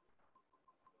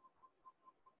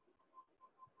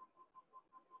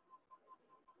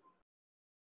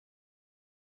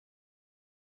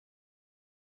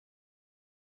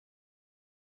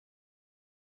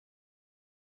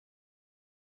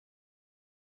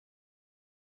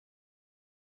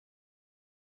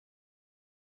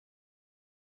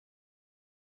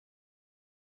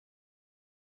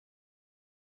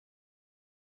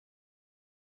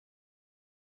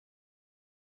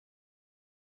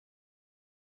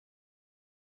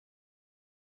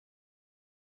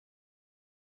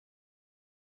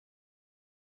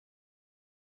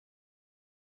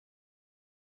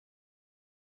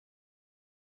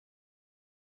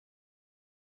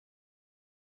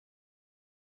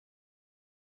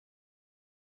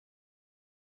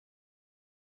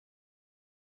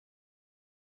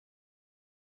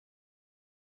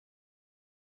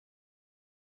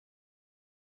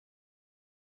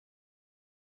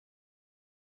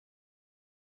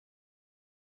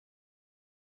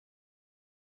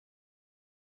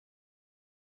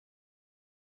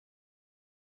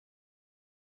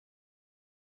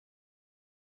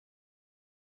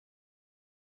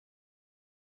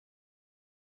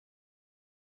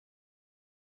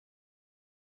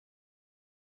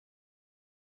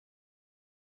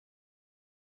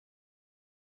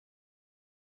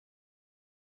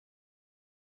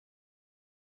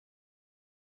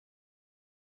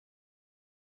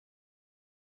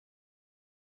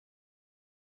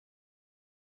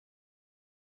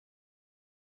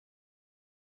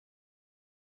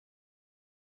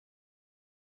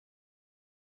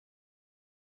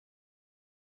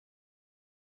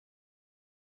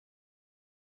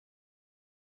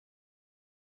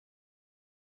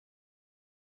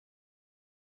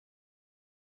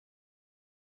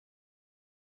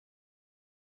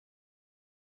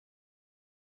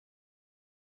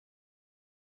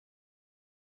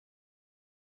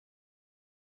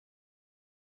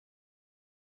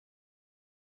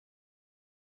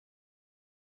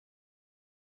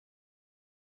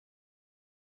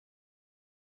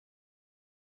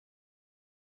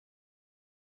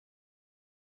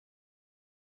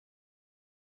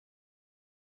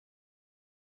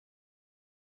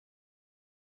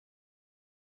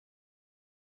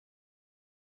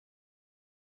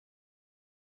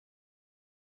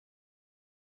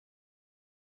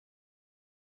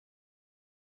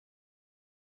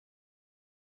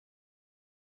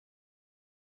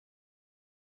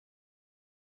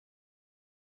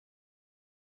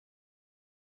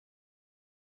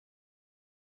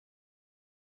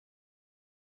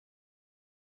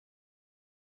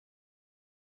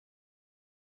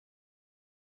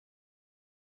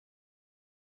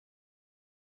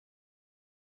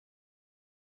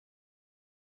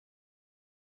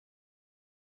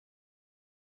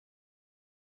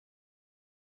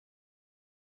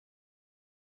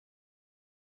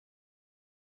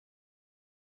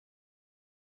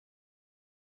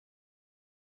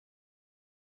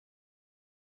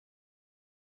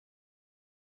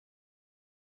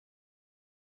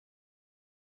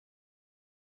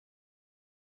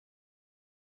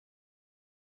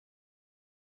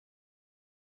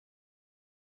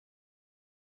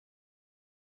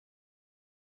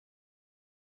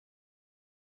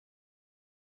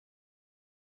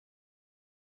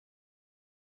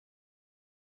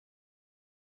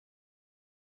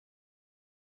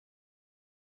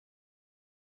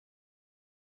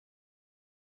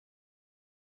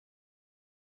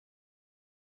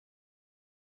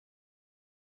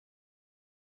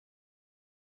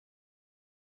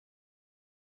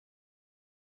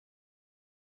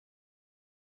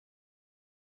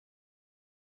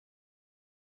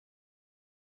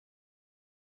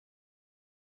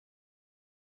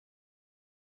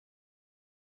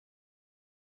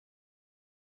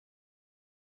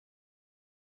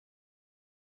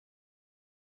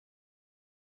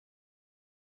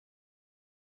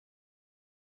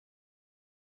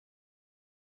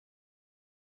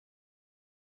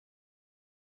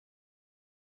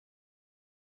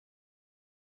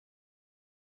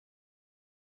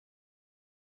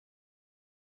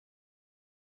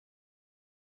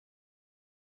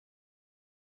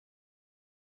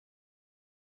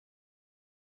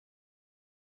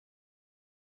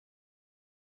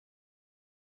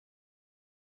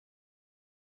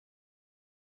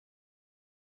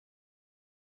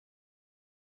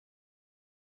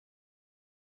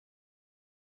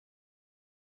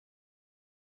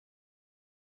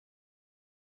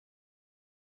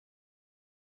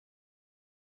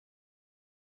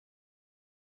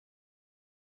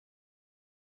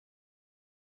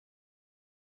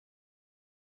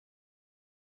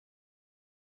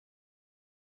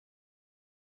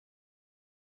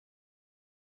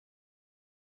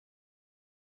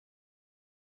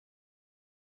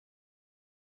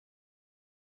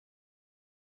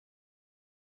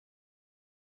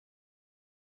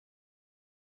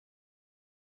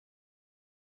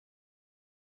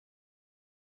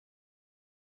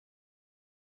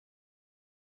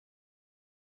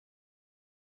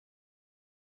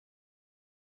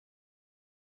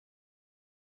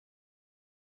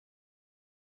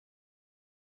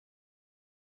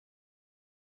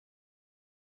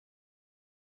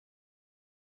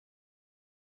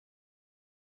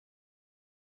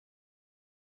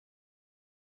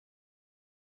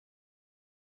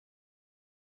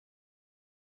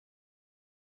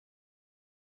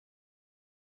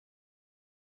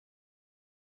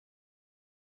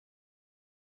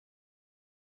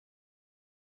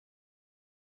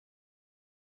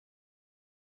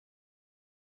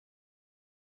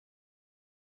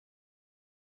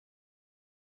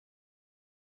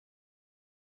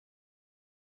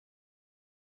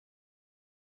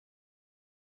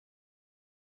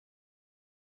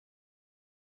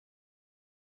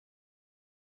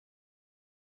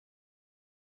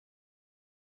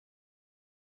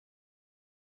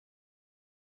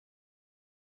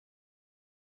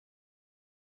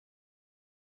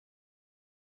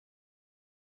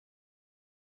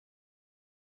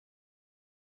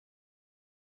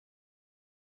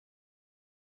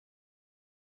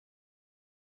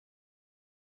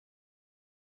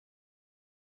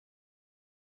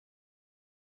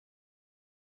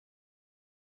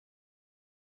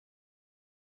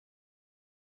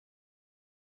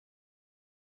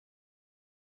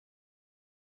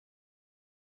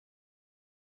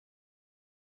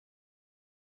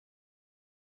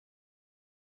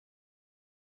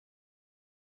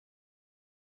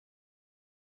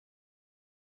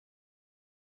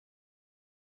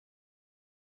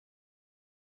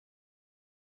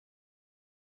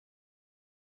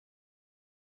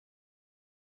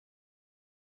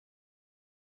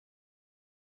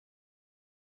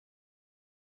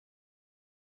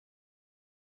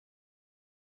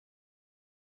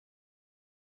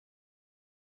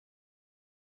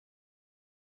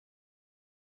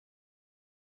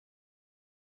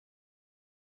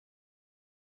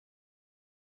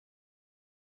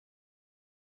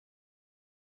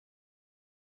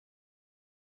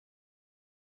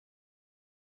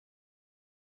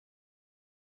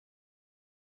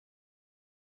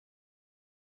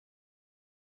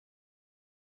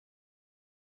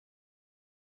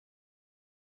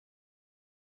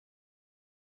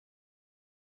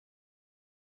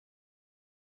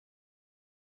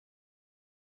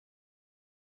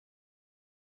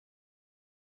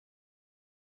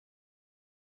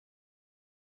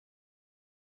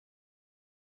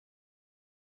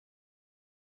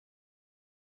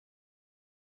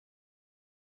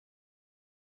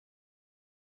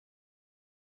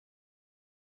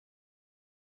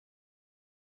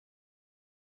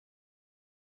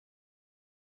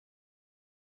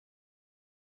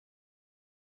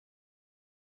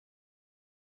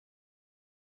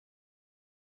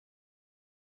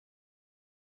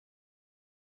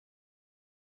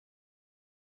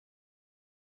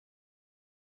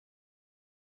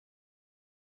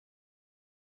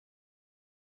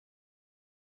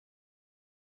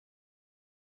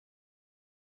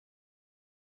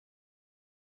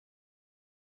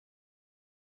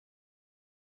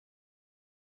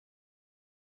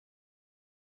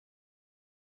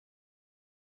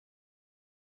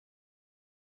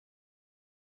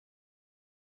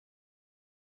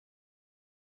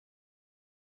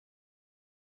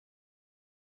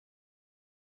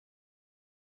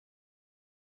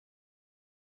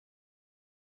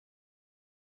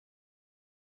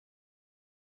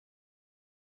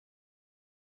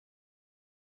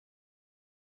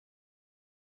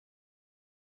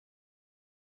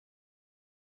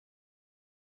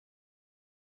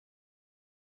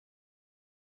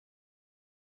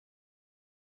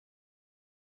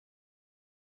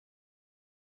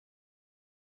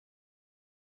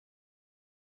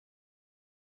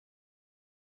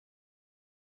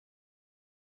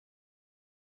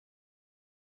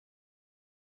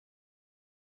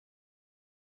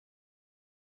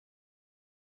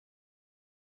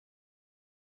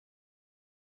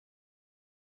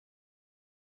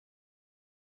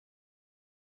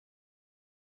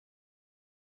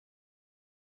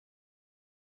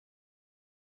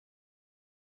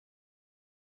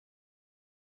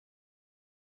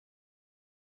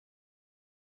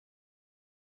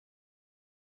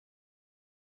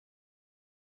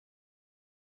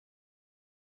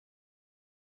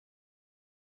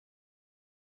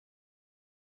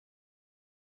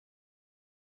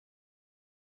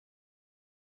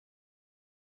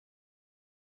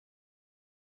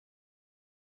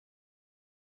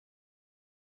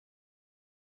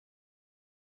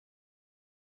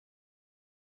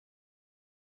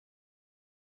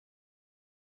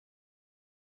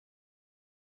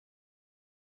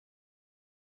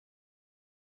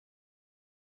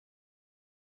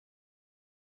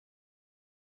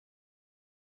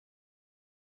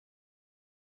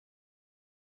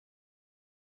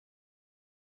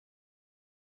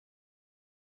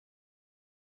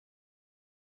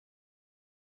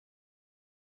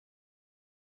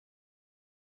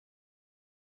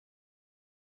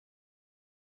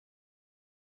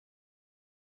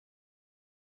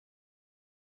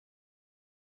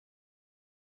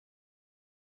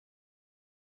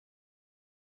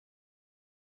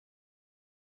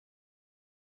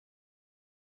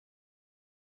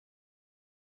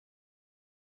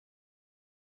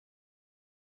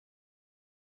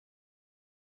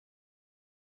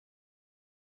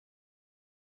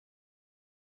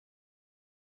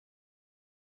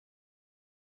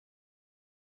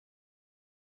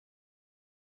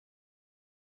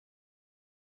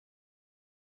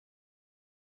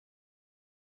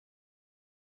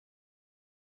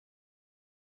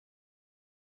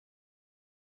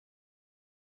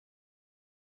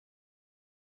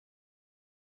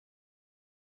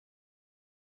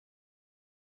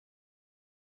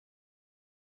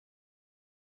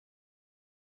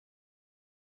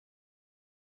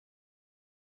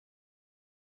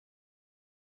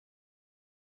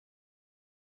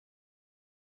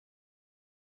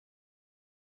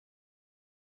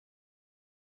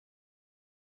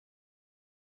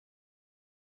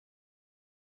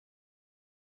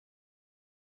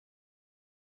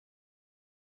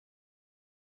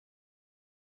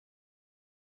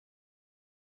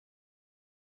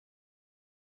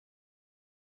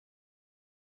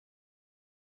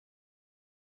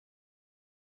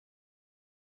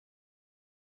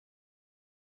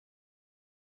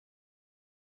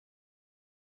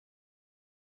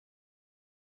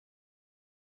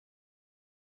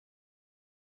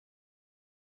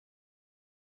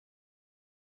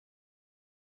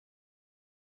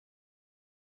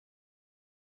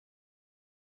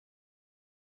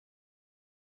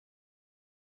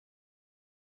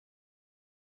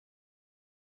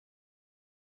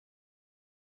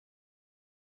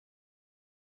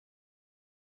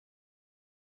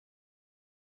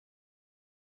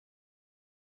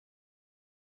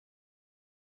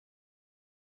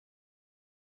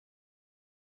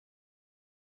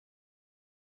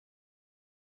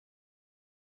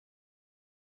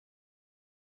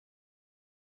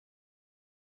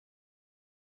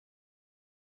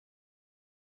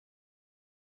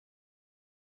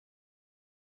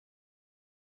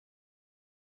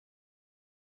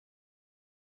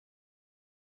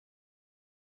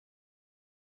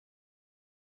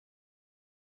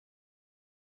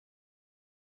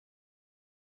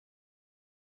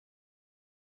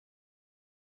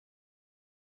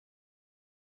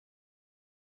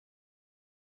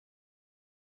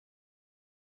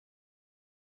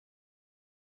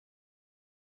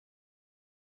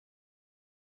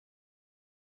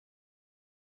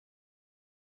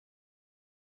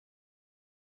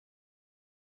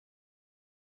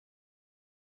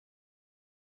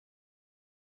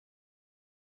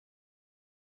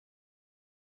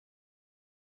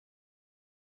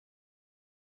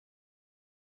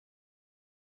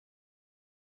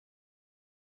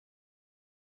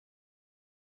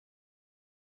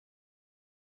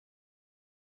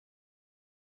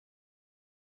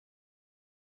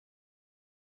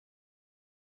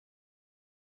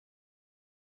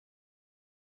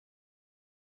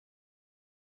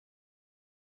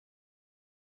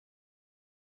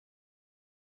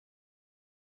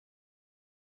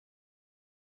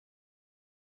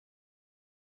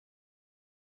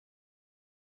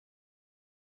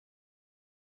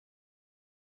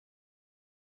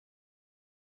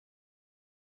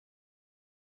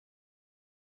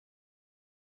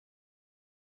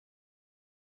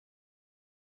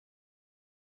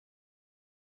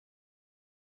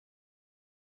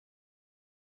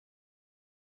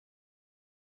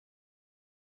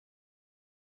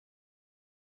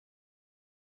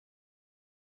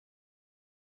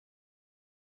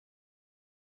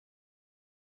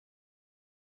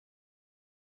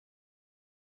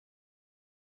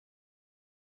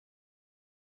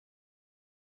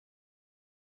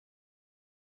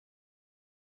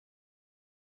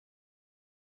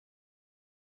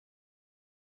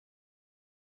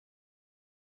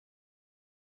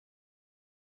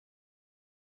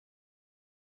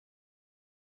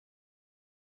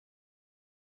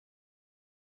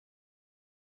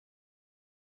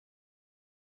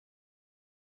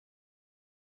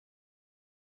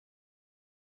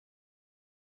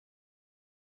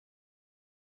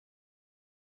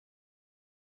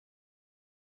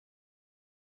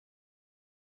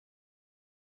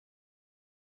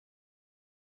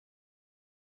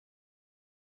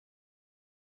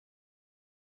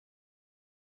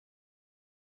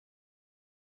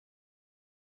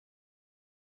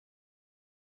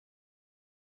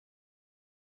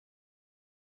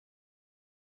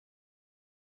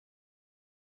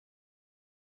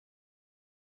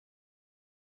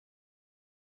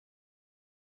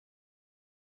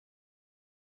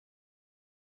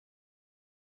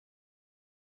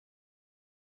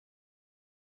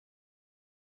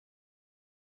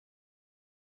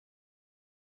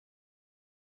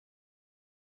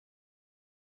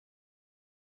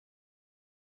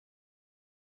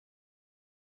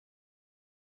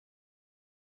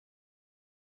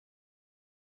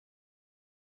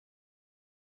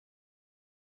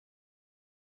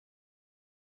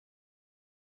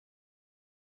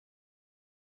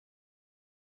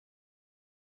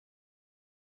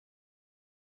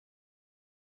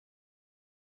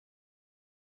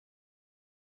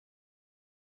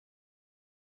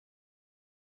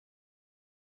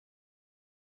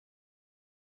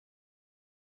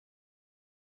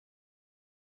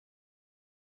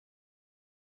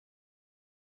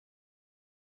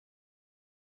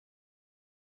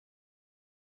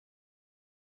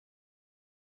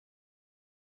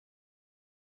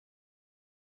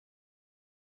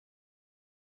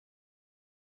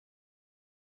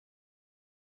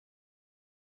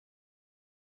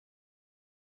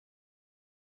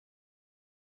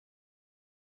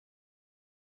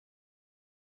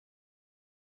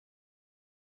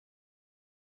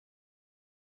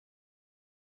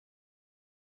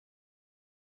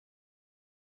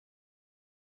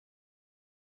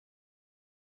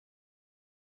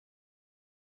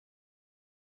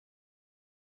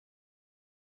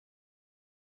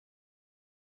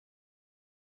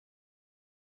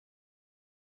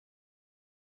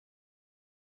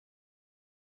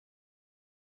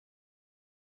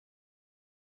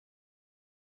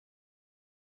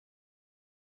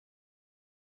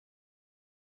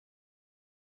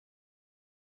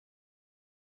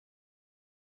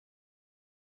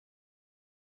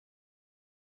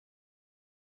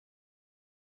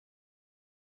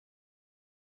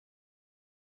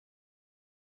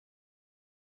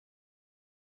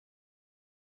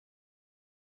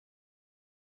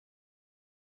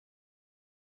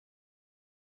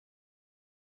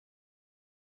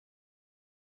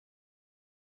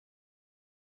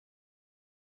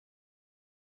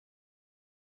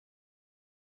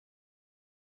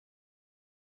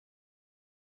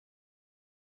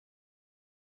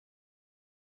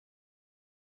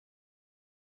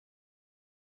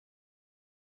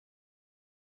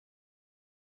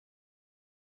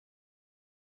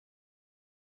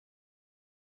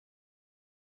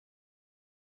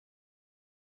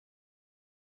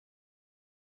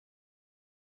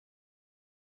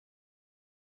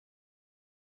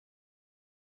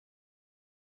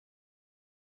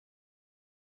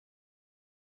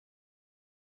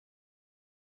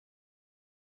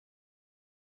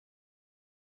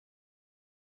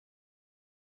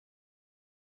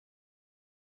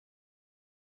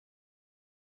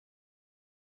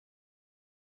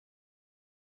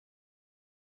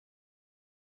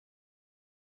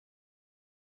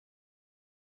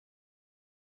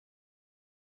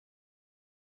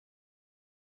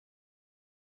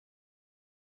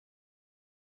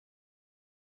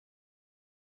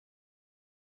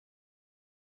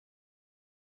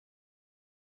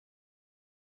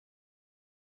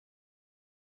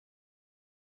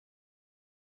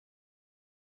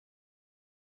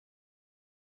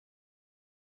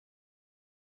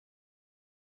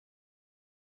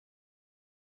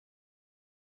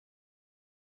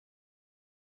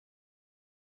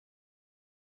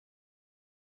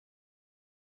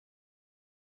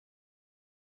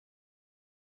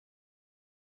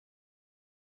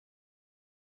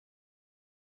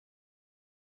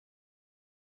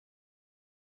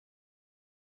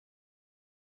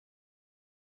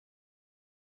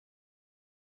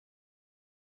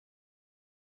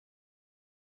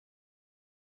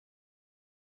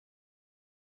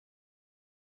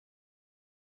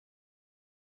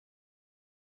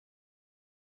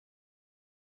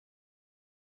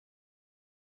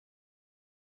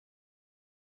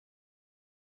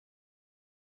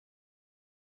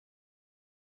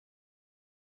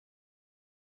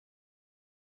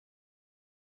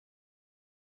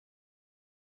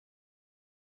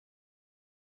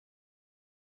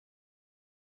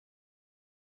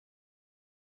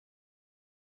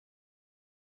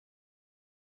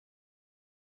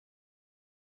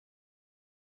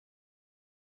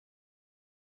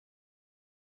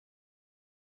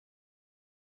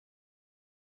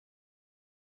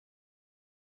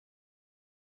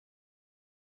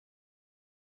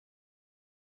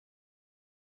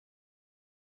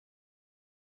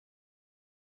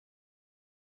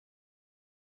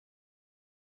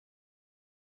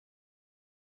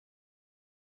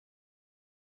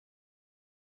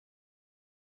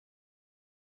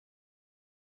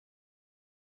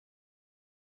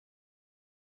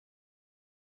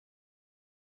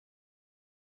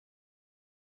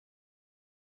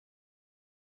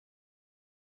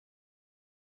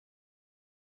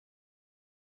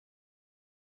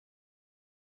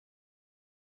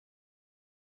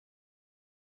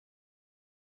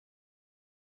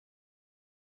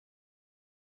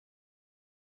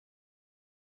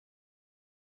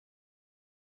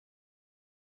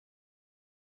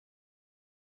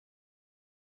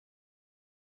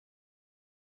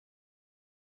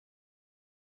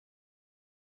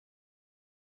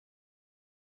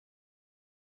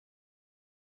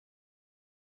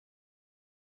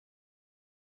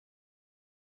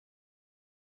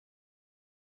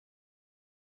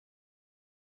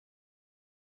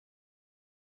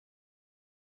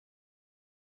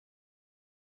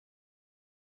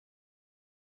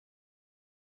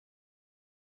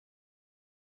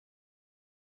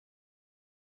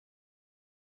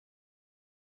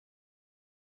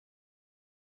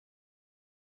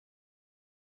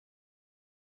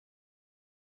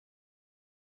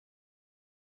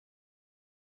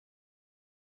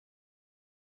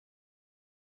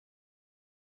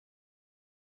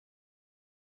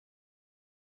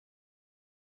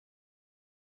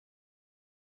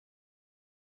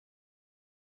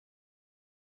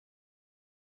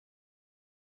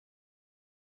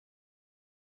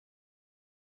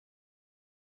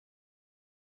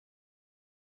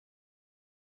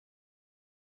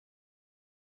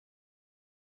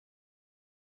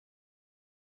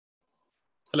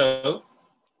 Hello.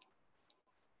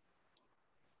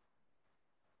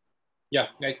 Yeah,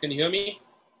 guys, can you hear me?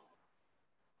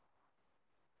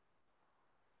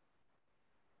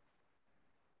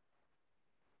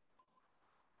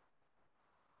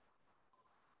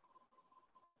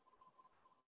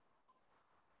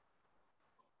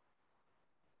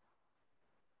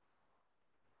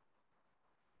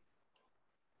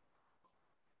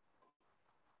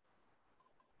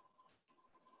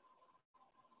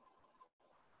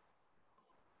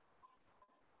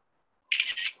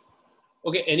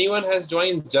 Okay, anyone has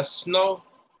joined just now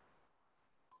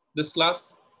this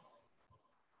class?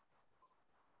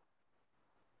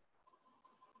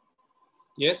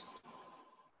 Yes?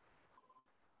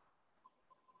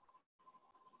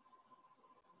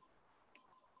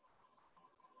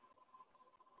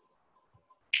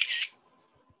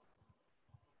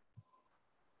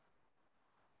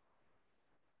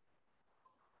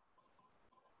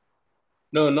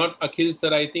 No, not Akhil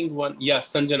sir. I think one. Yeah,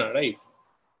 Sanjana, right?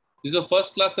 This is the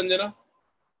first class, Sanjana?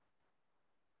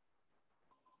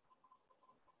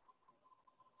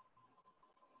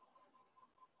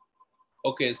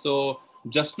 Okay, so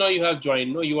just now you have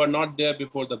joined. No, you are not there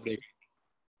before the break.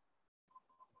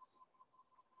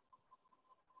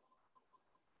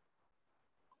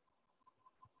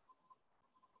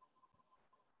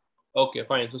 Okay,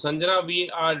 fine. So Sanjana, we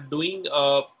are doing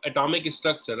atomic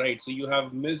structure, right? So you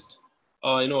have missed,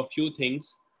 a few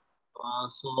things.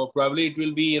 So probably it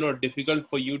will be, difficult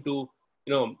for you to,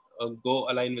 go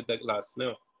align with the class.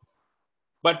 No,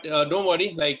 but don't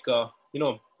worry. Like,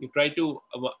 you try to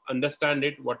understand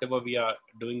it, whatever we are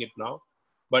doing it now.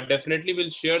 But definitely we'll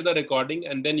share the recording,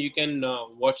 and then you can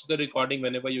watch the recording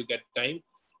whenever you get time,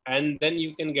 and then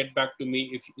you can get back to me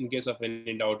if in case of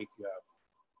any doubt if you have.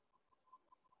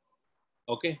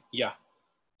 Okay, yeah.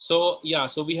 So yeah,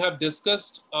 so we have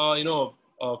discussed,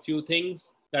 a few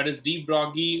things. That is de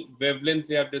Broglie wavelength.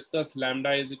 We have discussed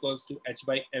lambda is equals to h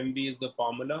by mv is the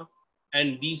formula,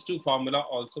 and these two formula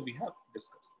also we have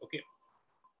discussed. Okay.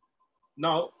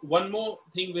 Now one more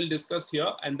thing we'll discuss here,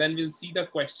 and then we'll see the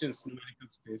questions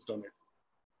numericals based on it.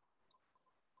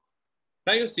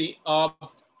 Now you see,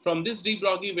 from this de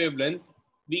Broglie wavelength,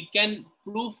 we can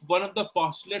prove one of the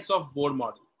postulates of Bohr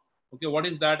model. Okay, what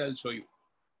is that? I'll show you.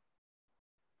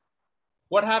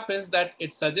 What happens that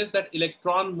it suggests that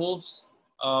electron moves,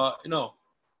 uh, you know,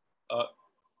 uh,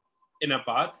 in a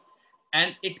path,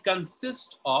 and it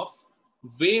consists of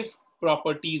wave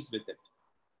properties with it,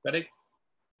 correct?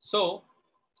 So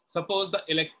suppose the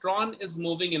electron is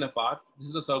moving in a path. This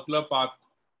is a circular path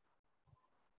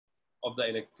of the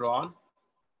electron,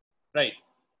 right?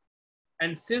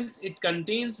 And since it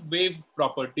contains wave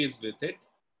properties with it,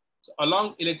 so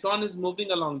along electron is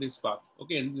moving along this path,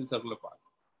 okay, in this circular path.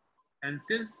 And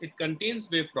since it contains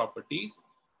wave properties,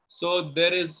 so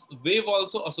there is wave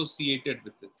also associated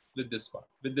with this part,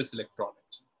 with this electron.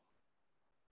 Actually.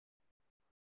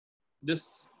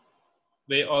 This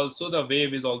way also, the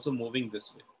wave is also moving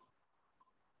this way.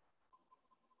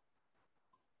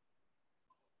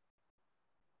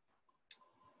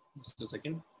 Just a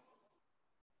second.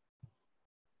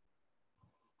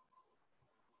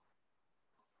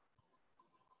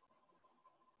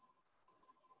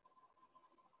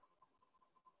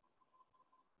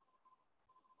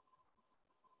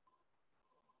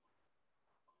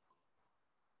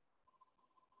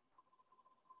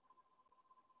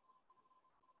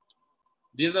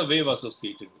 There's a wave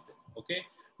associated with it, okay?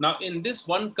 Now in this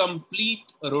one complete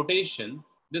rotation,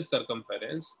 this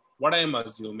circumference, what I am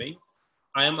assuming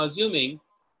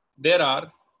there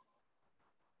are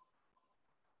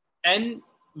n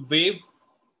wave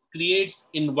creates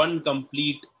in one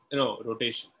complete,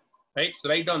 rotation, right? So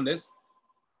write down this.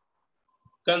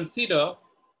 Consider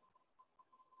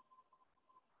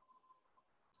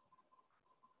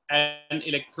an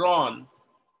electron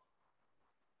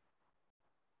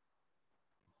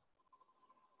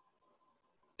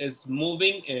is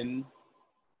moving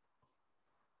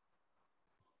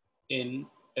in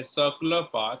a circular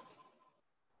path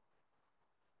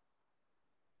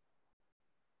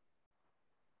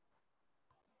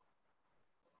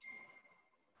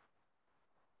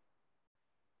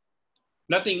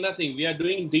nothing. We are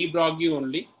doing de Broglie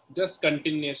only, just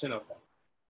continuation of that.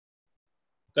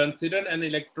 Consider an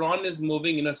electron is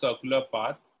moving in a circular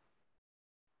path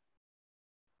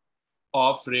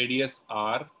of radius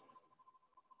r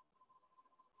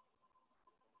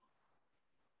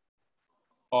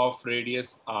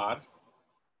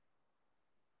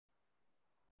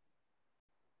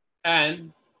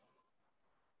and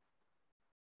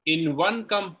in one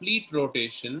complete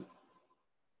rotation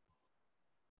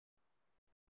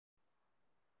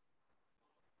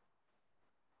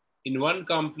in one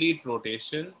complete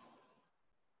rotation,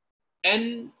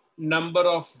 n number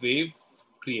of wave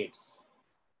creates.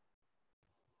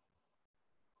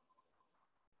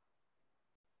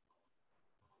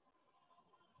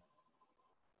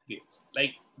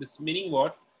 Like this, meaning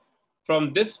what?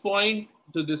 From this point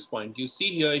to this point, you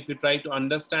see here, if you try to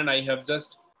understand, I have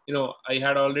just, I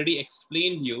had already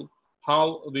explained you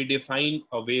how we define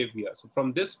a wave here. So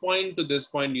from this point to this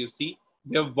point, you see,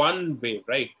 we have one wave,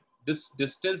 right? This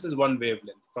distance is one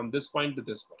wavelength from this point to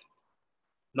this point.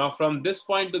 Now from this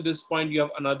point to this point, you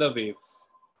have another wave,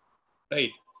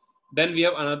 right? Then we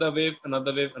have another wave,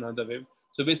 another wave, another wave.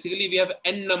 So basically we have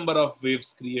n number of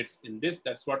waves creates in this.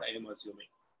 That's what I am assuming.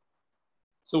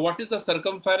 So what is the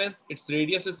circumference? Its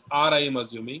radius is r, I am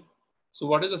assuming. So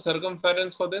what is the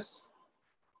circumference for this?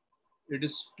 It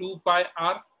is 2 pi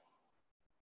r.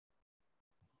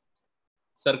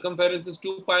 Circumference is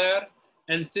 2 pi r.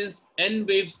 And since n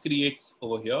waves creates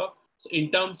over here, so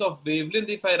in terms of wavelength,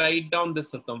 if I write down the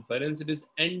circumference, it is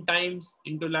n times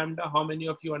into lambda. How many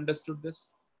of you understood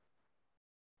this?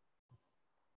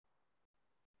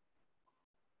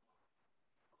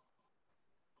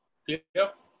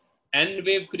 Clear? N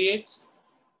wave creates,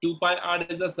 2 pi r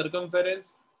is the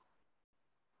circumference.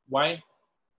 Why?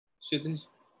 Kshitish?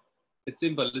 It's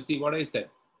simple. Let's see what I said.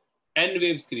 N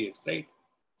waves creates, right?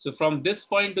 So from this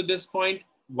point to this point,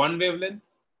 one wavelength.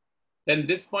 Then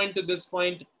this point to this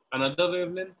point, another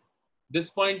wavelength. This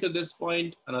point to this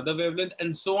point, another wavelength.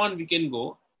 And so on we can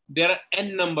go. There are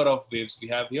n number of waves we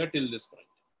have here till this point.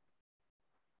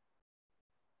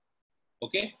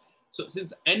 Okay. So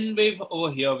since n wave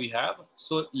over here we have,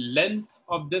 so length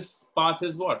of this path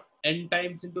is what? N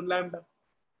times into lambda.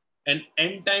 And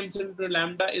n times into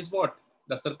lambda is what?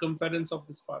 The circumference of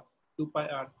this path, 2 pi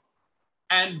r.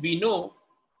 And we know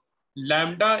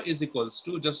lambda is equals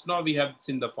to, just now we have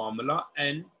seen the formula,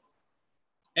 n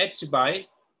h by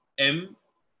m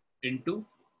into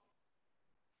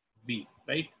v,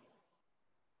 right?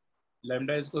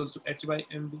 Lambda is equals to h by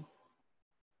mv.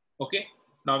 Okay.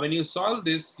 Now, when you solve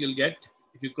this, you'll get,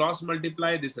 if you cross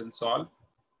multiply this and solve,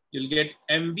 you'll get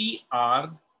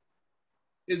mvr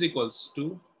is equals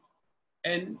to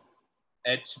nh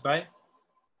by 2 pi.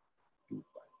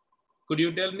 Could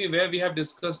you tell me where we have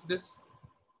discussed this?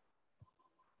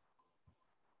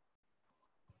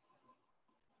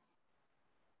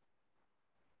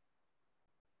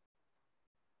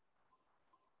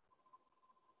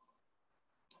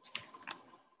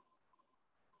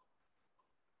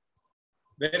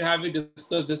 Where have we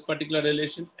discussed this particular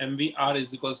relation? MVR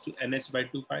is equals to NH by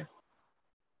 2 pi.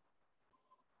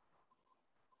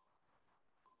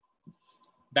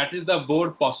 That is the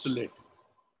Bohr postulate,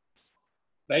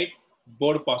 right?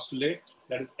 Bohr postulate,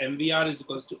 that is MVR is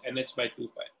equals to NH by 2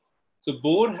 pi. So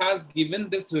Bohr has given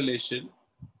this relation,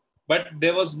 but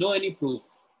there was no any proof.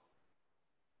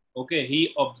 Okay,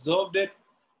 he observed it.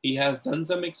 He has done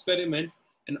some experiment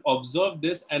and observed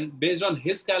this, and based on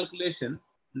his calculation,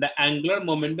 the angular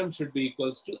momentum should be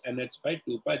equals to nh by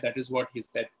 2 pi. That is what he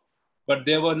said. But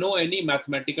there were no any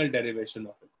mathematical derivation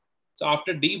of it. So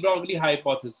after de Broglie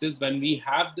hypothesis, when we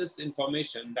have this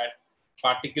information that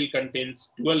particle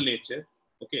contains dual nature,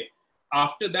 okay,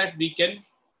 after that we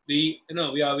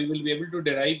will be able to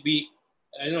derive, we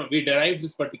derive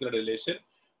this particular relation,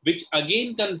 which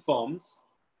again confirms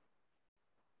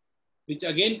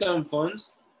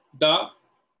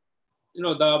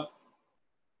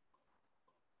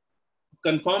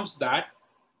confirms that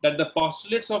the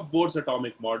postulates of Bohr's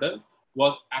atomic model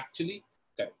was actually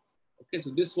correct. Okay, so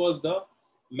this was the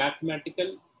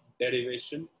mathematical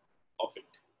derivation of it.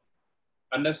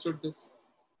 Understood this?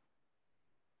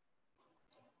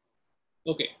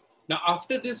 Okay, now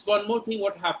after this, one more thing,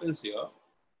 what happens here,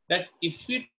 that if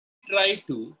we try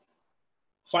to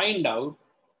find out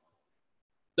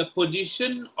the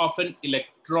position of an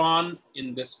electron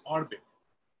in this orbit,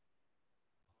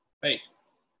 right?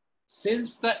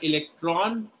 Since the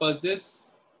electron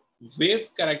possesses wave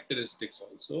characteristics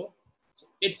also, so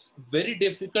it's very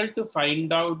difficult to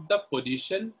find out the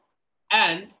position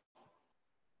and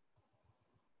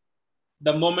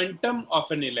the momentum of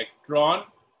an electron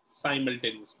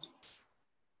simultaneously,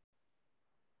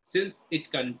 since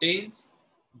it contains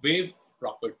wave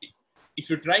property. If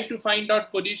you try to find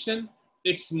out position,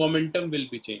 its momentum will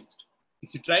be changed.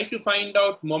 If you try to find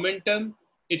out momentum,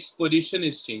 its position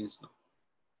is changed now.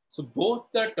 So both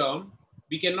the term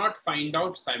we cannot find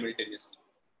out simultaneously,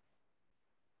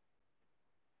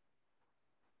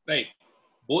 right?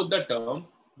 Both the term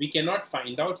we cannot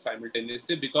find out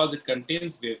simultaneously because it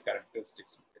contains wave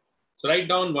characteristics. So write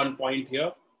down one point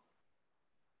here.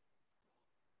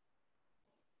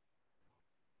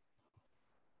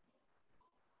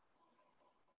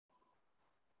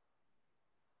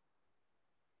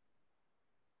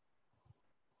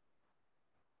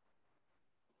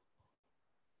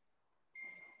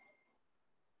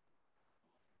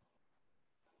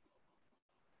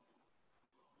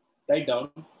 Write down.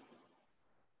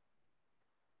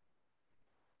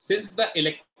 Since the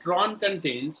electron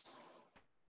contains,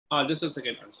 just a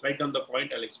second, I'll write down the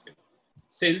point, I'll explain.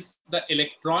 Since the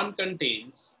electron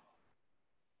contains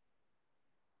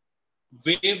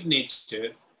wave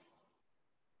nature,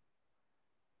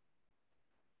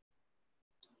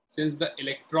 since the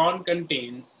electron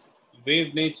contains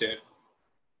wave nature,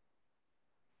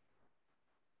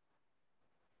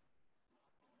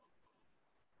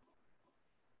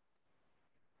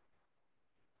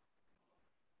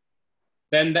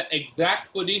 then the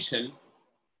exact position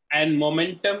and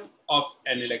momentum of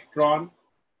an electron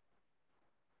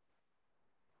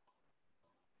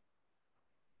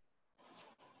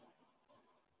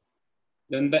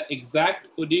and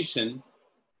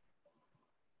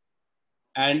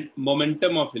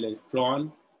momentum of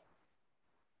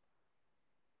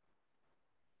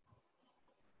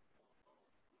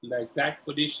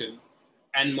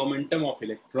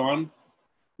electron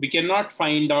we cannot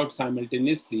find out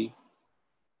simultaneously.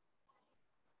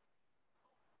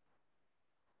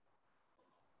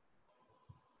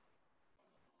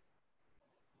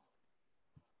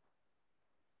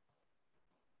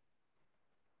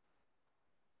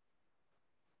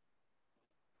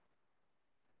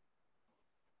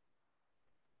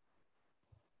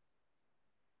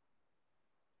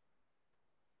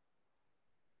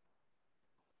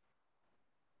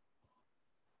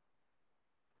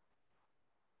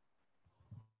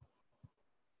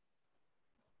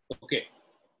 Okay,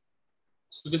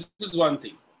 so this is one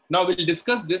thing. Now we'll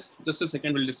discuss this, just a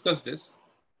second, we'll discuss this.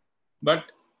 But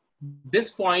this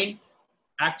point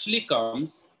actually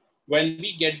comes when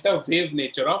we get the wave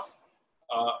nature of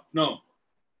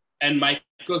and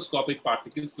microscopic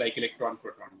particles like electron,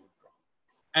 proton, neutron.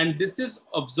 And this is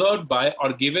observed by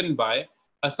or given by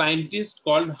a scientist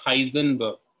called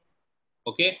Heisenberg.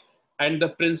 Okay, and the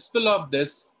principle of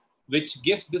this, which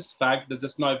gives this fact that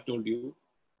just now I've told you,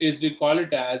 is we call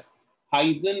it as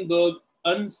Heisenberg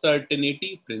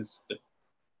uncertainty principle.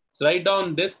 So write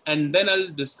down this and then I'll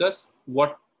discuss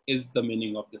what is the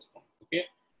meaning of this point. Okay,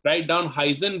 write down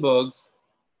Heisenberg's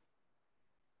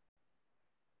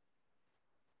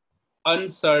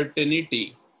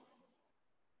uncertainty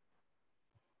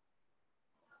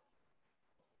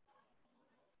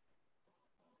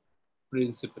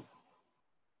principle.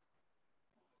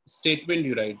 Statement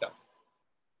you write down.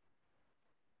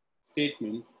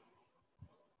 Statement.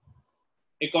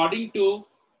 According to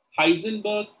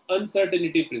Heisenberg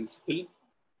uncertainty principle,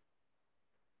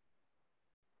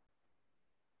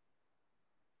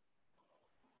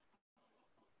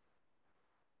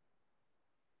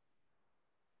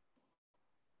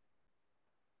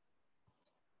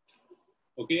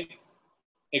 okay,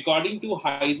 according to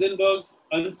Heisenberg's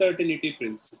uncertainty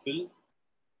principle,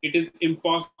 it is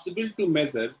impossible to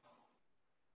measure.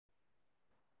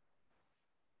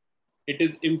 It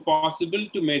is impossible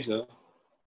to measure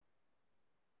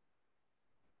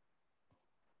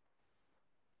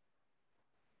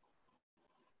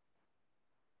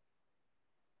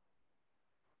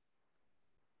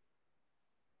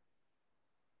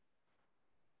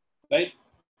right?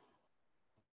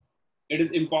 It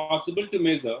is impossible to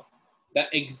measure the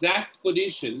exact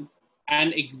position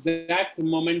and exact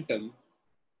momentum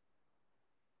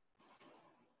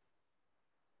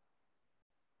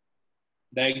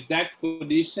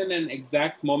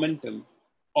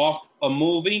of a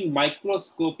moving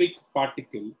microscopic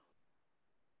particle.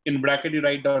 In bracket, you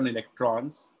write down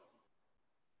electrons.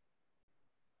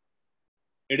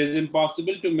 It is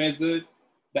impossible to measure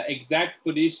the exact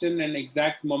position and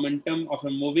exact momentum of a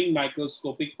moving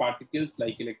microscopic particles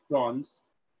like electrons.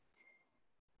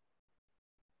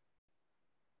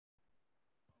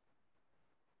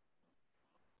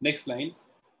 Next line.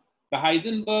 The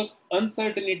Heisenberg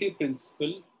uncertainty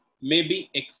principle may be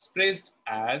expressed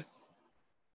as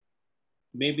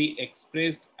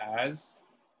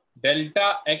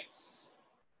delta x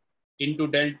into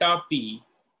delta p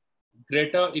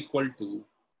greater or equal to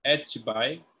h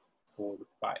by 4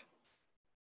 pi.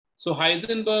 So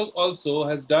Heisenberg also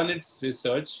has done its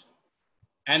research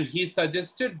and he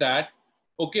suggested that,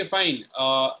 okay, fine,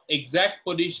 exact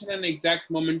position and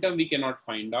exact momentum we cannot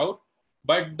find out,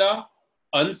 but the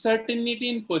uncertainty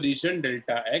in position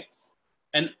delta x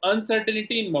and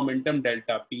uncertainty in momentum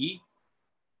delta p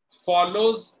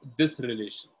follows this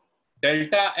relation.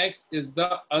 Delta x is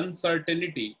the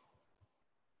uncertainty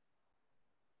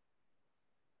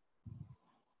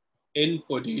in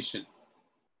position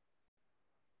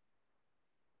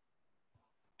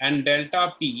and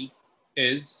delta p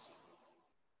is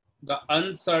the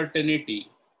uncertainty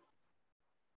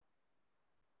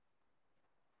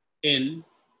in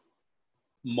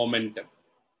momentum.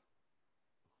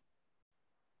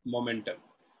 momentum.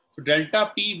 So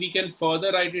delta P, we can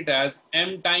further write it as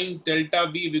m times delta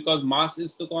V because mass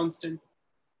is the constant.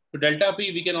 So delta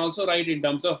P, we can also write in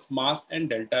terms of mass and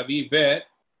delta V, where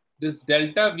this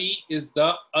delta V is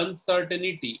the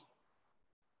uncertainty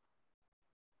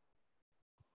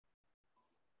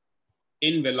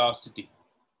in velocity.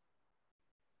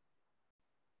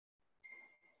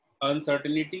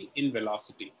 Uncertainty in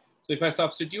velocity. So if I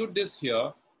substitute this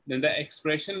here, then the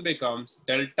expression becomes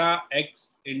delta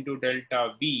X into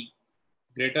delta V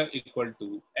greater equal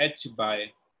to H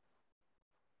by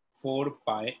 4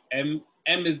 pi m.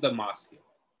 M is the mass here.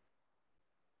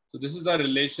 So this is the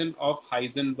relation of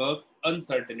Heisenberg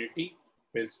uncertainty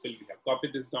principle. We have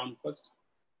copied this down first.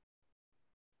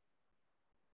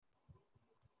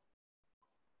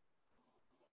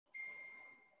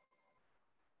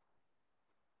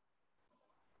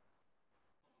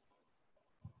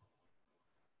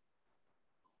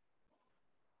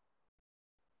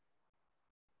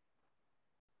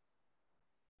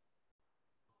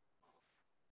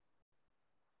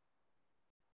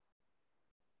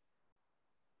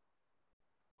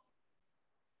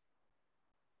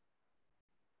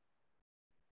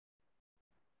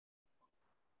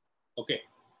 Okay,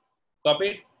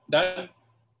 copied, done.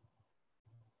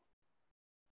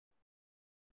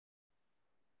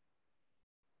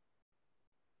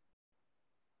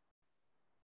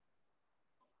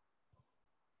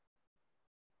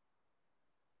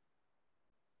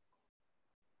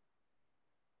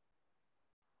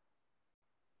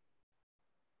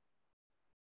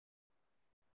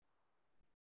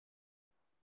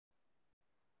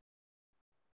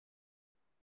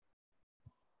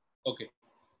 Okay,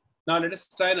 now let us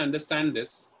try and understand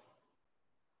this.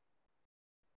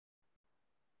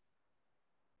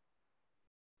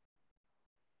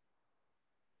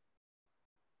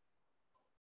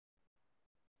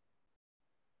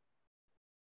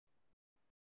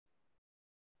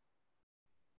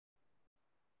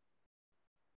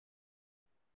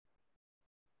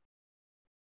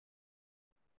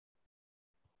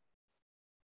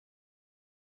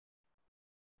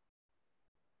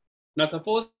 Now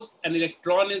suppose an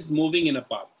electron is moving in a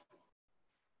path,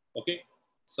 okay,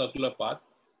 circular path.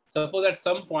 Suppose at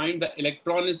some point the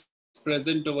electron is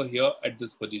present over here at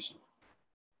this position,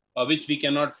 which we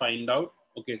cannot find out,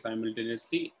 okay,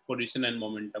 simultaneously, position and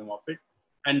momentum of it.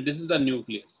 And this is the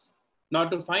nucleus. Now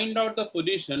to find out the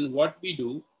position, what we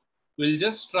do, we'll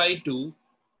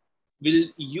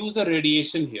use a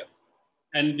radiation here.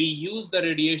 And we use the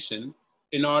radiation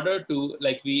in order to,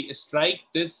 like, we strike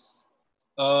this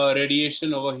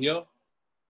radiation over here.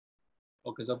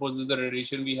 Okay, suppose this is the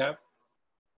radiation we have.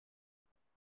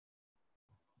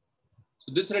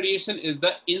 So this radiation is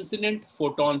the incident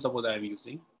photon, suppose I am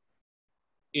using,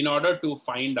 in order to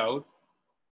find out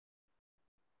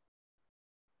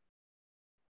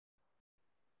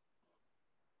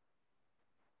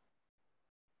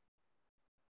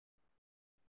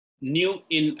nu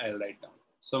in, I'll write down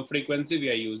some frequency we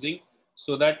are using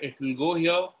so that it will go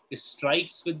here, it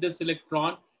strikes with this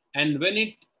electron, and when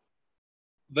it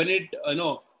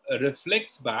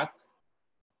reflects back,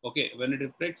 okay, when it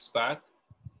reflects back,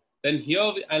 then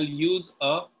here I'll use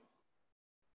a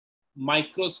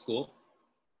microscope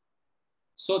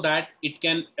so that it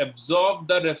can absorb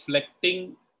the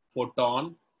reflecting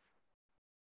photon,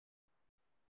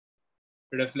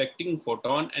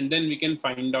 and then we can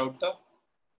find out the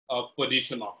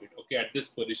position of it. Okay, at this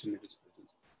position it is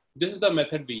present. This is the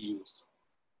method we use.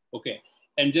 Okay,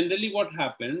 and generally what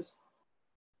happens,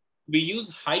 we use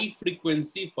high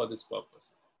frequency for this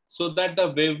purpose so that the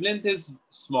wavelength is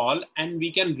small and we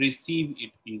can receive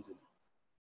it easily.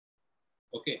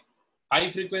 Okay, high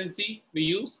frequency we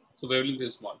use, so wavelength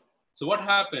is small. So what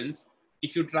happens,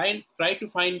 if you try to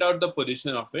find out the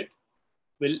position of it,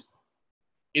 will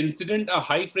incident a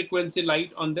high frequency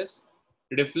light on this,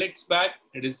 reflects back,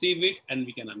 receive it, and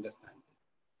we can understand it.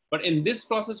 But in this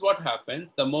process, what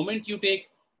happens, the moment you take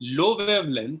low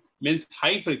wavelength, means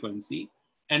high frequency,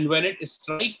 and when it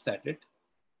strikes at it,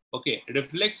 okay,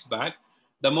 reflects back,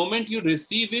 the moment you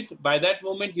receive it, by that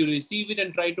moment you receive it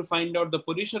and try to find out the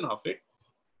position of it,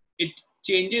 it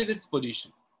changes its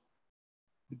position.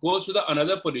 It goes to the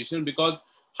another position because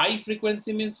high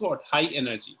frequency means what? High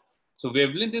energy. So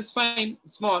wavelength is fine,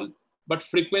 small, but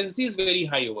frequency is very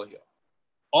high over here.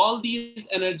 All these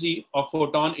energy of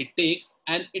photon it takes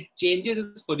and it changes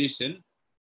its position,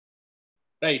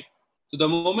 right? So the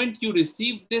moment you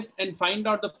receive this and find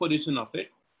out the position of it,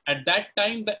 at that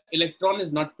time the electron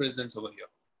is not present over here.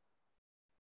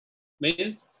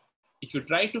 Means if you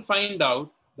try to find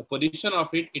out the position of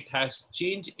it, it has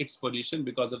changed its position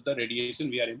because of the radiation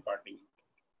we are imparting.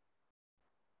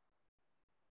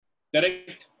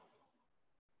 Correct?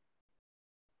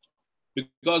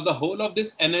 Because the whole of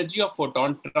this energy of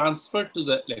photon transferred to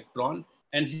the electron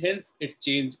and hence it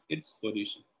changed its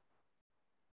position.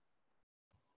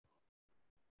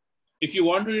 If you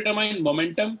want to determine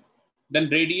momentum, then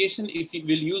radiation, if you will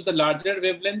use the larger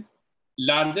wavelength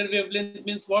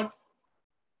means what?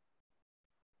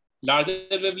 Larger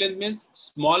wavelength means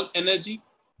small energy,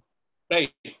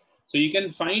 right? So you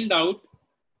can find out,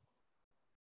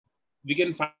 we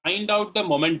can find out the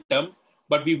momentum,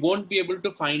 but we won't be able to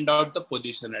find out the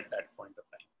position at that point of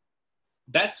time.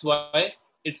 That's why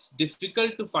it's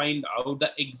difficult to find out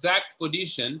the exact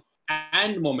position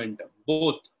and momentum,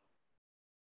 both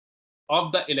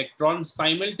of the electron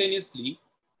simultaneously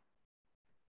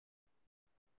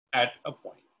at a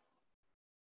point.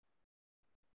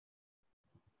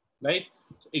 Right?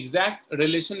 So exact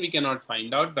relation we cannot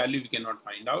find out, value we cannot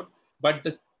find out, but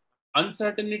the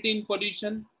uncertainty in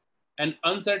position and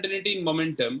uncertainty in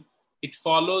momentum, it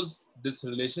follows this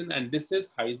relation, and this is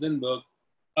Heisenberg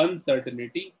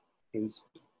uncertainty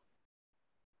principle.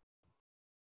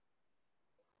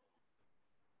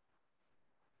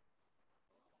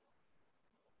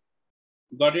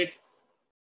 Got it?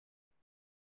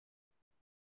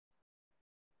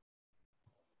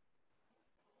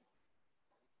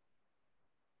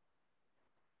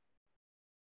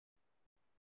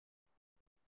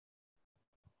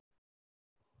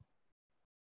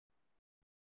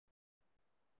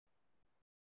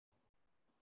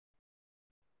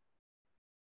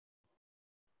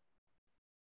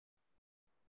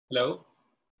 Hello?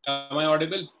 Am I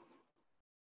audible?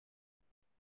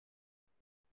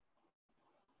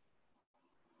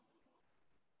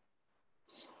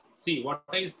 See what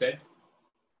I said.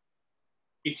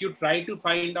 If you try to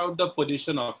find out the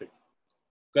position of it,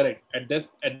 correct, at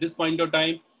this point of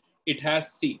time, it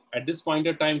has C. At this point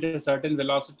of time, it has certain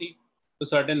velocity to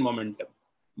certain momentum.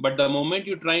 But the moment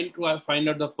you try to find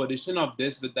out the position of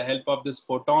this with the help of this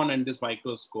photon and this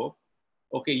microscope,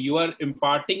 okay, you are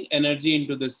imparting energy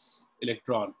into this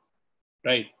electron,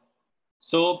 right?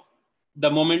 So the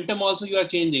momentum also you are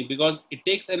changing because it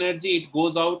takes energy, it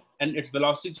goes out and its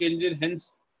velocity changes,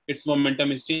 hence its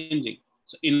momentum is changing.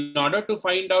 So in order to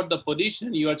find out the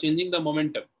position, you are changing the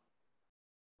momentum.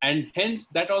 And hence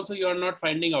that also you are not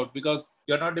finding out because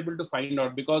you're not able to find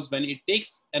out, because when it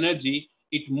takes energy,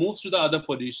 it moves to the other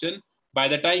position. By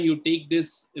the time you take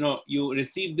this, you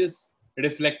receive this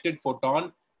reflected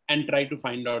photon and try to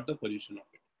find out the position of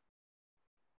it.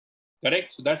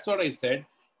 Correct? So that's what I said.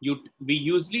 We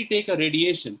usually take a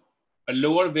radiation, a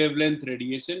lower wavelength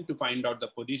radiation to find out the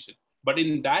position. But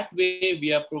in that way,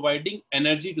 we are providing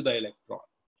energy to the electron.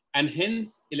 And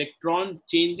hence, electron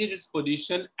changes its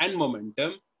position and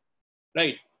momentum,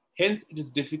 right? Hence, it is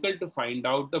difficult to find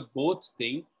out the both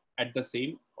thing at the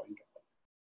same point of time.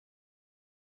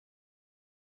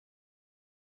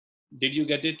 Did you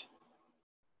get it?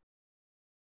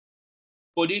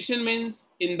 Position means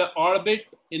in the orbit,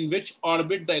 in which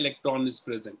orbit the electron is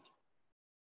present.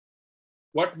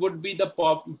 What would be the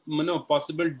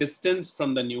possible distance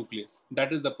from the nucleus?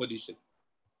 That is the position.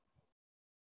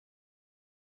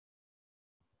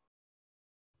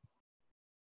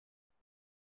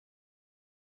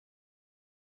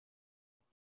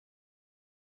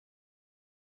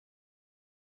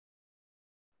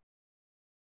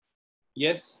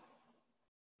 Yes.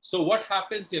 So what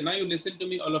happens here? Now you listen to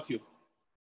me, all of you.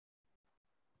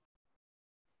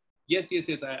 Yes.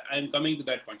 I am coming to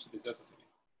that point. Just a second.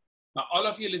 Now all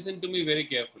of you listen to me very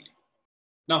carefully.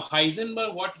 Now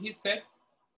Heisenberg, what he said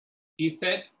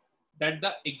that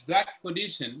the exact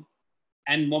position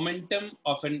and momentum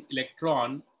of an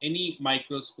electron, any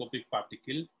microscopic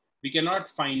particle, we cannot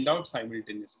find out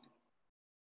simultaneously.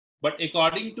 But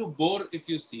according to Bohr, if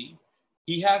you see,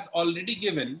 he has already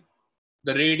given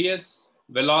the radius,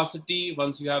 velocity.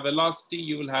 Once you have velocity,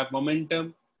 you will have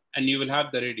momentum and you will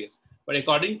have the radius. But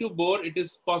according to Bohr, it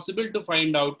is possible to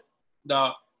find out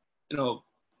the,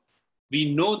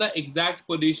 we know the exact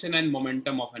position and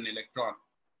momentum of an electron.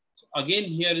 So again,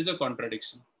 here is a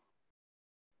contradiction,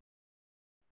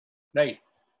 right?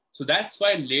 So that's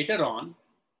why later on,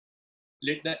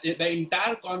 the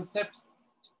entire concept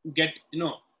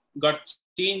got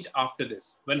changed after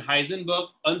this, when Heisenberg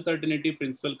uncertainty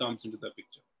principle comes into the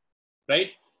picture,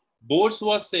 right? Bohr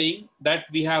was saying that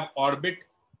we have orbit.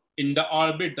 In the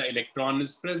orbit, the electron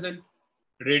is present.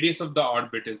 Radius of the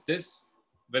orbit is this.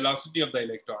 Velocity of the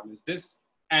electron is this.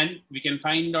 And we can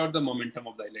find out the momentum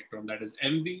of the electron, that is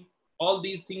mv. All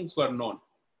these things were known.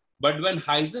 But when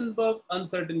Heisenberg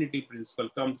uncertainty principle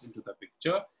comes into the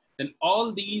picture, then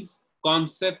all these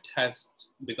concept has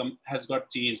got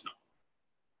changed now,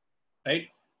 right?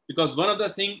 because one of the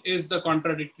thing is the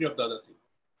contradictory of the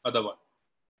other one,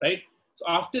 right? So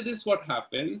after this, what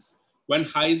happens when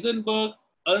Heisenberg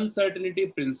uncertainty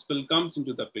principle comes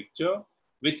into the picture,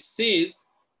 which says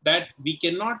that we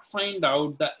cannot find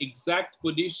out the exact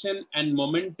position and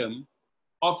momentum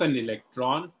of an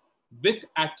electron with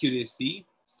accuracy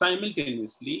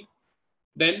simultaneously,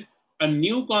 then a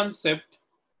new concept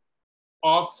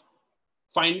of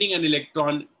finding an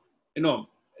electron,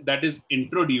 that is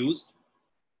introduced,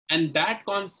 and that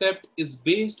concept is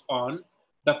based on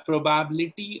the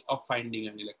probability of finding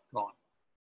an electron,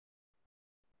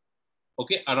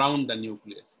 okay, around the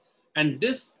nucleus. And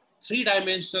this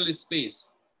three-dimensional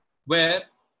space where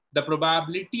the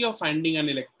probability of finding an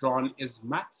electron is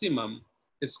maximum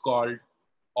is called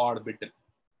orbital.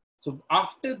 So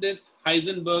after this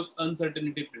Heisenberg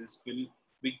uncertainty principle,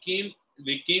 we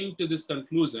came to this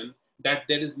conclusion that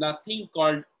there is nothing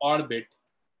called orbit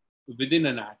within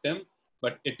an atom,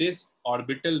 but it is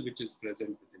orbital which is present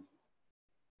within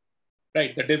it.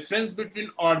 Right? The difference between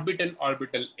orbit and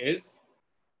orbital is,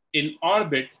 in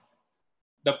orbit,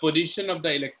 the position of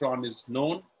the electron is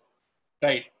known,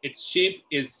 right? Its shape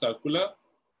is circular,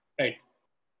 right?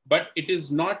 But it is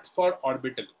not for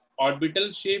orbital.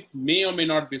 Orbital shape may or may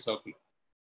not be circular.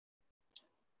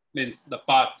 Means the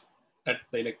path that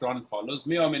the electron follows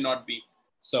may or may not be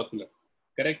circular,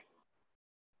 correct?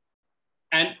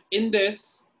 And in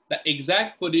this, the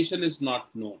exact position is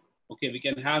not known. Okay, we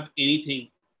can have anything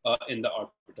in the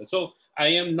orbital. So I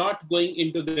am not going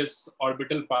into this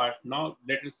orbital part now.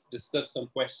 Let us discuss some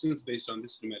questions based on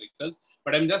these numericals.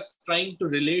 But I'm just trying to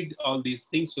relate all these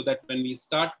things so that when we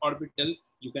start orbital,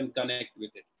 you can connect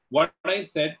with it. What I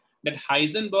said, that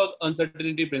Heisenberg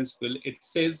uncertainty principle, it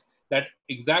says that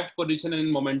exact position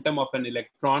and momentum of an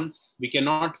electron we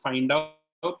cannot find out,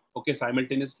 okay,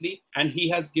 simultaneously. And he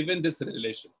has given this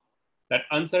relation, that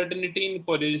uncertainty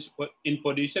in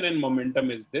position and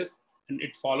momentum is this, and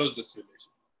it follows this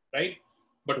relation, right?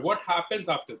 But what happens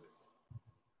after this?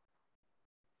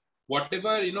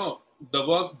 Whatever, the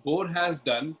work Bohr has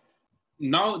done,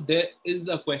 now there was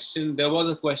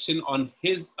a question on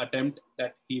his attempt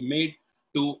that he made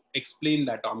to explain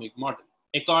the atomic model.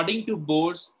 According to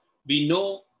Bohr, we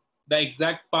know the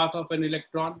exact path of an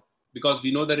electron because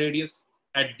we know the radius.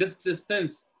 At this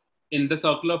distance, in the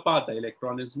circular path, the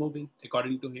electron is moving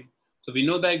according to him. So we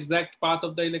know the exact path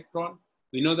of the electron.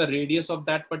 We know the radius of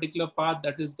that particular path,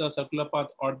 that is the circular path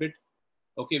orbit.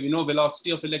 Okay, we know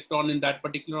velocity of electron in that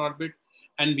particular orbit,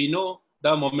 and we know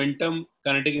the momentum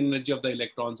kinetic energy of the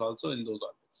electrons also in those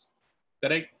orbits,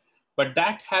 correct? But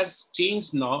that has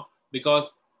changed now because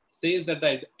it says that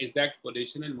the exact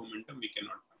position and momentum we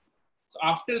cannot find. So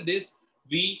after this,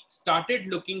 we started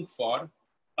looking for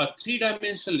a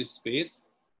three-dimensional space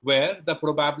where the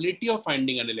probability of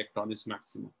finding an electron is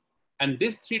maximum. And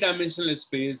this three-dimensional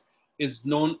space is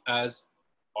known as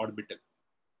orbital.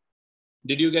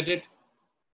 Did you get it?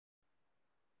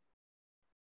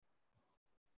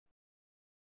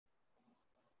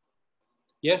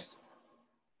 Yes?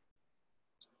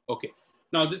 Okay.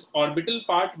 Now this orbital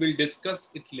part, we'll discuss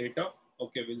it later.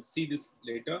 Okay, we'll see this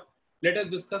later. Let us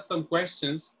discuss some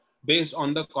questions based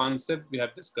on the concept we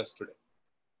have discussed today.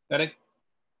 Correct?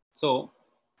 So,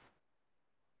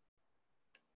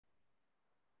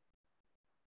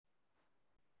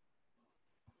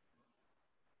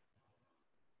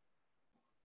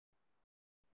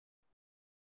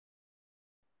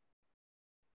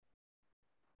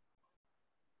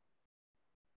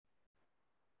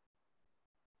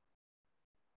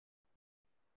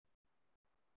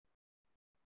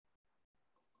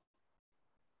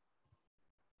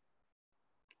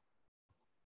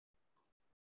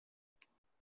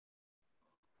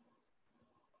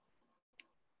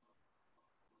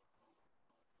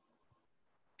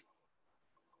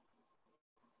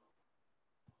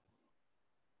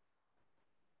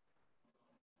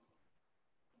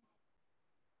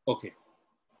 okay.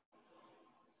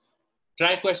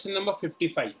 Try question number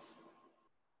 55.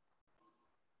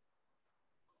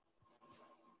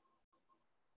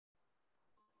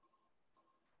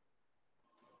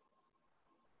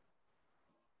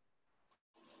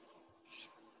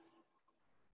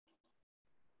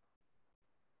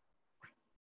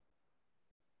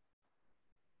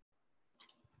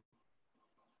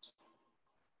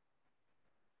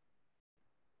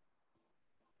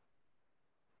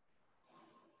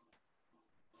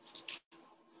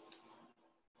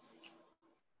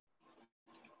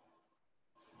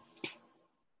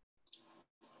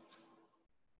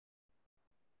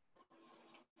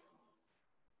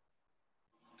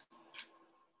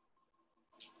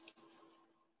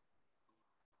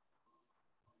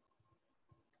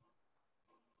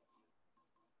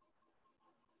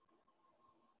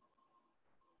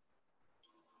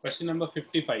 Question number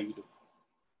 55 we do.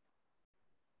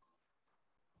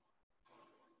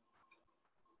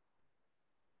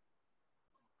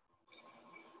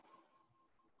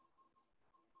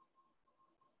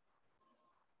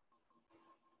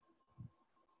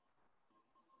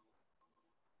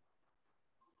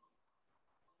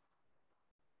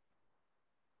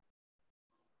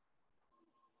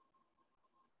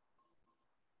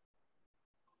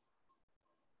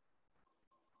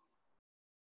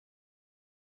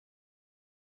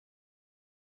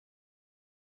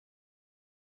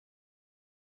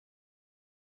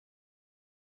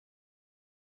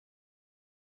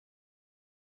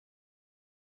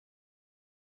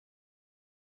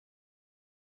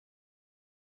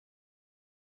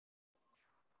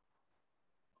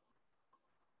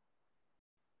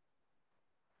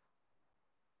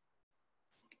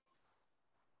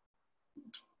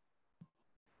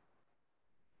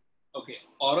 Okay,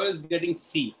 Oro is getting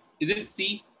C. Is it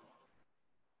C?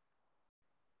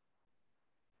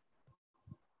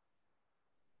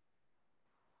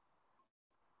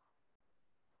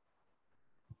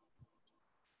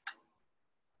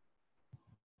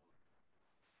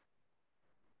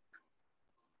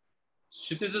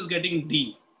 Kshitiz is getting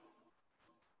D.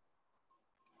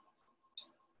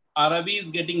 Arabi is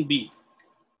getting B.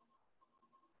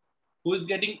 Who is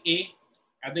getting A?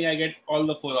 I think I get all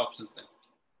the 4 options then.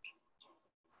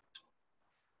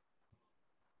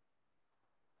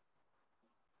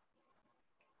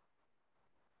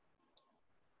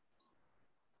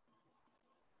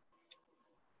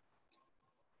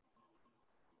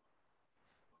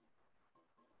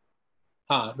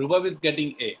 Rubab is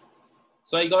getting A.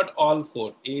 So I got all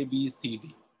 4, A, B, C,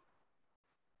 D.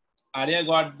 Arya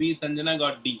got B, Sanjana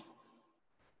got D.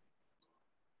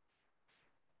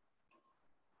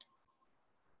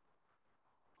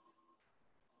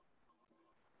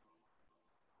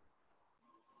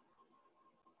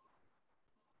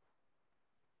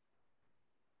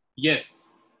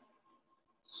 Yes.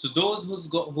 So those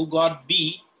who got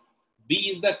B, B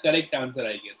is the correct answer,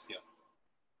 I guess, here.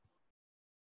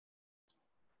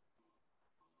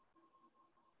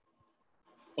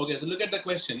 Okay, so look at the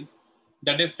question.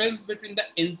 The difference between the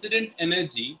incident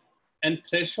energy and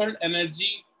threshold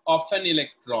energy of an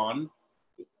electron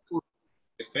to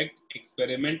effect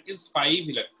experiment is 5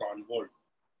 electron volt.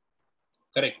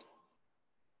 Correct.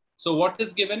 So what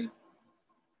is given?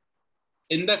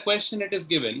 In the question it is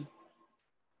given,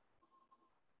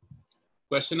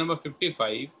 question number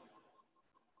 55,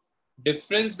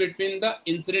 difference between the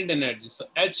incident energy. So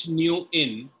H nu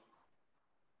in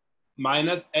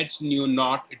minus H nu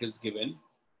naught it is given.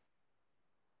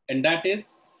 And that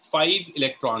is 5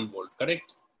 electron volt,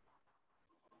 correct?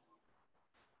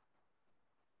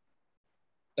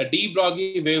 The de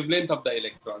Broglie wavelength of the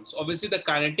electrons. So obviously the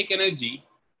kinetic energy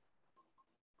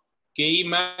Ke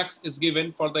max is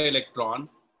given for the electron,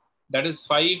 that is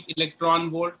 5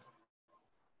 electron volt.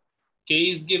 K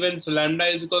is given, so lambda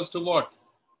is equals to what?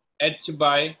 H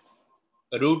by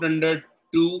root under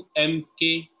 2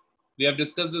 mk. We have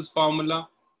discussed this formula.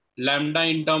 Lambda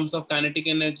in terms of kinetic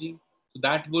energy. So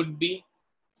that would be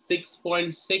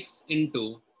 6.6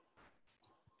 into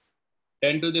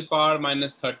 10 to the power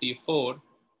minus 34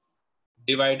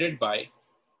 divided by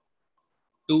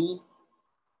 2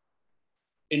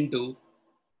 into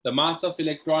the mass of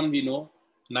electron we know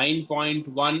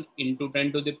 9.1 into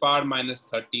 10 to the power minus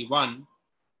 31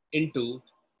 into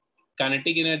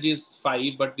kinetic energy is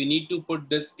 5, but we need to put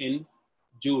this in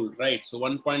joule, right? So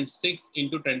 1.6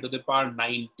 into 10 to the power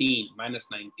 19 minus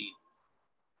 19.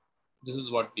 This is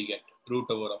what we get, root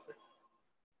over of it.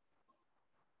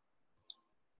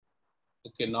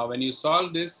 Okay, now when you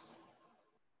solve this,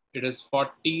 it is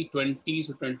 40, 20,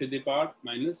 so 20 to the power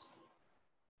minus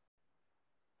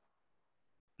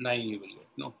 9 you will get,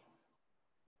 no?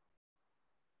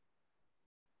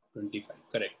 25,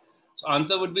 correct. So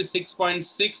answer would be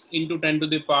 6.6 into 10 to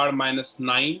the power minus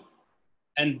 9.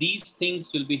 And these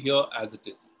things will be here as it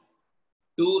is.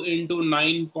 2 into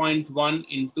 9.1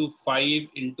 into 5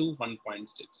 into 1.6.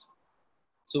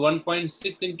 So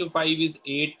 1.6 into 5 is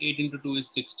 8, 8 into 2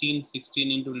 is 16,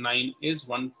 16 into 9 is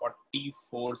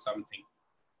 144 something.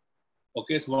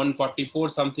 Okay, so 144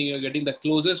 something you're getting. The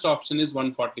closest option is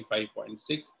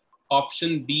 145.6.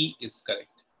 Option B is correct.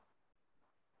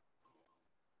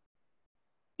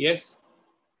 Yes?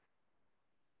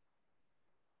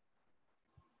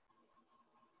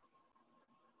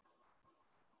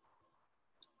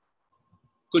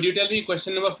 Could you tell me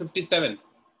question number 57?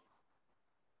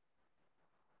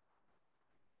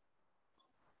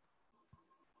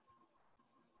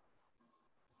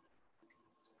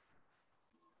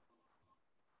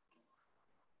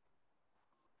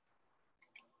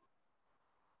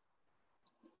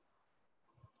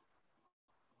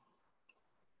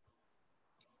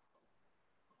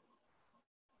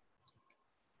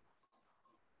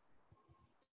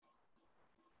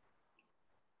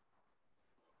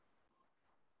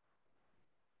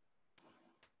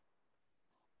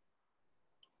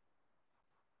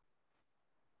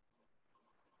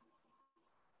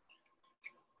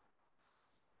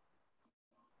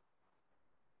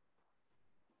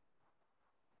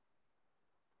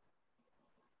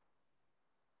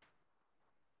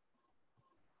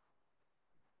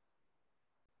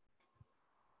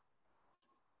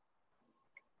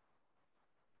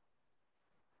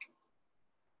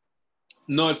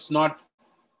 No, it's not.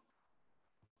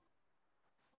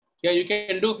 Yeah, you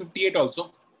can do 58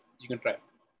 also. You can try.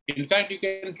 In fact, you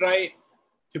can try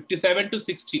 57 to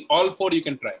 60. All four you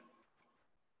can try.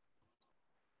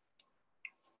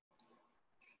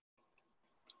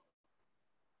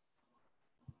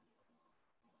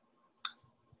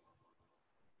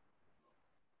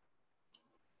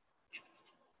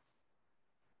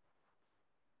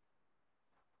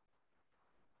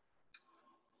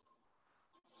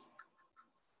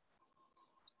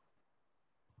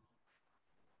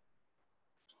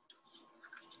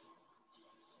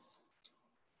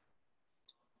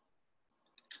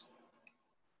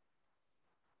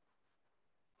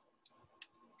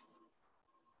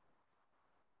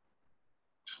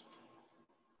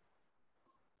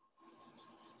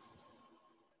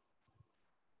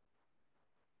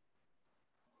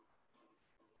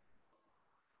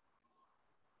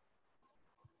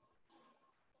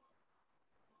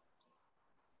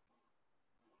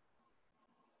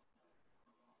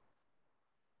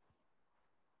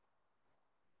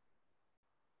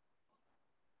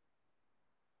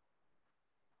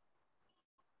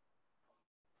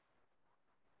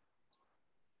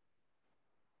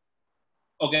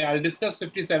 Okay, I'll discuss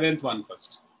 57th one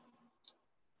first.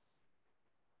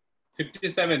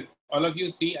 57th, all of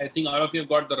you see, I think all of you have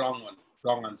got the wrong one,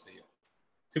 wrong answer here.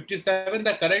 57,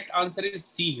 the correct answer is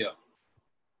C here.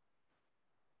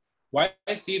 Why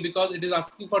C? Because it is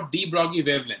asking for de Broglie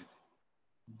wavelength.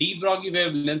 De Broglie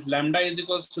wavelength, lambda is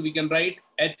equals to, we can write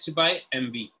H by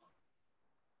mv.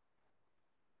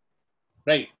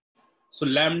 Right. So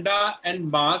lambda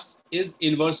and mass is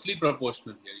inversely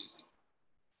proportional here, you see.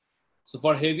 So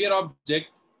for heavier object,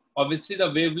 obviously the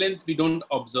wavelength we don't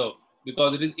observe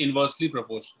because it is inversely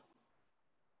proportional.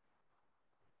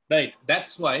 Right.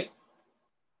 That's why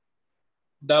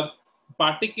the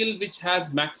particle which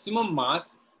has maximum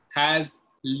mass has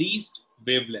least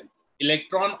wavelength.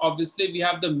 Electron, obviously we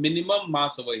have the minimum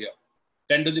mass over here,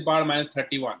 10 to the power minus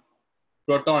 31.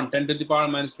 Proton, 10 to the power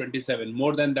minus 27,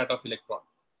 more than that of electron.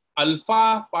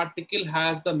 Alpha particle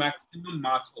has the maximum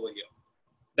mass over here.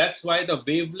 That's why the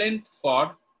wavelength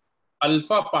for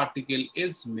alpha particle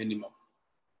is minimum.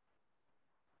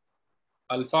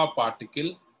 Alpha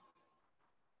particle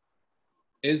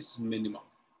is minimum.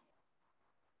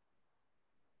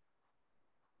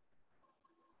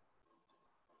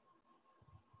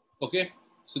 Okay,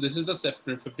 so this is the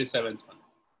 57th one.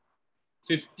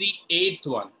 58th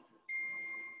one.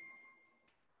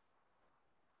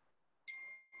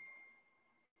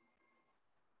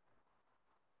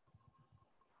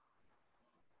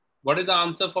 What is the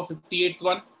answer for 58th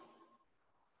one?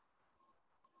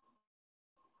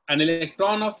 An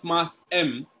electron of mass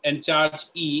m and charge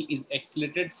E is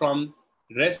accelerated from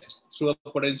rest through a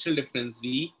potential difference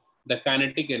V, the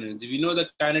kinetic energy. We know the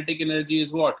kinetic energy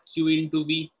is what? Q into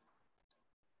V.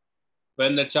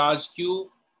 When the charge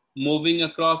Q moving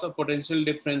across a potential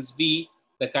difference V,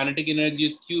 the kinetic energy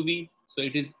is QV. So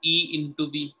it is E into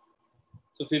V.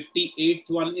 So 58th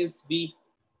one is V.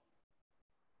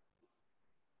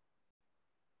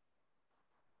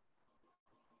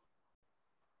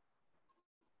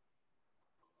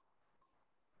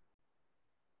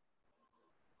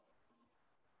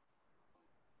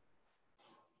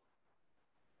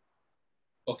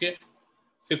 Okay.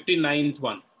 59th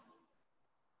one.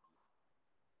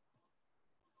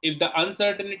 If the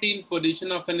uncertainty in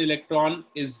position of an electron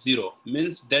is 0,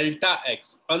 means delta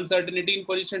x, uncertainty in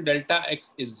position delta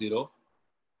x is 0,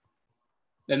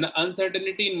 then the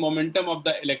uncertainty in momentum of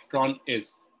the electron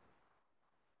is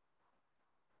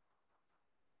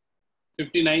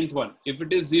 59th one. If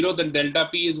it is 0, then delta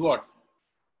p is what?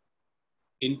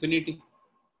 Infinity.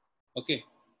 Okay.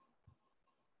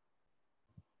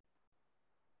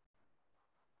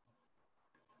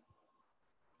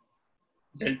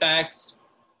 Delta x,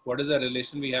 what is the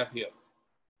relation we have here?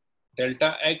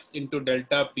 Delta x into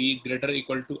delta p greater or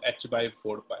equal to h by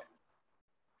 4 pi.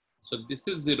 So this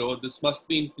is 0, this must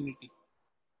be infinity.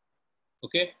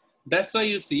 Okay, that's why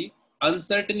you see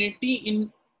uncertainty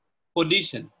in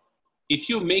position. If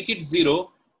you make it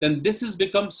 0, then this is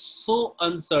becomes so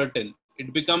uncertain,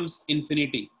 it becomes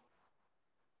infinity.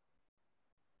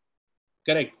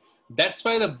 Correct. That's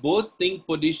why the both thing,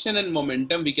 position and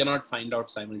momentum, we cannot find out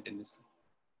simultaneously.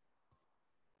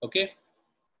 Okay.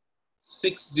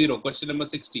 60, question number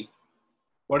 60.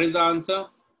 What is the answer?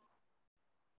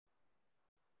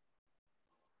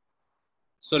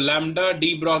 So lambda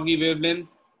de Broglie wavelength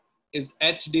is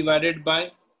h divided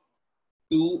by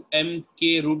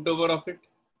 2mk root over of it.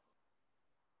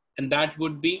 And that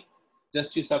would be,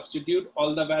 just to substitute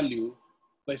all the value,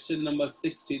 question number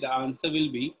 60, the answer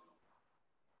will be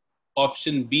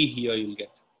option B here you'll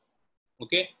get.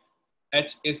 Okay,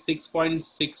 H is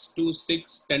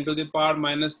 6.626 10 to the power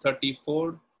minus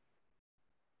 34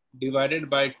 divided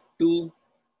by 2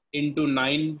 into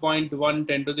 9.1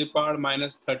 10 to the power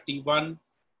minus 31.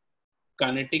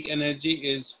 Kinetic energy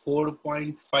is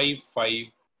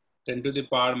 4.55 10 to the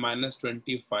power minus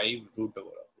 25 root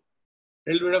over.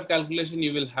 Little bit of calculation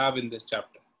you will have in this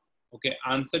chapter. Okay,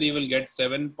 answer you will get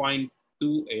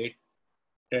 7.28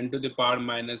 10 to the power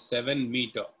minus 7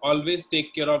 meter. Always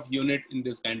take care of unit in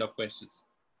this kind of questions.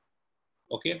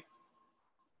 Okay.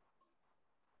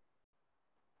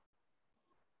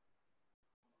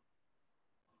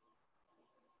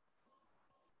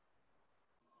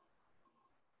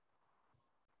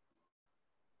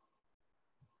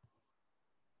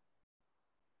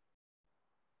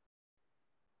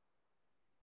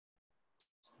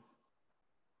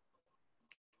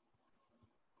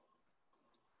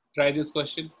 Try this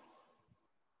question.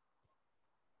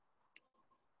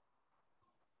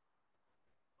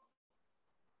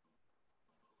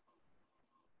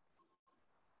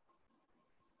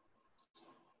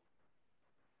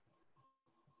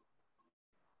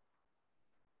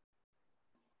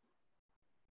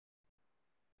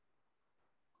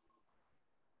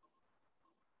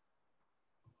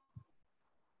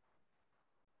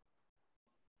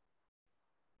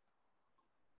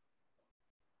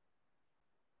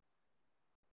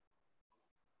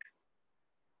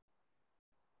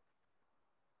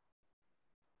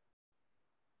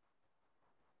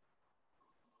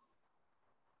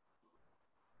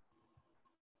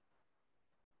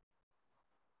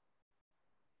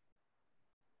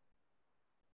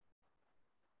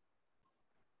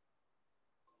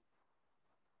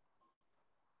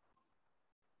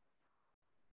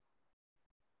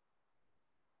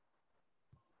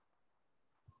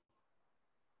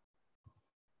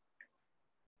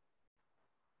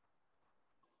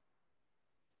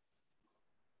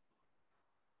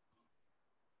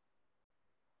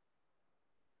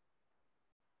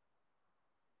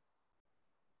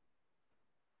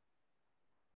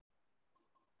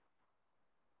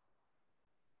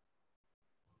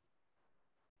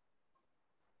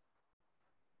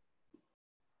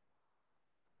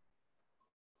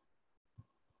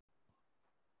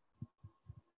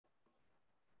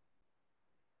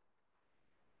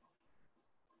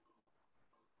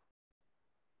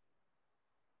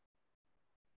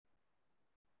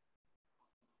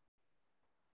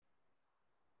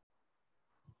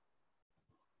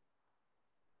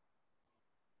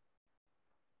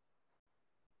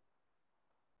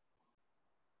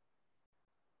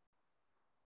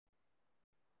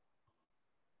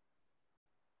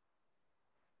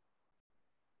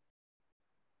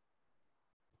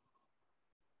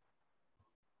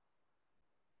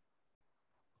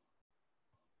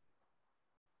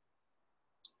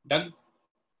 Done.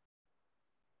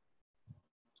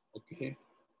 Okay.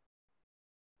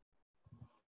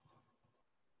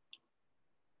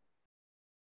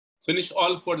 Finish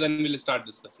all four, then we'll start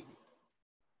discussing.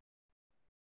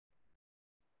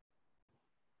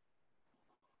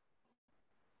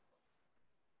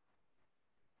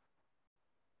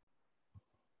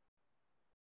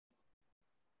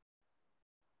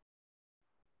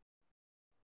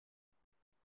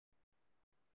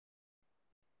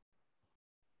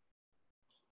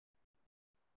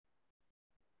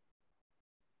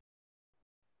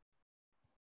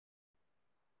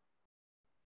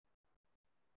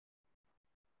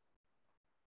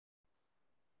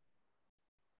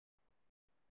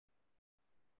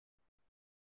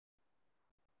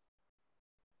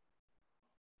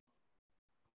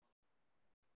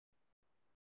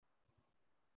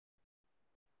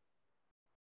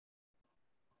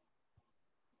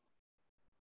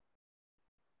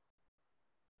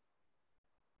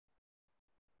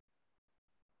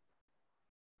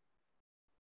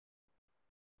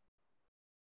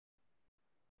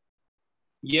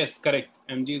 Yes, correct.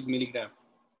 mg is milligram.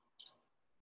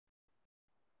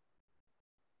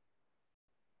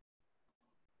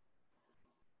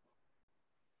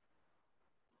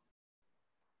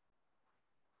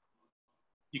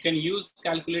 You can use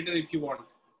calculator if you want.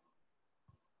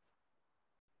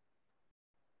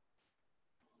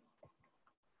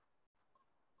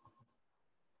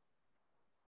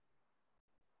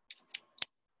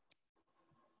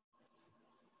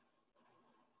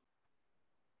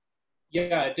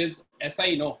 Yeah, it is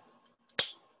SI, no.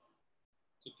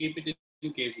 So keep it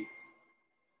in kg.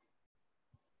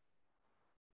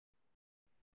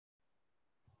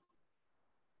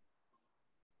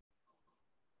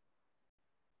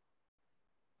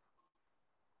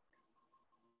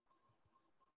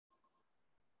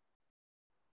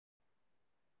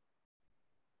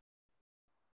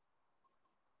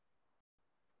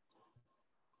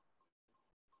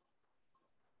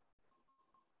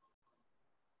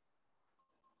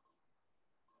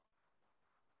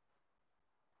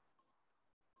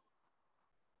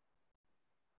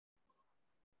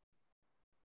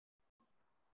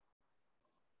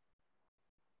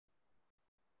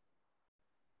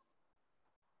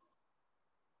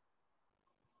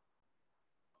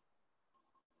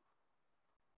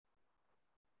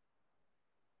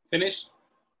 Finish?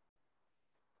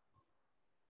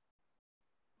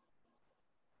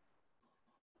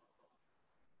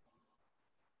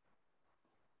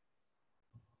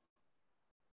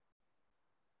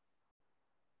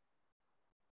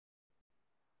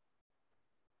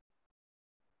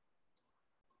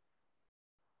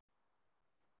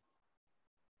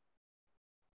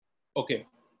 Okay.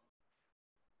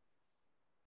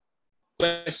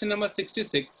 Question number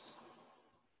 66.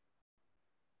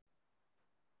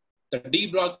 The de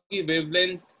Broglie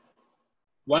wavelength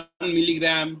 1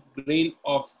 milligram grain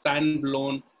of sand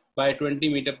blown by 20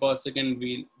 meter per second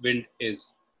wind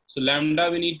is. So lambda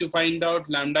we need to find out.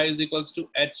 Lambda is equals to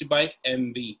H by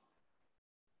mv.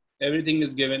 Everything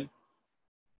is given.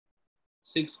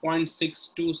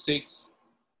 6.626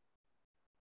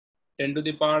 10 to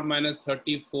the power minus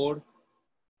 34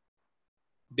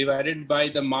 divided by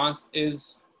the mass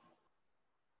is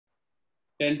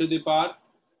 10 to the power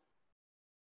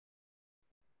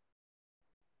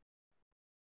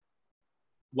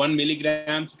 1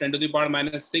 milligram, so 10 to the power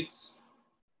minus 6,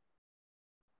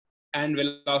 and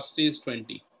velocity is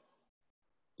 20.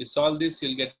 You solve this,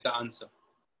 you'll get the answer.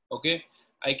 Okay,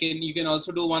 you can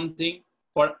also do one thing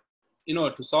for,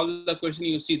 to solve the question.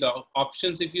 You see the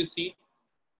options. If you see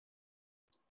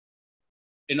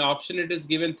in option, it is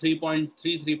given 3.3,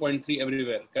 3.3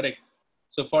 everywhere, correct?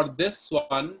 So for this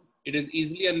one, it is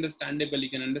easily understandable. You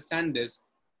can understand this,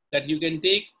 that you can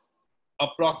take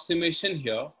approximation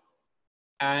here,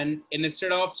 and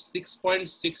instead of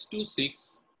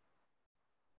 6.626,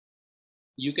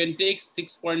 you can take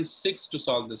 6.6 to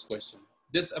solve this question.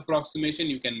 This approximation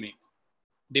you can make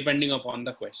depending upon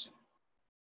the question,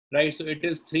 right? So it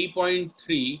is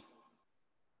 3.3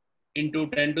 into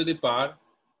 10 to the power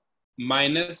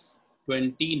minus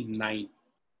 29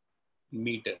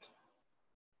 meter,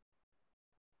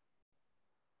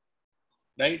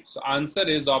 right? So answer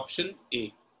is option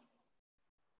A.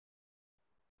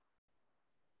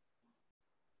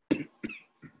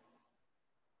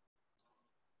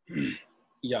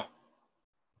 Yeah.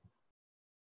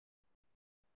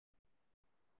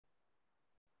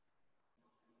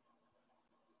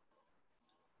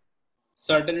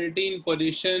 Certainty in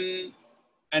position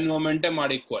and momentum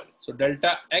are equal. So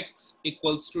delta x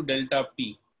equals to delta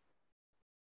p.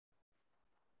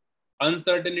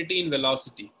 Uncertainty in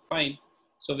velocity, fine.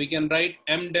 So we can write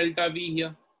m delta v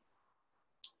here.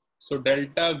 So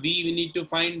delta v we need to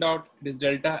find out. It is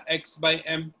delta x by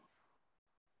m.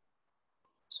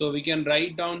 So we can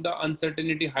write down the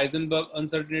uncertainty, Heisenberg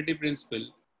uncertainty principle.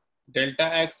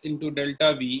 Delta x into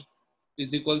delta v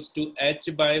is equals to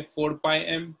h by 4 pi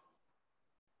m.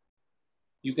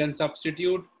 You can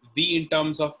substitute v in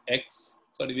terms of x.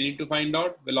 Sorry, we need to find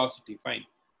out velocity, fine.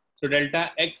 So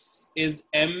delta x is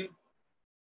m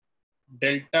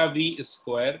delta v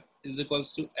square is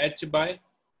equals to h by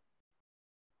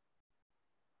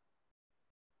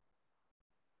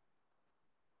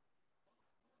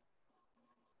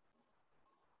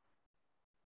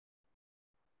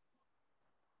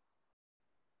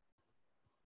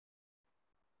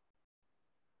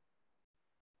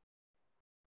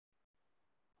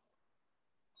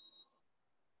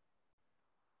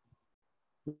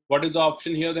what is the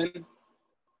option here then?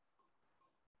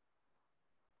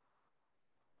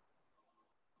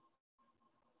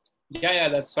 Yeah,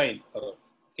 that's fine.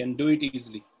 Can do it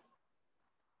easily.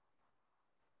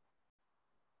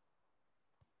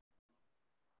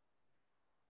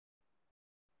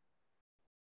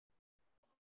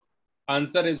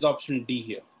 Answer is option D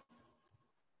here.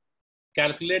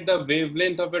 Calculate the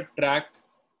wavelength of a track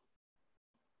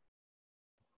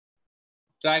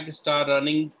star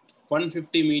running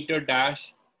 150 meter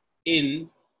dash in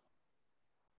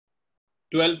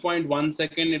 12.1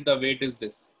 second if the weight is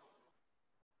this.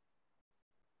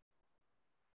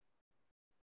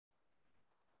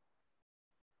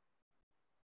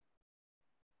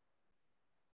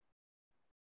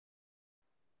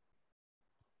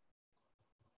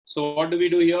 So what do we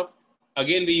do here?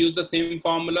 Again, we use the same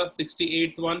formula,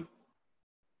 68th one.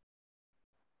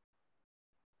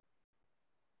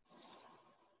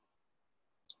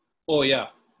 Oh yeah,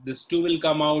 this 2 will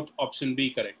come out, option B,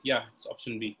 correct. Yeah, it's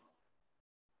option B.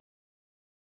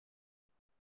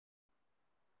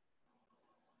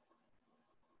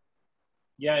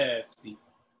 Yeah, it's B.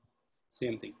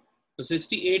 Same thing. So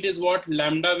 68 is what?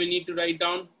 Lambda we need to write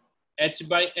down, h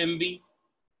by mv.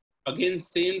 Again,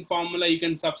 same formula, you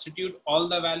can substitute all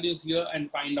the values here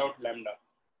and find out lambda.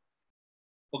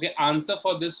 Okay, answer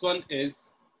for this one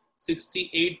is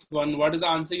 68th one. What is the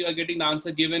answer you are getting? The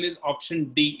answer given is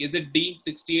option D. Is it D,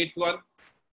 68th one?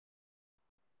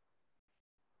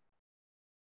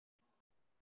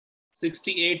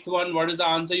 68th one, what is the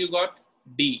answer you got?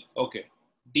 D. Okay.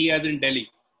 D as in Delhi.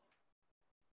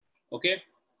 Okay.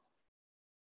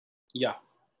 Yeah.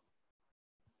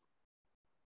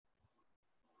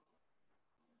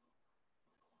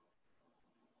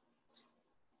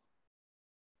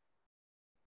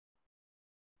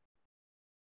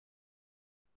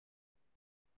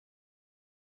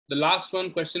 The last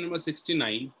one, question number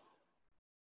 69.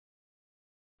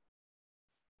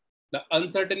 The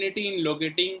uncertainty in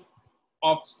locating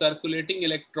of circulating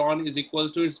electron is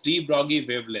equals to its de Broglie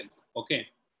wavelength. Okay.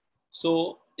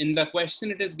 So in the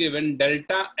question, it is given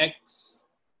delta X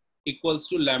equals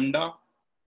to lambda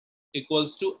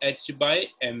equals to H by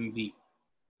mv,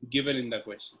 given in the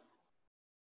question.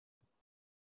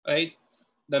 Right?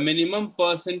 The minimum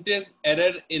percentage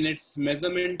error in its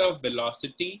measurement of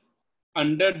velocity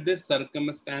under these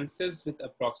circumstances with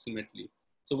approximately.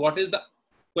 So what is the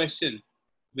question?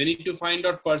 We need to find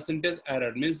out percentage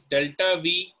error, means delta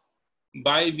V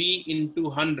by V into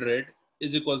 100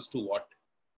 is equals to what?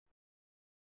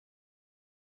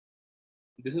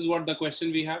 This is what the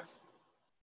question we have.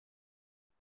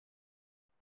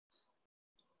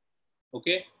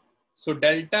 Okay. So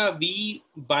delta V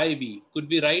by V, could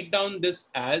we write down this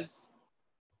as,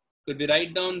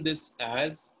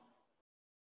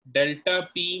 delta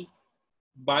P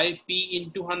by P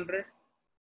into 100?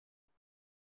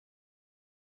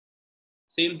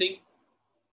 Same thing.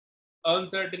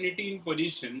 Uncertainty in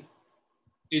position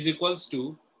is equals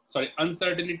to,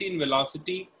 uncertainty in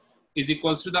velocity is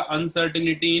equals to the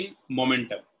uncertainty in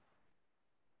momentum.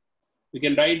 We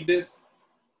can write this.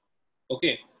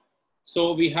 Okay.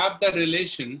 So we have the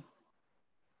relation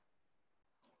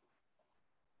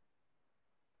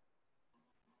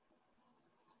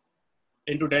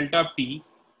into delta P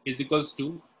is equals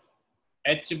to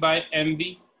H by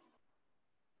mv.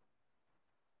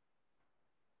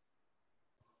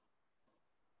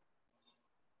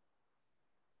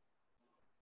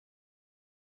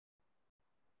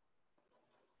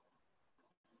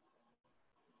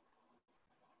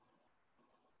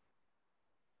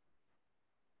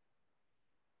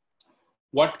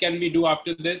 What can we do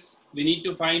after this? We need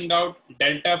to find out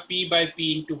delta P by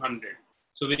P into 100.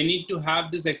 So we need to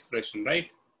have this expression, right?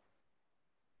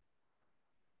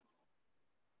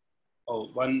 Oh,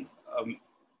 one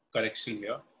correction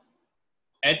here.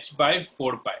 H by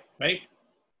 4 pi, right?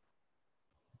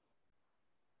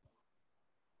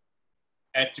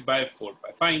 H by 4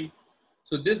 pi, fine.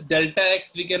 So this delta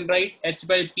X we can write H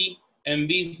by P,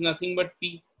 mv is nothing but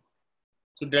P.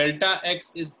 So delta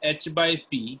X is H by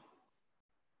P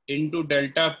into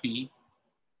delta P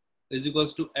is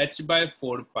equals to H by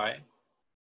 4 pi.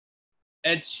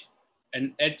 H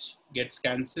and H gets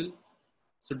cancelled.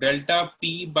 So delta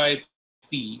P by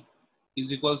P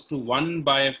is equals to 1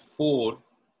 by 4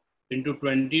 into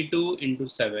 22 into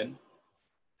 7.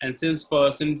 And since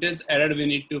percentage error we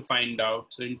need to find out,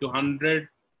 so into 100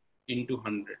 into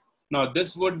 100. Now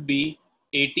this would be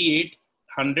 88.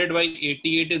 100 by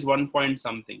 88 is 1 point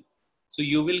something. So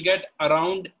you will get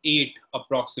around 8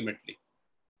 approximately.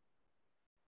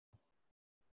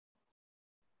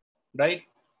 Right?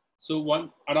 So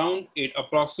around 8,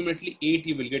 approximately 8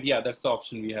 you will get. Yeah, that's the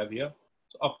option we have here.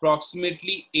 So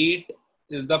approximately 8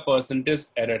 is the percentage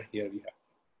error here we have.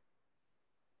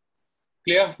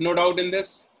 Clear? No doubt in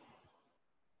this?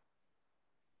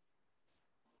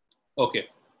 Okay.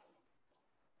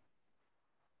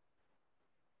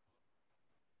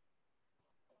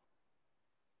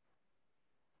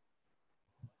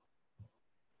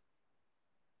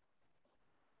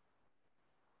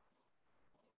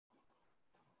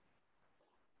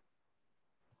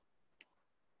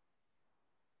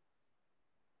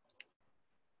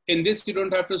 In this, you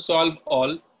don't have to solve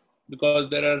all because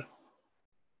there are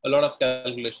a lot of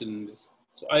calculation in this.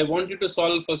 So I want you to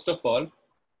solve first of all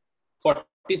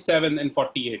 47 and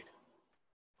 48.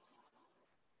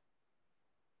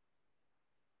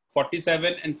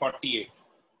 47 and 48.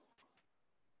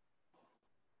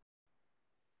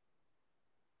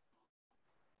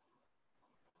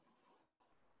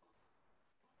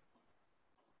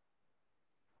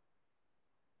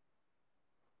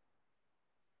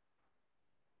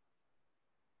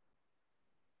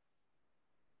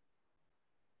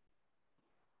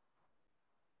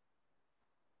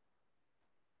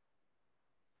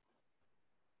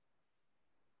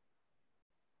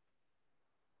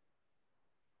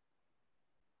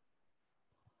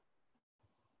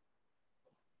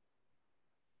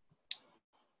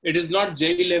 It is not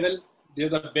JEE level. They're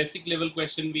the basic level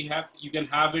question we have. You can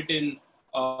have it in,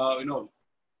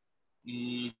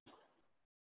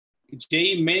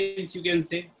 JEE mains, you can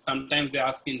say. Sometimes they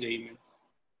ask in JEE mains.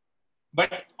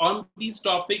 But on these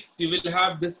topics, you will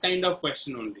have this kind of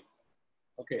question only.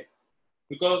 Okay.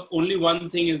 Because only one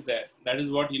thing is there. That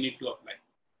is what you need to apply.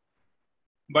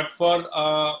 But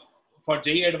for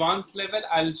JEE advanced level,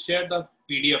 I'll share the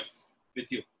PDF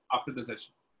with you after the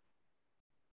session.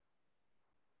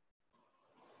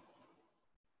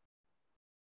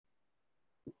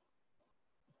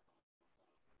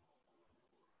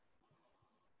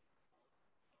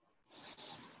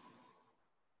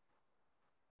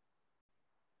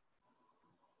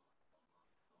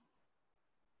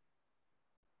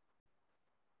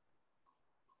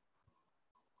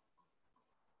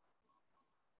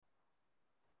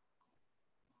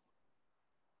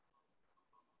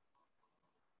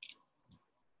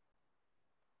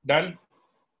 Done?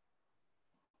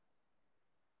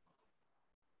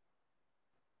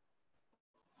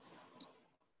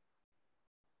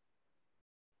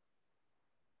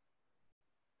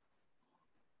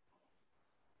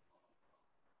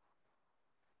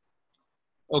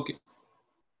 Okay.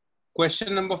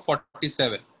 Question number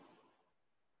 47.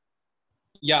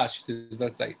 Yeah,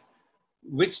 that's right.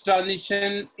 Which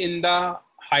transition in the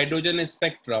hydrogen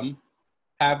spectrum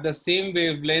have the same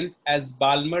wavelength as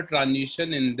BALMER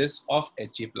transition in this of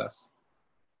He+?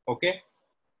 Okay.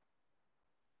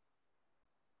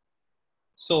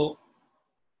 So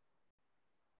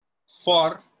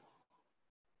for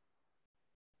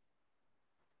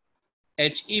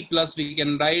He plus, we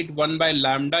can write 1 by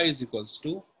lambda is equals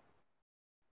to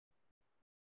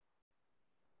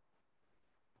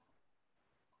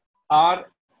R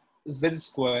Z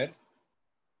square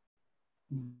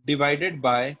divided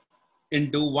by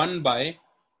into 1 by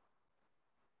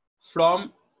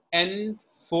from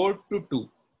N4 to 2.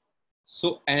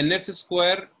 So NF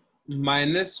square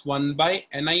minus 1 by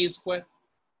Ni square.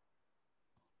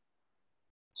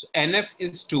 So NF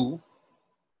is 2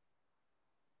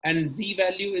 and Z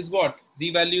value is what?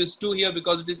 Z value is 2 here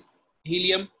because it is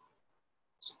helium.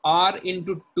 So R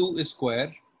into 2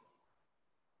 square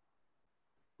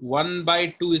 1 by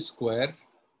 2 square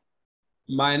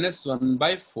minus 1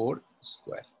 by 4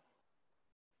 square.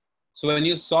 So when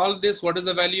you solve this, what is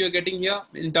the value you're getting here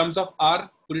in terms of R?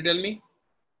 Could you tell me?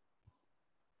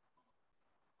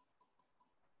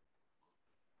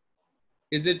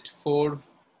 Is it 4?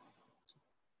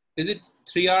 Is it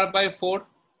 3R by 4?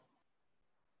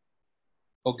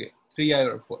 Okay,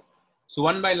 3R or 4. So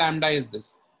 1 by lambda is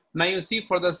this. Now you see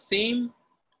for the same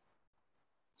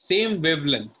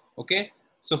wavelength, okay?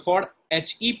 So for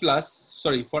He plus,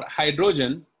 sorry, for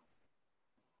hydrogen,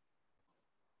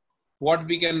 what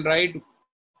we can write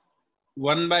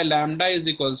 1 by lambda is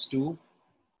equals to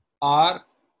R1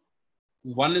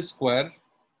 square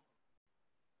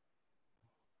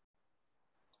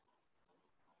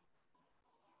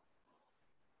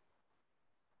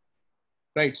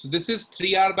right. So this is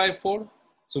 3R by 4.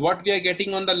 So what we are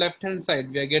getting on the left hand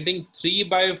side, we are getting 3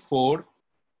 by 4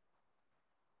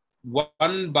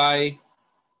 1 by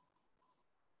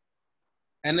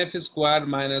NF square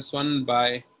minus 1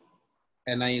 by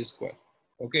Ni square.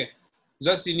 Okay.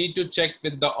 Just you need to check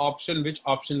with the option, which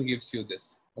option gives you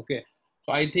this. Okay.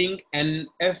 So I think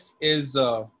NF is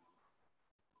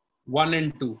 1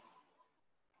 and 2,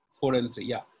 4 and 3.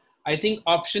 Yeah. I think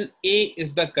option A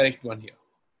is the correct one here.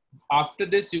 After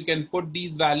this, you can put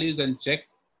these values and check.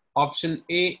 Option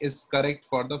A is correct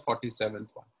for the 47th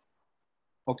one.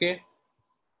 Okay.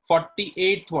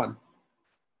 48th one.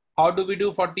 How do we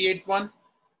do 48th one?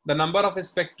 The number of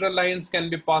spectral lines can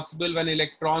be possible when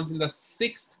electrons in the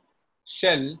 6th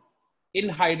shell in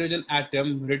hydrogen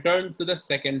atom return to the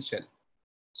 2nd shell.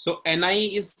 So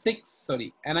Ni is 6,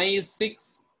 Ni is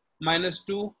 6 minus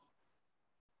 2,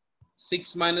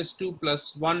 6 minus 2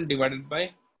 plus 1 divided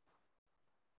by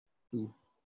 2.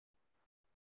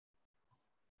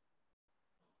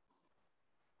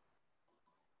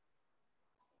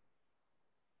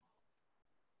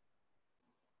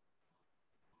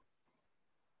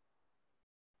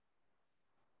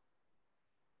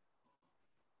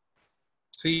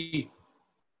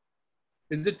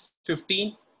 Is it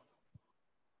 15?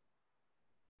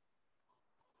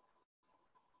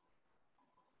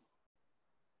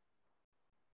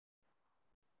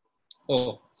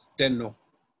 Oh, it's 10, no.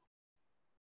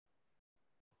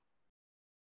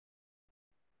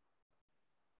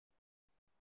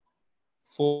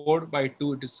 4 by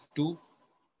 2, it is 2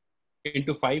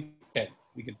 into 5, 10.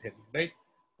 We can tell you, right?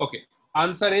 Okay.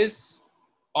 Answer is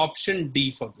option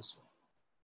D for this one.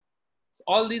 So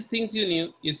all these things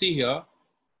you see here,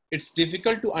 it's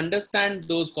difficult to understand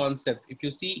those concepts. If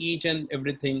you see each and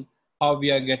everything, how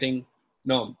we are getting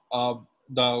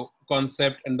the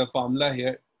concept and the formula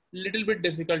here, little bit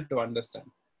difficult to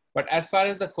understand. But as far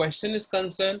as the question is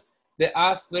concerned, They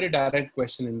ask very direct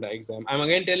question in the exam. I'm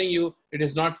again telling you, it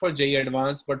is not for JEE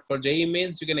Advanced, but for JEE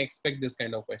Mains, you can expect this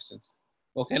kind of questions.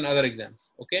 Okay, and other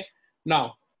exams. Okay.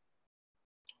 Now,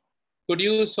 could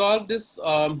you solve this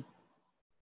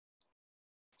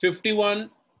 51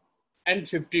 and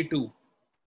 52?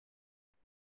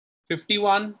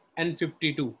 51 and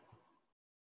 52.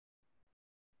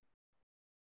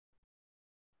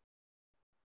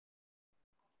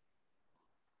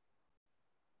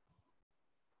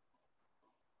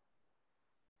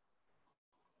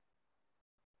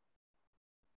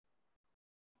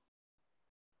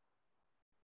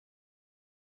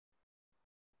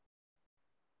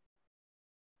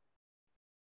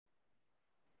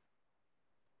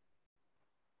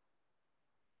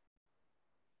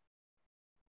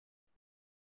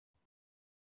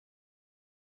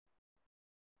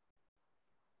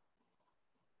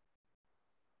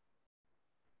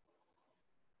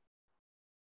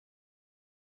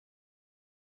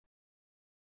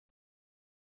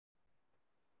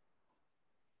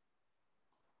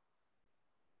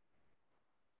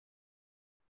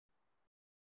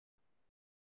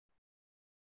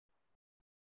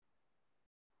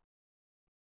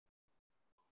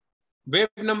 Wave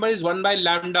number is 1 by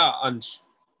lambda, Ansh.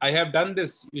 I have done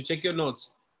this. You check your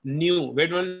notes.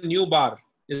 Wave 1 new bar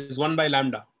is 1 by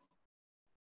lambda.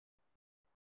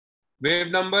 Wave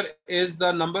number is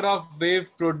the number of wave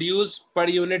produced per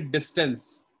unit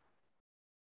distance.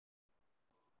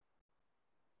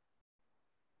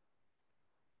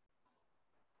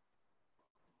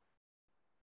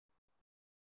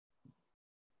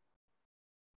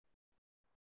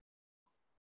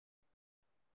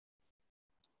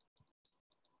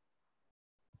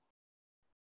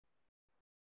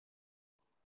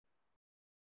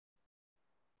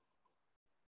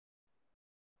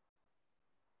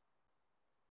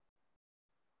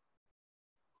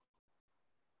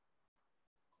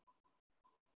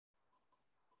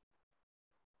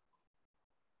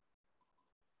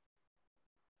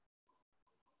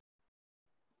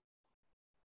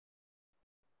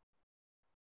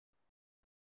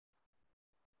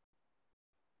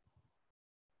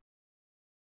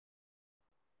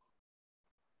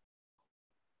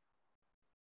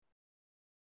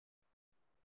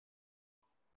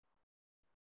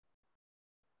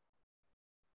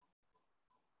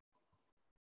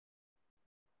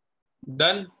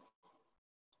 Done.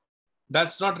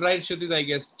 That's not right, Kshitij, I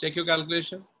guess. Check your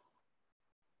calculation.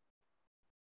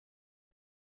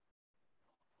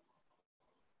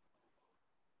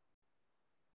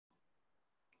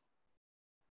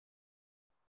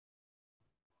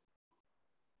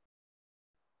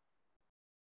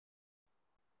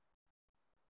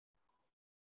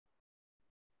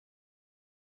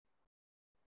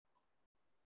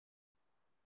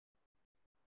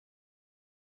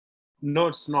 No,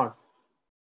 it's not.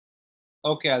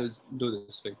 Okay, I'll do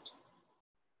this. Wait.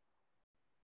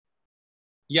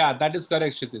 Yeah, that is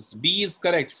correct, Kshitij. B is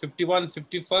correct. 51,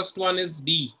 51st one is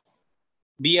B.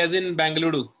 B as in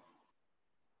Bangalore.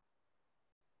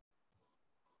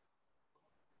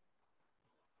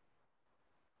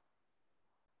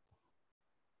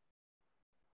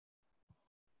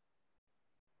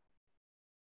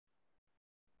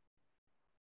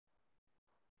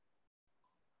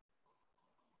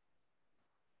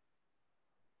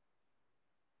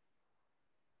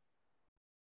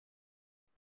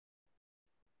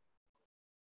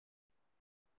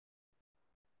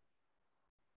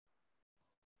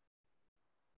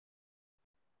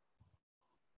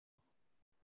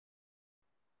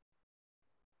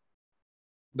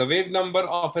 The wave number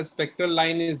of a spectral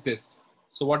line is this.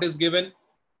 So what is given?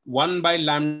 1 by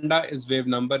lambda is wave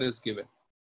number is given.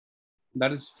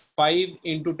 That is 5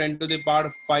 into 10 to the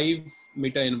power 5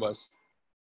 meter inverse.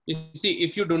 You see,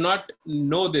 if you do not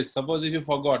know this, suppose if you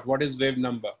forgot what is wave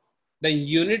number, the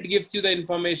unit gives you the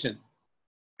information.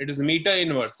 It is meter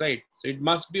inverse, right? So it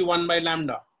must be 1 by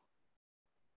lambda.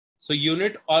 So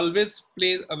unit always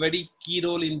plays a very key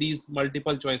role in these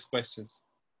multiple choice questions.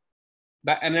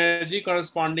 The energy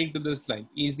corresponding to this line,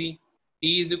 easy.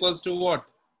 E is equals to what?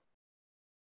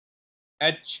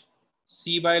 H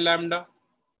C by lambda.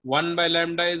 1 by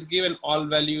lambda is given, all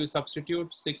value is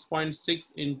substitute,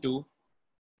 6.6 into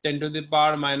 10 to the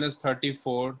power minus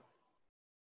 34,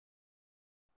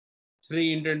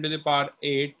 3 into 10 to the power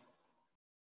 8,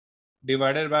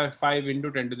 divided by 5 into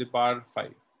 10 to the power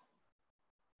 5.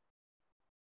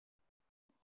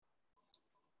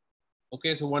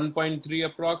 Okay, so 1.3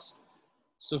 approx.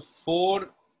 So 4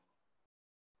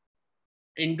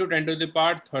 into 10 to the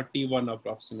power 31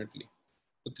 approximately.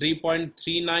 So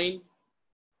 3.39.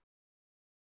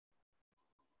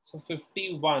 So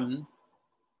 51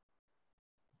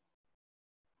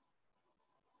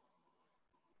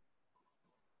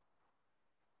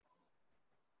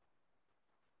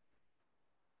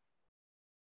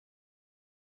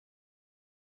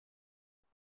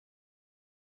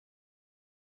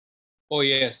 Oh,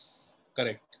 yes,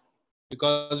 correct.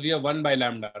 Because we are 1 by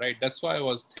lambda, right? That's why I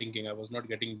was thinking I was not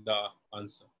getting the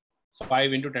answer.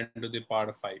 5 into 10 to the power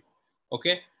of 5.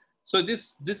 Okay. So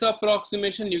this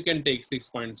approximation you can take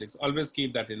 6.6. Always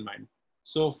keep that in mind.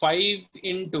 So 5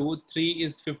 into 3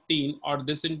 is 15, or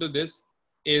this into this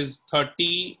is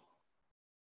 33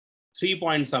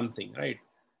 point something, right?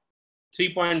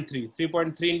 3.3.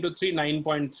 3.3 into 3,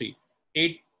 9.3.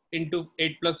 8 into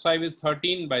 8 plus 5 is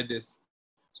 13 by this.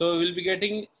 So we'll be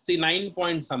getting, see, 9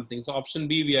 point something. So option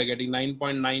B, we are getting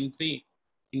 9.93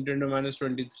 into 10 to minus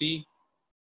 23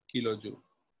 kilojoule.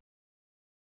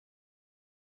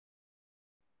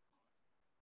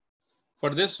 For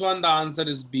this one, the answer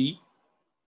is B.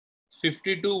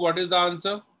 52, what is the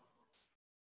answer?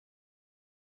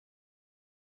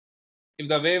 If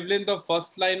the wavelength of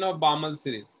first line of BALMER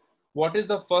series, what is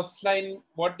the first line?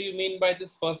 What do you mean by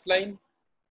this first line?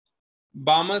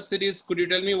 BALMER series, could you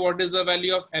tell me what is the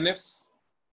value of NF?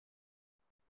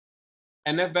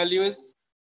 NF value is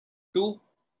 2,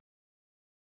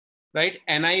 right?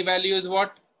 NI value is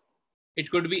what? It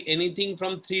could be anything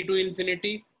from 3 to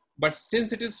infinity, but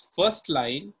since it is first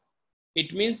line,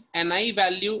 it means NI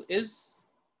value is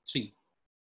 3,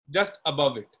 just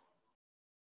above it,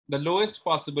 the lowest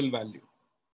possible value,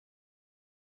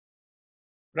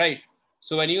 right?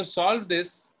 So when you solve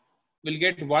this, we'll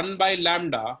get 1 by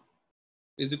lambda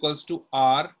is equals to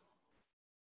R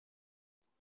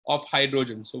of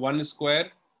hydrogen. So 1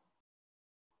 square,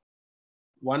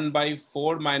 1 by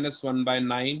 4 minus 1 by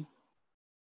 9.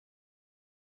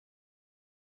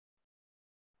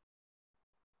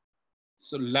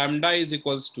 So lambda is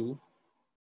equals to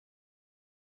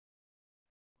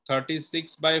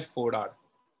 36 by 4R.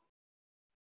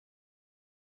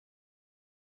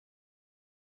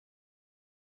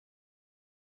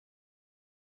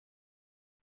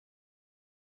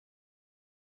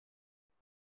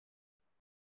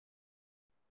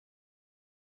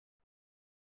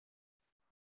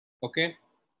 Okay.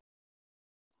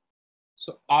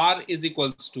 So R is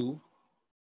equals to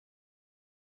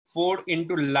 4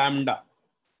 into lambda.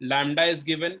 Lambda is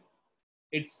given,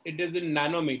 it is in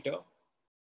nanometer.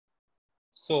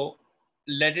 So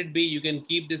let it be, you can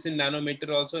keep this in nanometer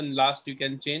also, and last you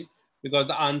can change because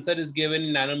the answer is given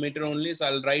in nanometer only. So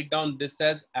I'll write down this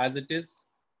as it is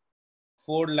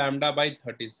 4 lambda by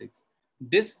 36.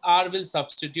 This R will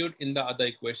substitute in the other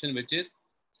equation, which is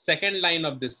second line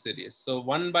of this series. So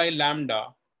 1 by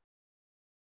lambda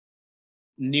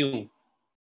nu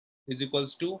is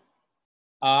equals to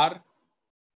R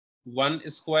 1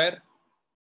 square,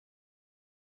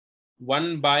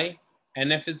 1 by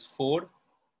NF is 4,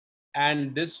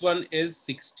 and this one is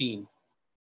 16.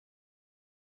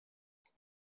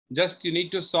 Just you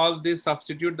need to solve this,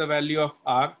 substitute the value of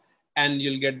R, and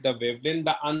you'll get the wavelength.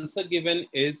 The answer given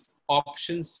is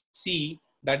option C,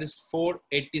 that is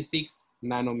 486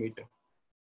 nanometer.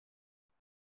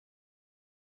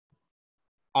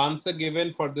 Answer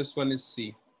given for this one is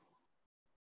C.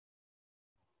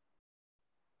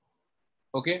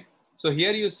 Okay, so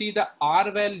here you see the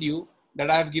R value that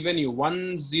I have given you,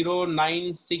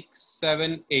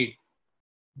 109678.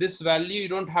 This value you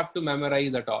don't have to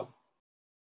memorize at all.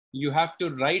 You have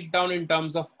to write down in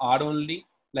terms of R only.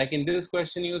 Like in this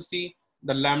question, you see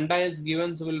the lambda is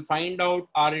given, so we'll find out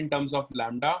R in terms of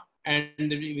lambda, and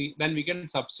then we can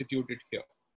substitute it here,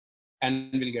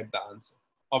 and we'll get the answer.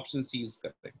 Option C is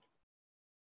correct.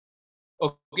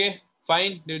 Okay,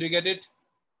 fine. Did you get it?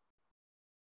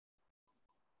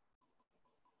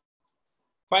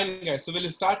 Fine, guys. So we'll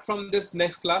start from this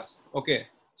next class. Okay.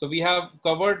 So we have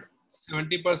covered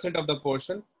 70% of the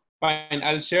portion. Fine.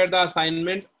 I'll share the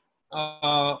assignment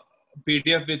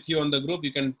PDF with you on the group.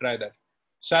 You can try that.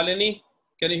 Shalini,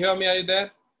 can you hear me? Are you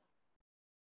there?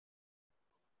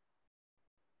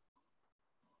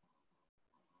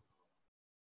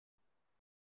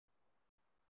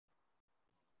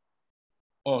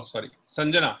 Oh, sorry.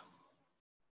 Sanjana.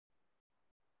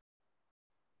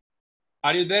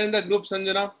 Are you there in the group,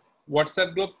 Sanjana?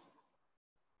 WhatsApp group?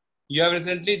 You have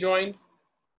recently joined?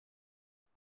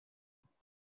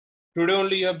 Today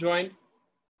only you have joined?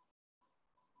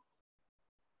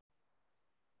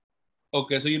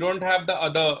 Okay, so you don't have the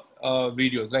other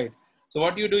videos, right? So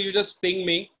what you do, you just ping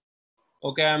me.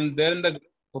 Okay, I'm there in the group.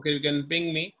 Okay, you can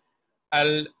ping me.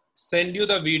 I'll send you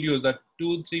the videos, the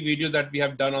 2-3 videos that we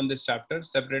have done on this chapter.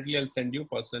 Separately, I'll send you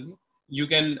personally. You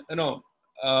can,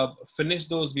 finish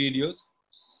those videos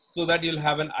so that you'll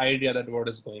have an idea that what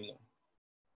is going on.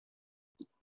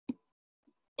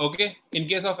 Okay, in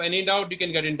case of any doubt, you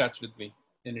can get in touch with me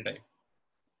anytime.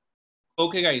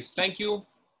 Okay, guys, thank you.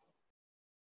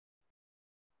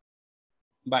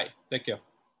 Bye, take care.